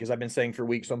like, because I've been saying for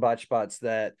weeks on Botch Spots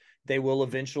that they will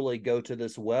eventually go to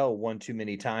this well one too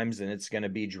many times and it's going to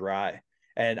be dry.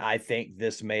 And I think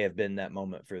this may have been that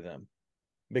moment for them,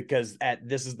 because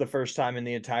this is the first time in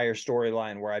the entire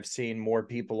storyline where I've seen more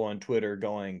people on Twitter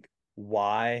going,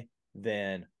 why,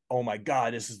 than, oh my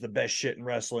God, this is the best shit in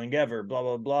wrestling ever, blah,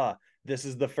 blah, blah. This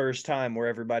is the first time where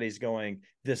everybody's going,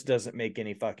 this doesn't make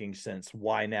any fucking sense.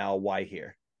 Why now? Why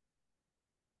here?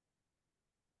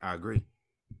 I agree.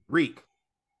 Reek.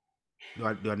 Do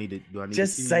I need to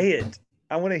just say it?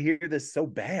 I want to hear this so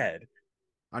bad.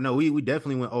 I know we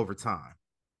definitely went overtime.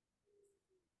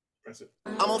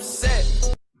 I'm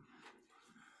upset.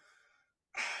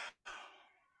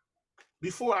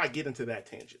 Before I get into that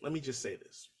tangent, let me just say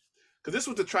this. Because this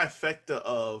was the trifecta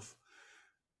of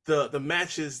the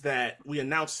matches that we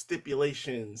announced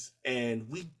stipulations and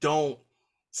we don't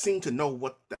seem to know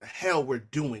what the hell we're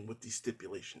doing with these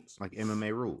stipulations. Like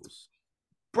MMA rules.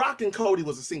 Brock and Cody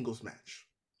was a singles match,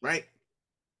 right?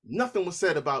 Nothing was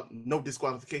said about no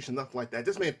disqualification, nothing like that.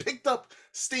 This man picked up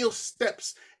steel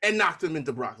steps and knocked him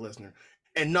into Brock Lesnar,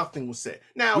 and nothing was said.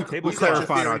 Now, we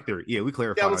clarified our theory. Yeah, we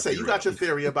clarified. Yeah, I would say you got your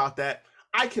theory about that.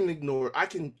 I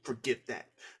can forget that.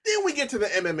 Then we get to the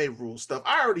MMA rules stuff.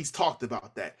 I already talked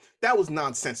about that. That was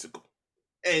nonsensical,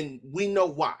 and we know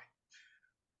why.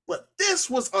 But this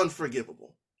was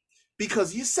unforgivable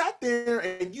because you sat there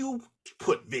and you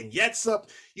put vignettes up,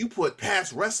 you put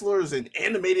past wrestlers in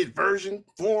animated version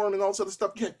form and all this other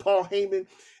stuff. You had Paul Heyman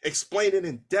explaining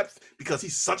in depth because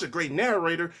he's such a great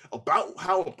narrator about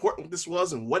how important this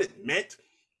was and what it meant.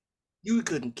 You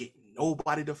couldn't get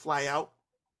nobody to fly out.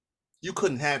 You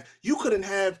couldn't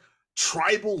have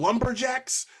tribal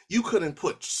lumberjacks. You couldn't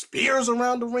put spears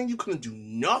around the ring. You couldn't do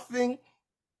nothing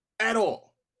at all.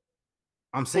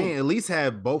 I'm saying at least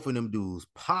have both of them dudes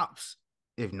pops,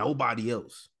 if nobody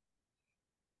else.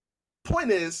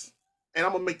 Point is, and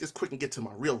I'm gonna make this quick and get to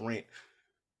my real rant.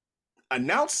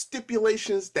 Announce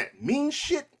stipulations that mean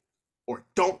shit, or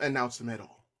don't announce them at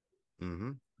all.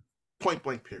 Mm-hmm. Point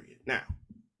blank. Period. Now,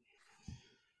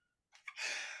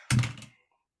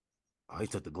 he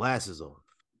took the glasses off.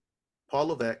 Paul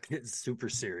Levesque. It's super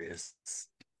serious.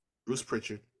 Bruce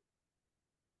Pritchard.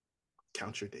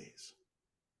 Count your days.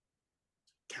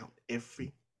 Count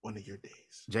every one of your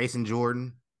days. Jason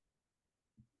Jordan.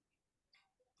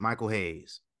 Michael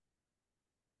Hayes.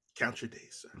 Count your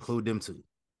days, sir. Include them too.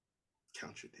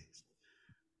 Count your days.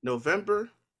 November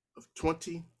of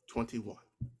 2021.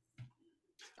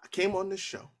 I came on this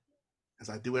show, as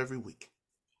I do every week,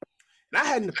 and I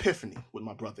had an epiphany with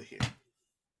my brother here.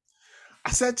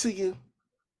 I said to you,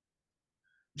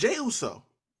 Jey Uso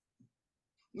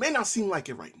may not seem like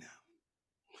it right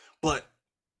now, but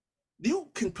you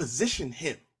can position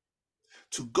him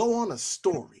to go on a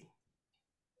story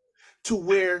to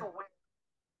where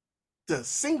the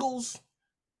singles,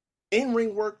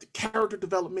 in-ring work, the character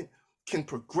development can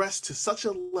progress to such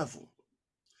a level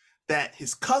that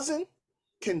his cousin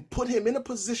can put him in a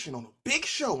position on a big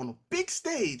show, on a big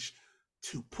stage,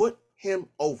 to put him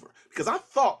over. Because I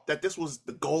thought that this was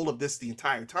the goal of this the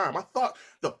entire time. I thought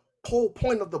the whole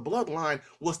point of the Bloodline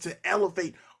was to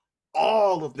elevate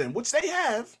all of them, which they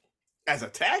have as a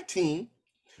tag team.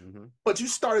 Mm-hmm. But you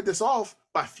started this off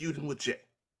by feuding with Jey,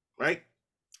 right?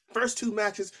 First two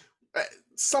matches,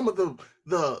 some of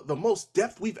the most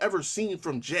depth we've ever seen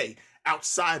from Jey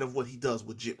outside of what he does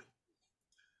with Jimmy.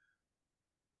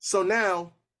 So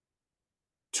now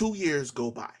 2 years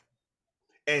go by,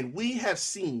 and we have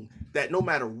seen that no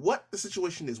matter what the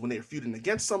situation is, when they're feuding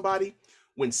against somebody,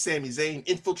 when Sami Zayn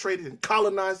infiltrated and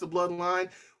colonized the Bloodline,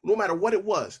 no matter what it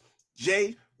was,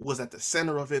 Jey was at the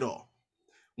center of it all.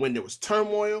 When there was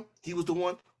turmoil, he was the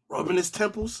one rubbing his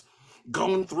temples,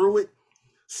 going through it,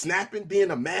 snapping, being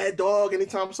a mad dog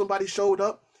anytime somebody showed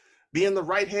up, being the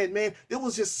right-hand man. There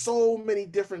was just so many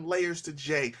different layers to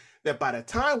Jey that by the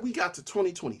time we got to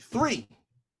 2023,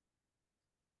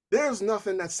 there's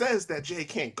nothing that says that Jey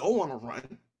can't go on a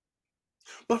run.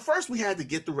 But first, we had to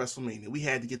get through WrestleMania. We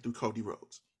had to get through Cody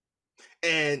Rhodes.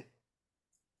 And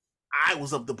I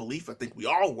was of the belief, I think we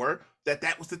all were, that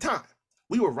that was the time.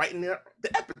 We were writing the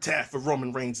epitaph of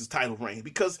Roman Reigns' title reign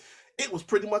because it was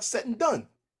pretty much set and done.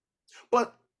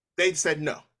 But they said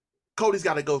no. Cody's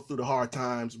got to go through the hard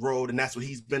times road, and that's what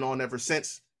he's been on ever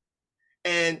since.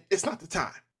 And it's not the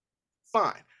time.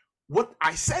 Fine. What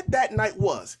I said that night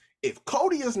was, if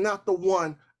Cody is not the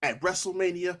one at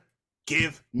WrestleMania,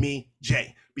 Give me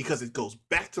Jay, because it goes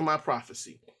back to my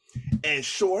prophecy. And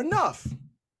sure enough,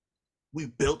 we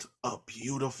built a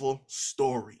beautiful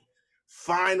story.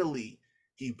 Finally,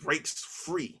 he breaks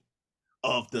free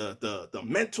of the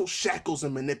mental shackles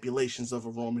and manipulations of a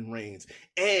Roman Reigns.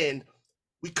 And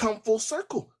we come full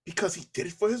circle because he did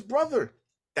it for his brother.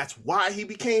 That's why he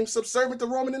became subservient to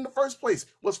Roman in the first place,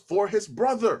 was for his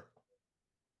brother.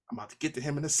 I'm about to get to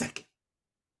him in a second.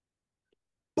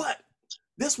 But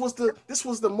this was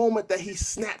the moment that he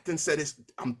snapped and said,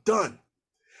 I'm done.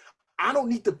 I don't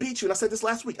need to beat you. And I said this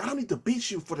last week. I don't need to beat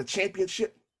you for the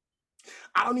championship.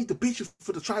 I don't need to beat you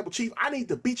for the tribal chief. I need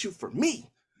to beat you for me,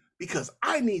 because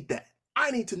I need that.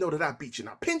 I need to know that I beat you. And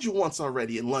I pinned you once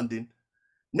already in London.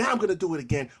 Now I'm going to do it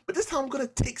again. But this time I'm going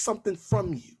to take something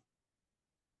from you.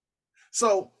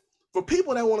 So for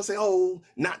people that want to say, oh,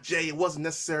 not Jay, it wasn't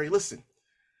necessary. Listen,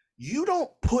 you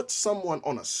don't put someone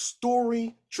on a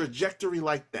story trajectory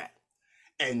like that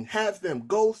and have them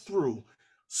go through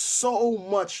so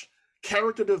much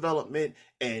character development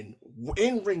and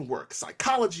in-ring work,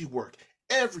 psychology work,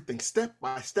 everything step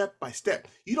by step by step.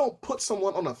 You don't put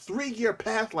someone on a 3-year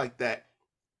path like that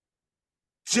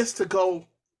just to go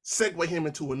segue him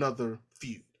into another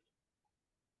feud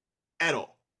at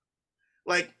all.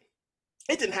 Like,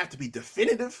 it didn't have to be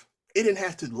definitive. It didn't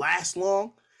have to last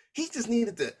long. He just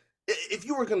needed to, if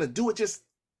you were going to do it, just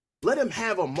let him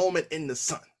have a moment in the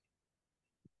sun.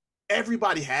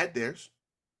 Everybody had theirs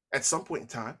at some point in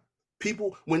time.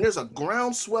 People, when there's a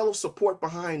groundswell of support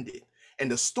behind it and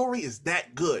the story is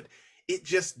that good, it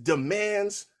just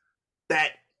demands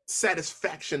that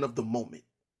satisfaction of the moment,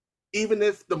 even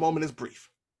if the moment is brief,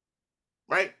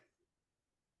 right?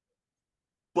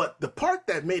 But the part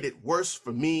that made it worse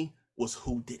for me was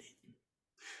who did it.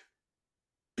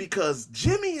 Because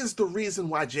Jimmy is the reason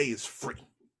why Jay is free.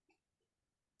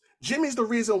 Jimmy's the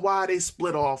reason why they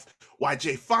split off, why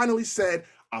Jay finally said,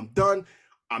 I'm done.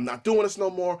 I'm not doing this no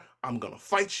more. I'm going to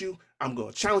fight you. I'm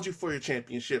going to challenge you for your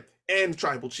championship and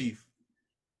tribal chief.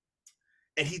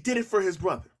 And he did it for his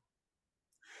brother.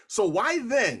 So why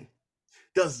then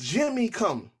does Jimmy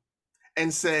come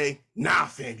and say, nah,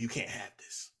 fam, you can't have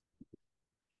this?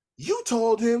 You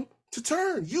told him to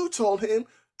turn. You told him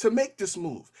to make this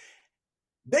move.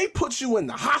 They put you in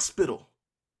the hospital.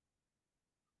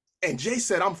 And Jay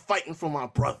said, I'm fighting for my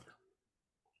brother.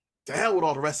 To hell with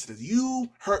all the rest of this. You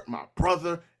hurt my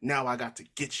brother. Now I got to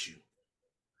get you.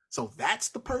 So that's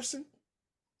the person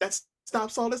that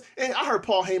stops all this. And I heard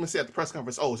Paul Heyman say at the press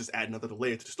conference, oh, just add another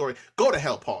layer to the story. Go to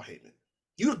hell, Paul Heyman.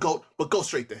 You the GOAT, but go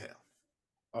straight to hell.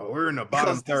 Oh, we're in the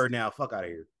bottom third now. Fuck out of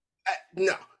here.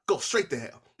 No, go straight to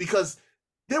hell. Because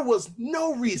there was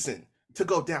no reason to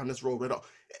go down this road at all.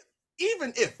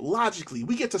 Even if logically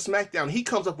we get to SmackDown, he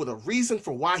comes up with a reason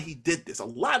for why he did this, a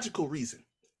logical reason.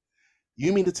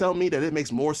 You mean to tell me that it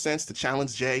makes more sense to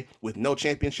challenge Jay with no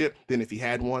championship than if he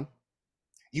had one?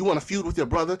 You want to feud with your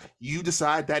brother? You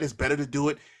decide that it's better to do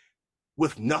it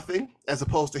with nothing as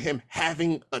opposed to him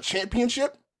having a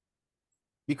championship?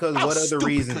 Because How what other stupid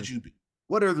reason? could you be?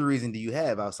 What other reason do you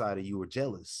have outside of you were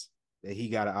jealous that he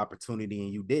got an opportunity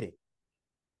and you didn't?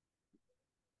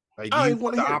 Like, do you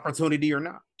want the opportunity or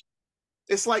not?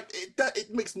 It's like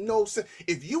it makes no sense.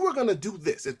 If you were gonna do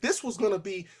this, if this was gonna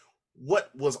be what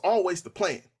was always the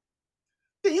plan,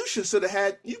 then you should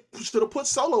have put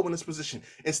Solo in this position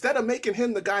instead of making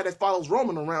him the guy that follows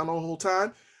Roman around the whole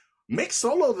time. Make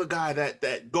Solo the guy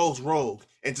that goes rogue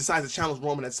and decides to challenge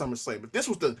Roman at SummerSlam. But this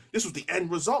was the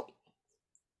end result.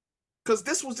 Because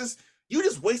this was you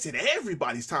just wasted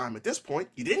everybody's time at this point.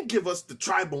 You didn't give us the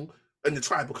tribal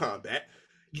combat.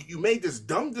 You made this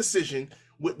dumb decision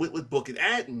with booking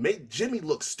and made Jimmy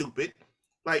look stupid.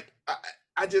 Like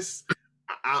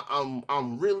I'm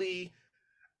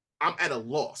at a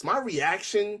loss. My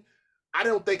reaction, I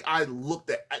don't think I looked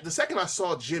at the second I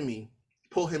saw Jimmy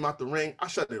pull him out the ring, I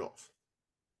shut it off.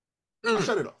 I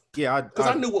shut it off. Yeah, because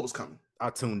I knew what was coming. I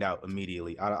tuned out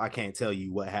immediately. I can't tell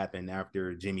you what happened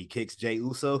after Jimmy kicks Jey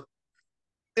Uso.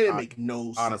 It didn't make no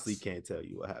sense. Honestly, can't tell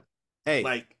you what happened. Hey,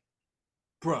 like,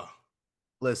 bruh,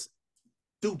 listen.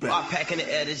 Do better. I'm packing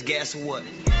the air, this gas or what?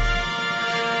 These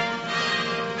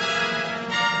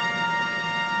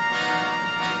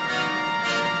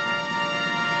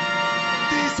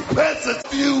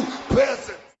peasants, you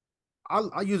peasants.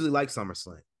 I usually like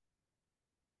SummerSlam.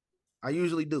 I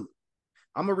usually do.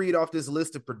 I'm gonna read off this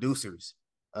list of producers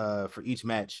for each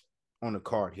match on the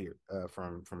card here,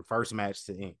 from first match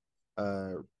to end.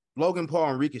 Logan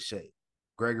Paul and Ricochet,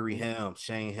 Gregory Helms,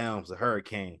 Shane Helms, the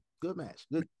Hurricane. Good match,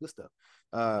 good stuff.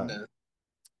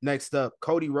 Next up,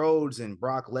 Cody Rhodes and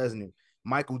Brock Lesnar,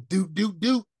 Michael Duke,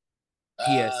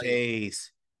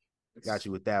 PSAs, Got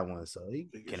you with that one. So you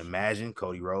can imagine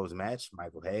Cody Rhodes match,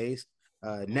 Michael Hayes.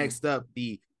 Next up,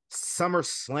 the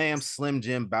SummerSlam Slim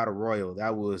Jim Battle Royal.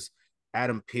 That was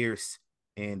Adam Pearce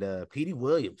and Petey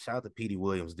Williams. Shout out to Petey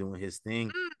Williams doing his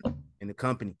thing in the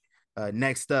company.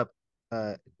 Next up,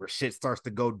 where shit starts to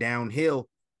go downhill,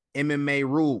 MMA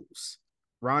Rules.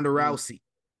 Ronda Rousey,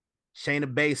 Shayna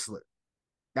Baszler.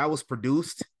 That was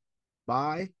produced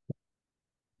by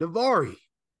Daivari.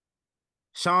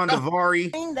 Sean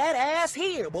Daivari. Bring that ass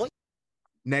here, boy.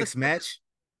 Next match,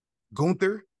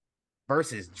 Gunther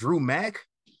versus Drew Mack.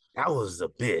 That was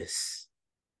Abyss.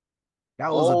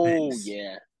 That was Abyss. Oh,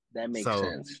 yeah. That makes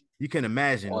sense. You can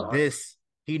imagine Abyss.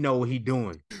 He know what he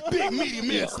doing. Big meaty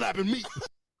man slapping me.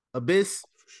 Abyss,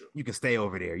 you can stay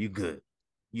over there. You good.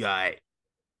 You all right.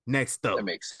 Next up. That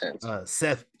makes sense.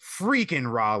 Seth freaking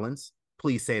Rollins.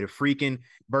 Please say the freaking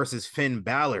versus Finn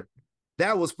Balor.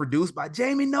 That was produced by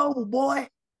Jamie Noble, boy.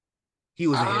 He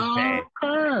was in his bag.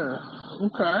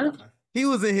 Okay. He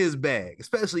was in his bag,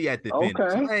 especially at the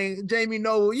finish. Hey, Jamie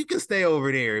Noble, you can stay over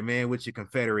there, man, with your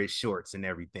Confederate shorts and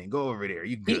everything. Go over there.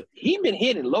 You good. He been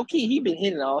hitting, low-key, he been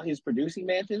hitting all his producing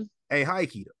matches. Hey, high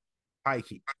key, though. High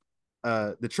key.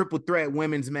 The triple threat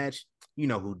women's match, you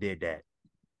know who did that.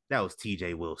 That was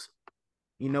TJ Wilson.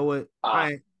 You know what?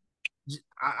 I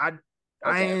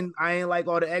ain't like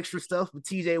all the extra stuff, but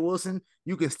TJ Wilson,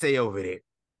 you can stay over there.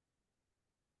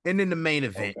 And then the main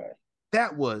event,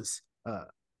 that was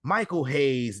Michael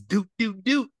Hayes, Doot.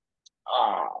 And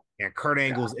Kurt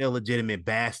Angle's illegitimate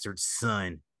bastard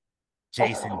son,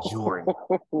 Jason Jordan.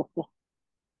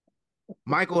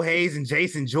 Michael Hayes and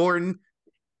Jason Jordan.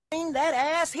 Bring that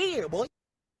ass here, boy.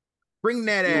 Bring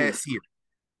that ass here.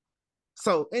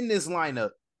 So in this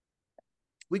lineup,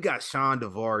 we got Sean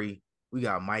Daivari, we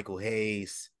got Michael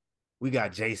Hayes, we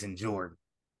got Jason Jordan.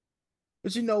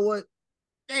 But you know what?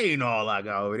 They ain't all I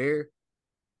got over there.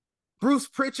 Bruce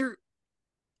Pritchard.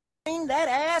 Bring that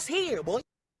ass here, boy.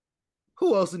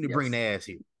 Who else did you bring the ass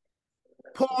here?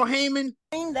 Paul Heyman.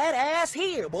 Bring that ass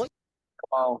here, boy.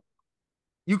 Come on.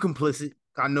 You complicit.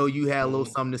 I know you had a little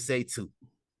something to say too.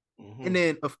 And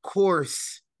then, of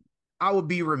course, I would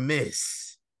be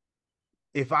remiss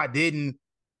if I didn't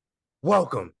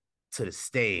welcome to the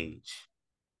stage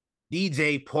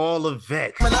DJ Paul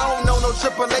Levesque. I don't know no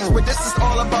Triple H, but this is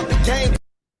all about the game.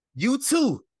 You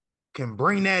too can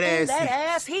bring that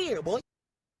ass here, boy.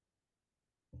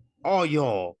 All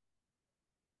y'all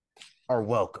are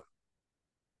welcome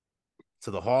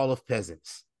to the Hall of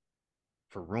Peasants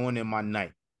for ruining my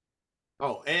night.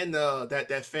 Oh, and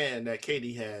that fan that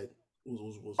Katie had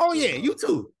was you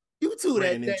too. You too.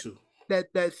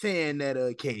 That fan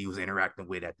that Katie was interacting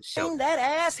with at the show. Bring that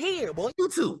ass here, boy. You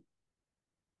too.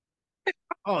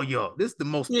 Oh, yo, this is the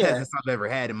most peasants I've ever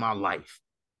had in my life.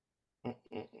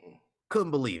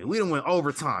 Couldn't believe it. We done went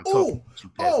overtime.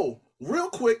 Real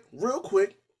quick.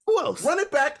 Who else? Run it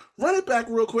back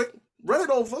real quick. Run it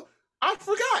over. I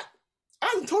forgot.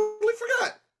 I totally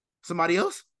forgot. Somebody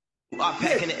else? I'm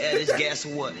packing the air, this gas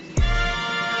what?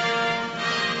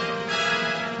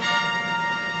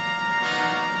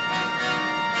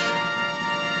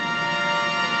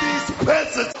 These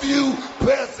peasants, you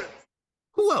peasants.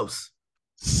 Who else?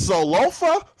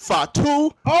 Solofa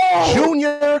Fatu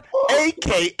Jr.,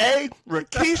 a.k.a.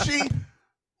 Rikishi.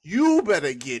 You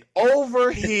better get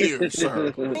over here,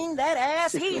 sir. Bring that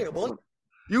ass here, boy.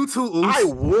 You too, Oos. I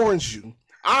warned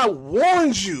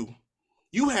you.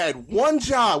 You had one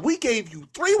job. We gave you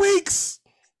 3 weeks.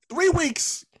 3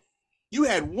 weeks. You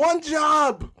had one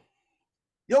job.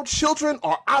 Your children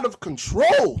are out of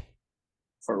control.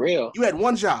 For real. You had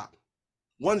one job.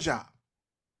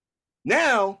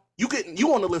 Now you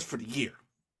on the list for the year.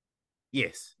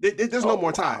 Yes. There's no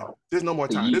more time. There's no more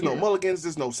time. There's no mulligans.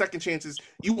 There's no second chances.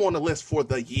 You on the list for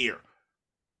the year.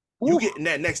 You getting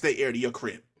that next day air to your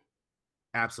crib.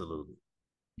 Absolutely.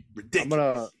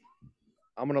 Ridiculous.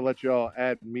 I'm gonna let y'all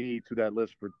add me to that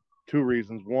list for 2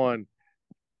 reasons. One,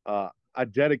 I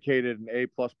dedicated an A+++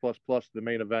 to the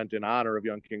main event in honor of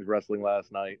Young Kings Wrestling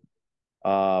last night.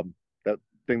 That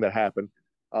thing that happened.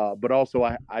 But also,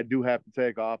 I do have to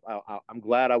take off. I'm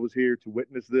glad I was here to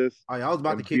witness this. Oh, yeah, I was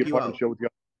about to kick you out.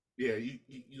 Yeah, you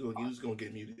just gonna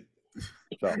get muted.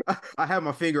 So. I have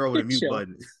my finger over the mute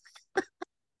button.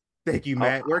 Thank you,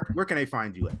 Matt. Where can they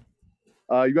find you at?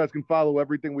 You guys can follow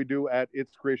everything we do at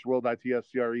It's Creation World,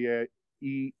 ITSCREATIA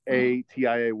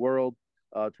World,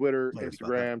 Twitter,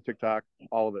 Instagram, TikTok,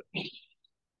 all of it.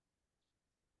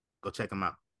 Go check them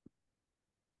out.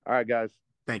 All right, guys.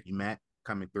 Thank you, Matt,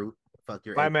 coming through. Fuck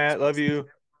your Bye, Matt. Love you.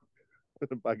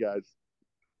 Bye, guys.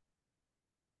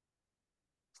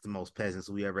 It's the most peasants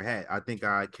we ever had. I think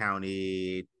I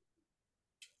counted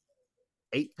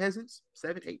 8 peasants,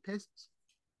 7, 8 peasants.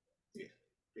 Yeah,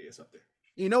 it's up there.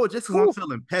 You know what? Just because I'm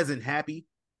feeling peasant happy,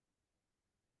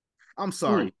 I'm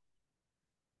sorry.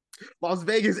 Las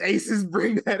Vegas Aces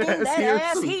bring that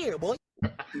ass here, boy.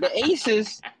 The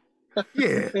Aces.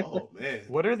 Yeah. Oh man.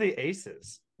 What are the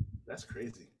Aces? That's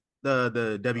crazy.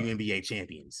 The WNBA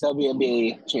champions.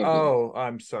 WNBA champions. Oh,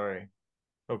 I'm sorry.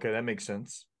 Okay, that makes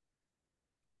sense.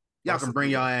 Y'all can bring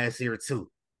y'all ass here too.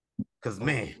 Cause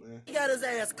man, He got his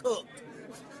ass cooked.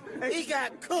 He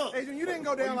got cooked. Adrian, you didn't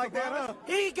go down like that, huh?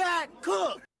 He got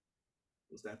cooked.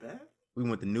 Was that bad? we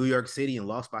went to New York City and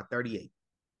lost by 38.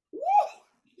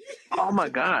 Oh my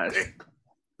gosh.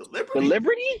 The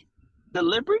Liberty? The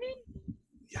Liberty?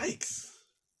 Yikes.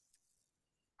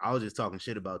 I was just talking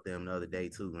shit about them the other day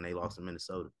too when they lost to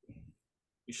Minnesota.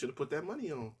 You should have put that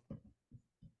money on.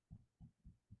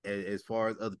 As far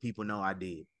as other people know, I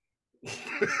did.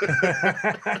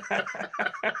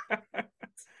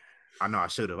 I know I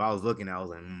should have. I was looking, I was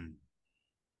like,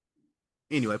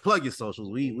 Anyway, plug your socials.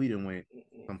 We done went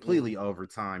completely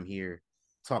overtime here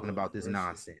talking about this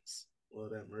nonsense.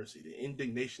 Lord have mercy. The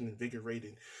indignation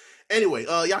invigorating. Anyway,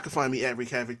 y'all can find me at Rick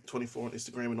Havoc24 on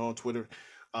Instagram and on Twitter.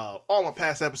 All my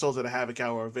past episodes of the Havoc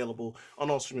Hour are available on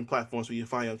all streaming platforms where you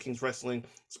find Young Kings Wrestling,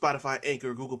 Spotify,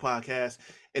 Anchor, Google Podcasts,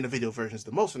 and the video versions,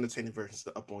 the most entertaining versions,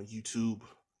 are up on YouTube.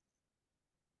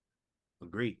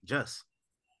 Agreed. Just.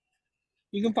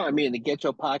 You can find me in the Get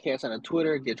Your Podcast on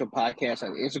Twitter, Get Your Podcast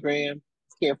on Instagram.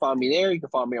 If you can't find me there, you can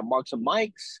find me on Marks and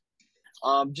Mikes.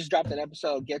 Just dropped an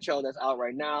episode, Get Yo, that's out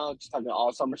right now. Just talking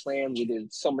all SummerSlam. We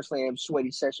did SummerSlam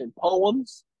Sweaty Session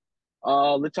Poems.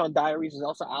 Lechon Diaries is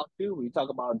also out too. We talk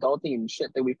about adulting and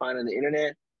shit that we find on the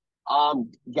internet.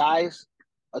 Guys,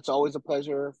 it's always a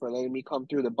pleasure for letting me come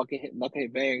through the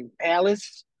Buckethead Bang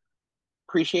Palace.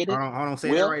 Appreciate it. Hold on,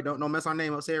 say it right. Don't mess our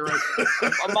name up. Say it right.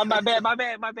 my bad.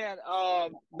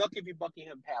 Not give you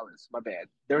Buckingham Palace. My bad.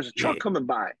 There's a truck coming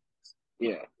by.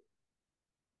 Yeah.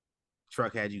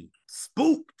 Truck had you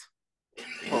spooked.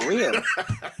 For real.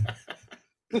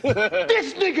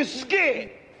 This nigga's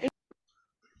scared.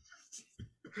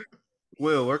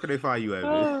 Will, where can they find you at,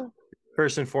 man?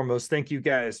 First and foremost, thank you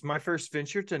guys. My first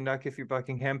venture to Nuck If You're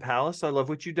Buckingham Palace. I love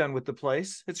what you've done with the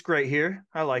place. It's great here.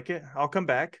 I like it. I'll come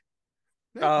back.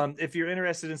 If you're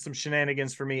interested in some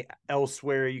shenanigans for me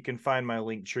elsewhere, you can find my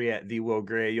link tree at The Will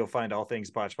Gray. You'll find all things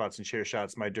botch spots and chair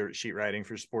shots, my dirt sheet writing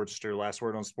for Sportster, Last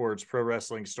Word on Sports, pro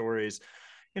wrestling stories,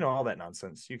 all that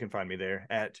nonsense. You can find me there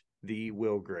at The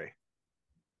Will Gray.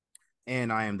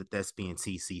 And I am the thespian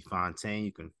TC Fontaine.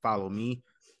 You can follow me.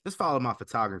 Just follow my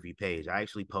photography page. I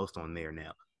actually post on there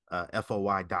now,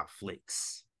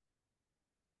 FOY.flicks.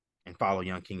 And follow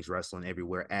Young Kings Wrestling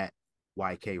everywhere at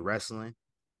YK Wrestling.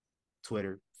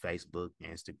 Twitter, Facebook,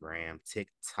 Instagram,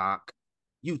 TikTok,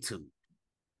 YouTube,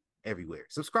 everywhere.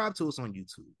 Subscribe to us on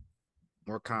YouTube.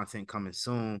 More content coming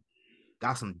soon.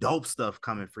 Got some dope stuff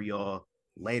coming for y'all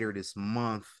later this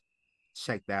month.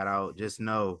 Check that out. Just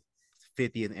know it's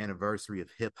 50th anniversary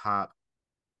of hip hop.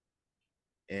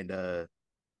 And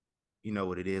you know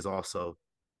what it is also.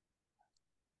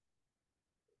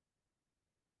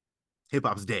 Hip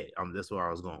hop's dead. That's where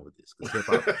I was going with this. Because hip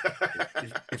hop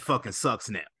it fucking sucks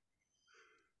now.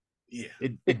 Yeah,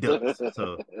 it does.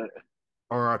 So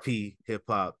RIP hip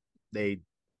hop. They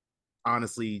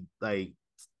honestly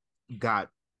got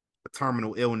a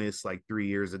terminal illness 3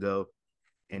 years ago,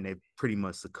 and they pretty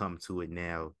much succumbed to it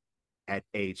now at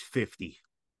age 50.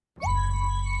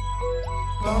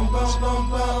 Bum, bum, bum,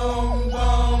 bum,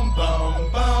 bum,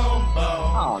 bum, bum,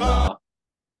 bum. Oh no.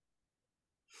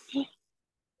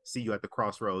 See you at the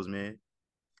Crossroads, man.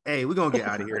 Hey, we're gonna get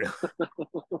out of here though.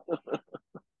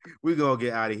 We're gonna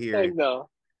get out of here. Heck no.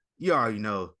 You already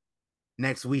know.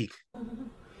 Next week.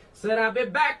 Said I'll be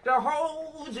back to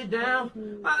hold you down.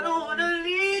 I don't wanna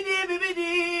leave.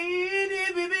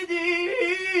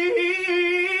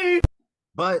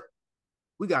 But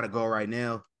we gotta go right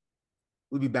now.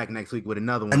 We'll be back next week with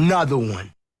another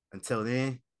one. Until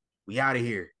then, we out of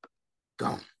here.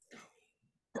 Gone.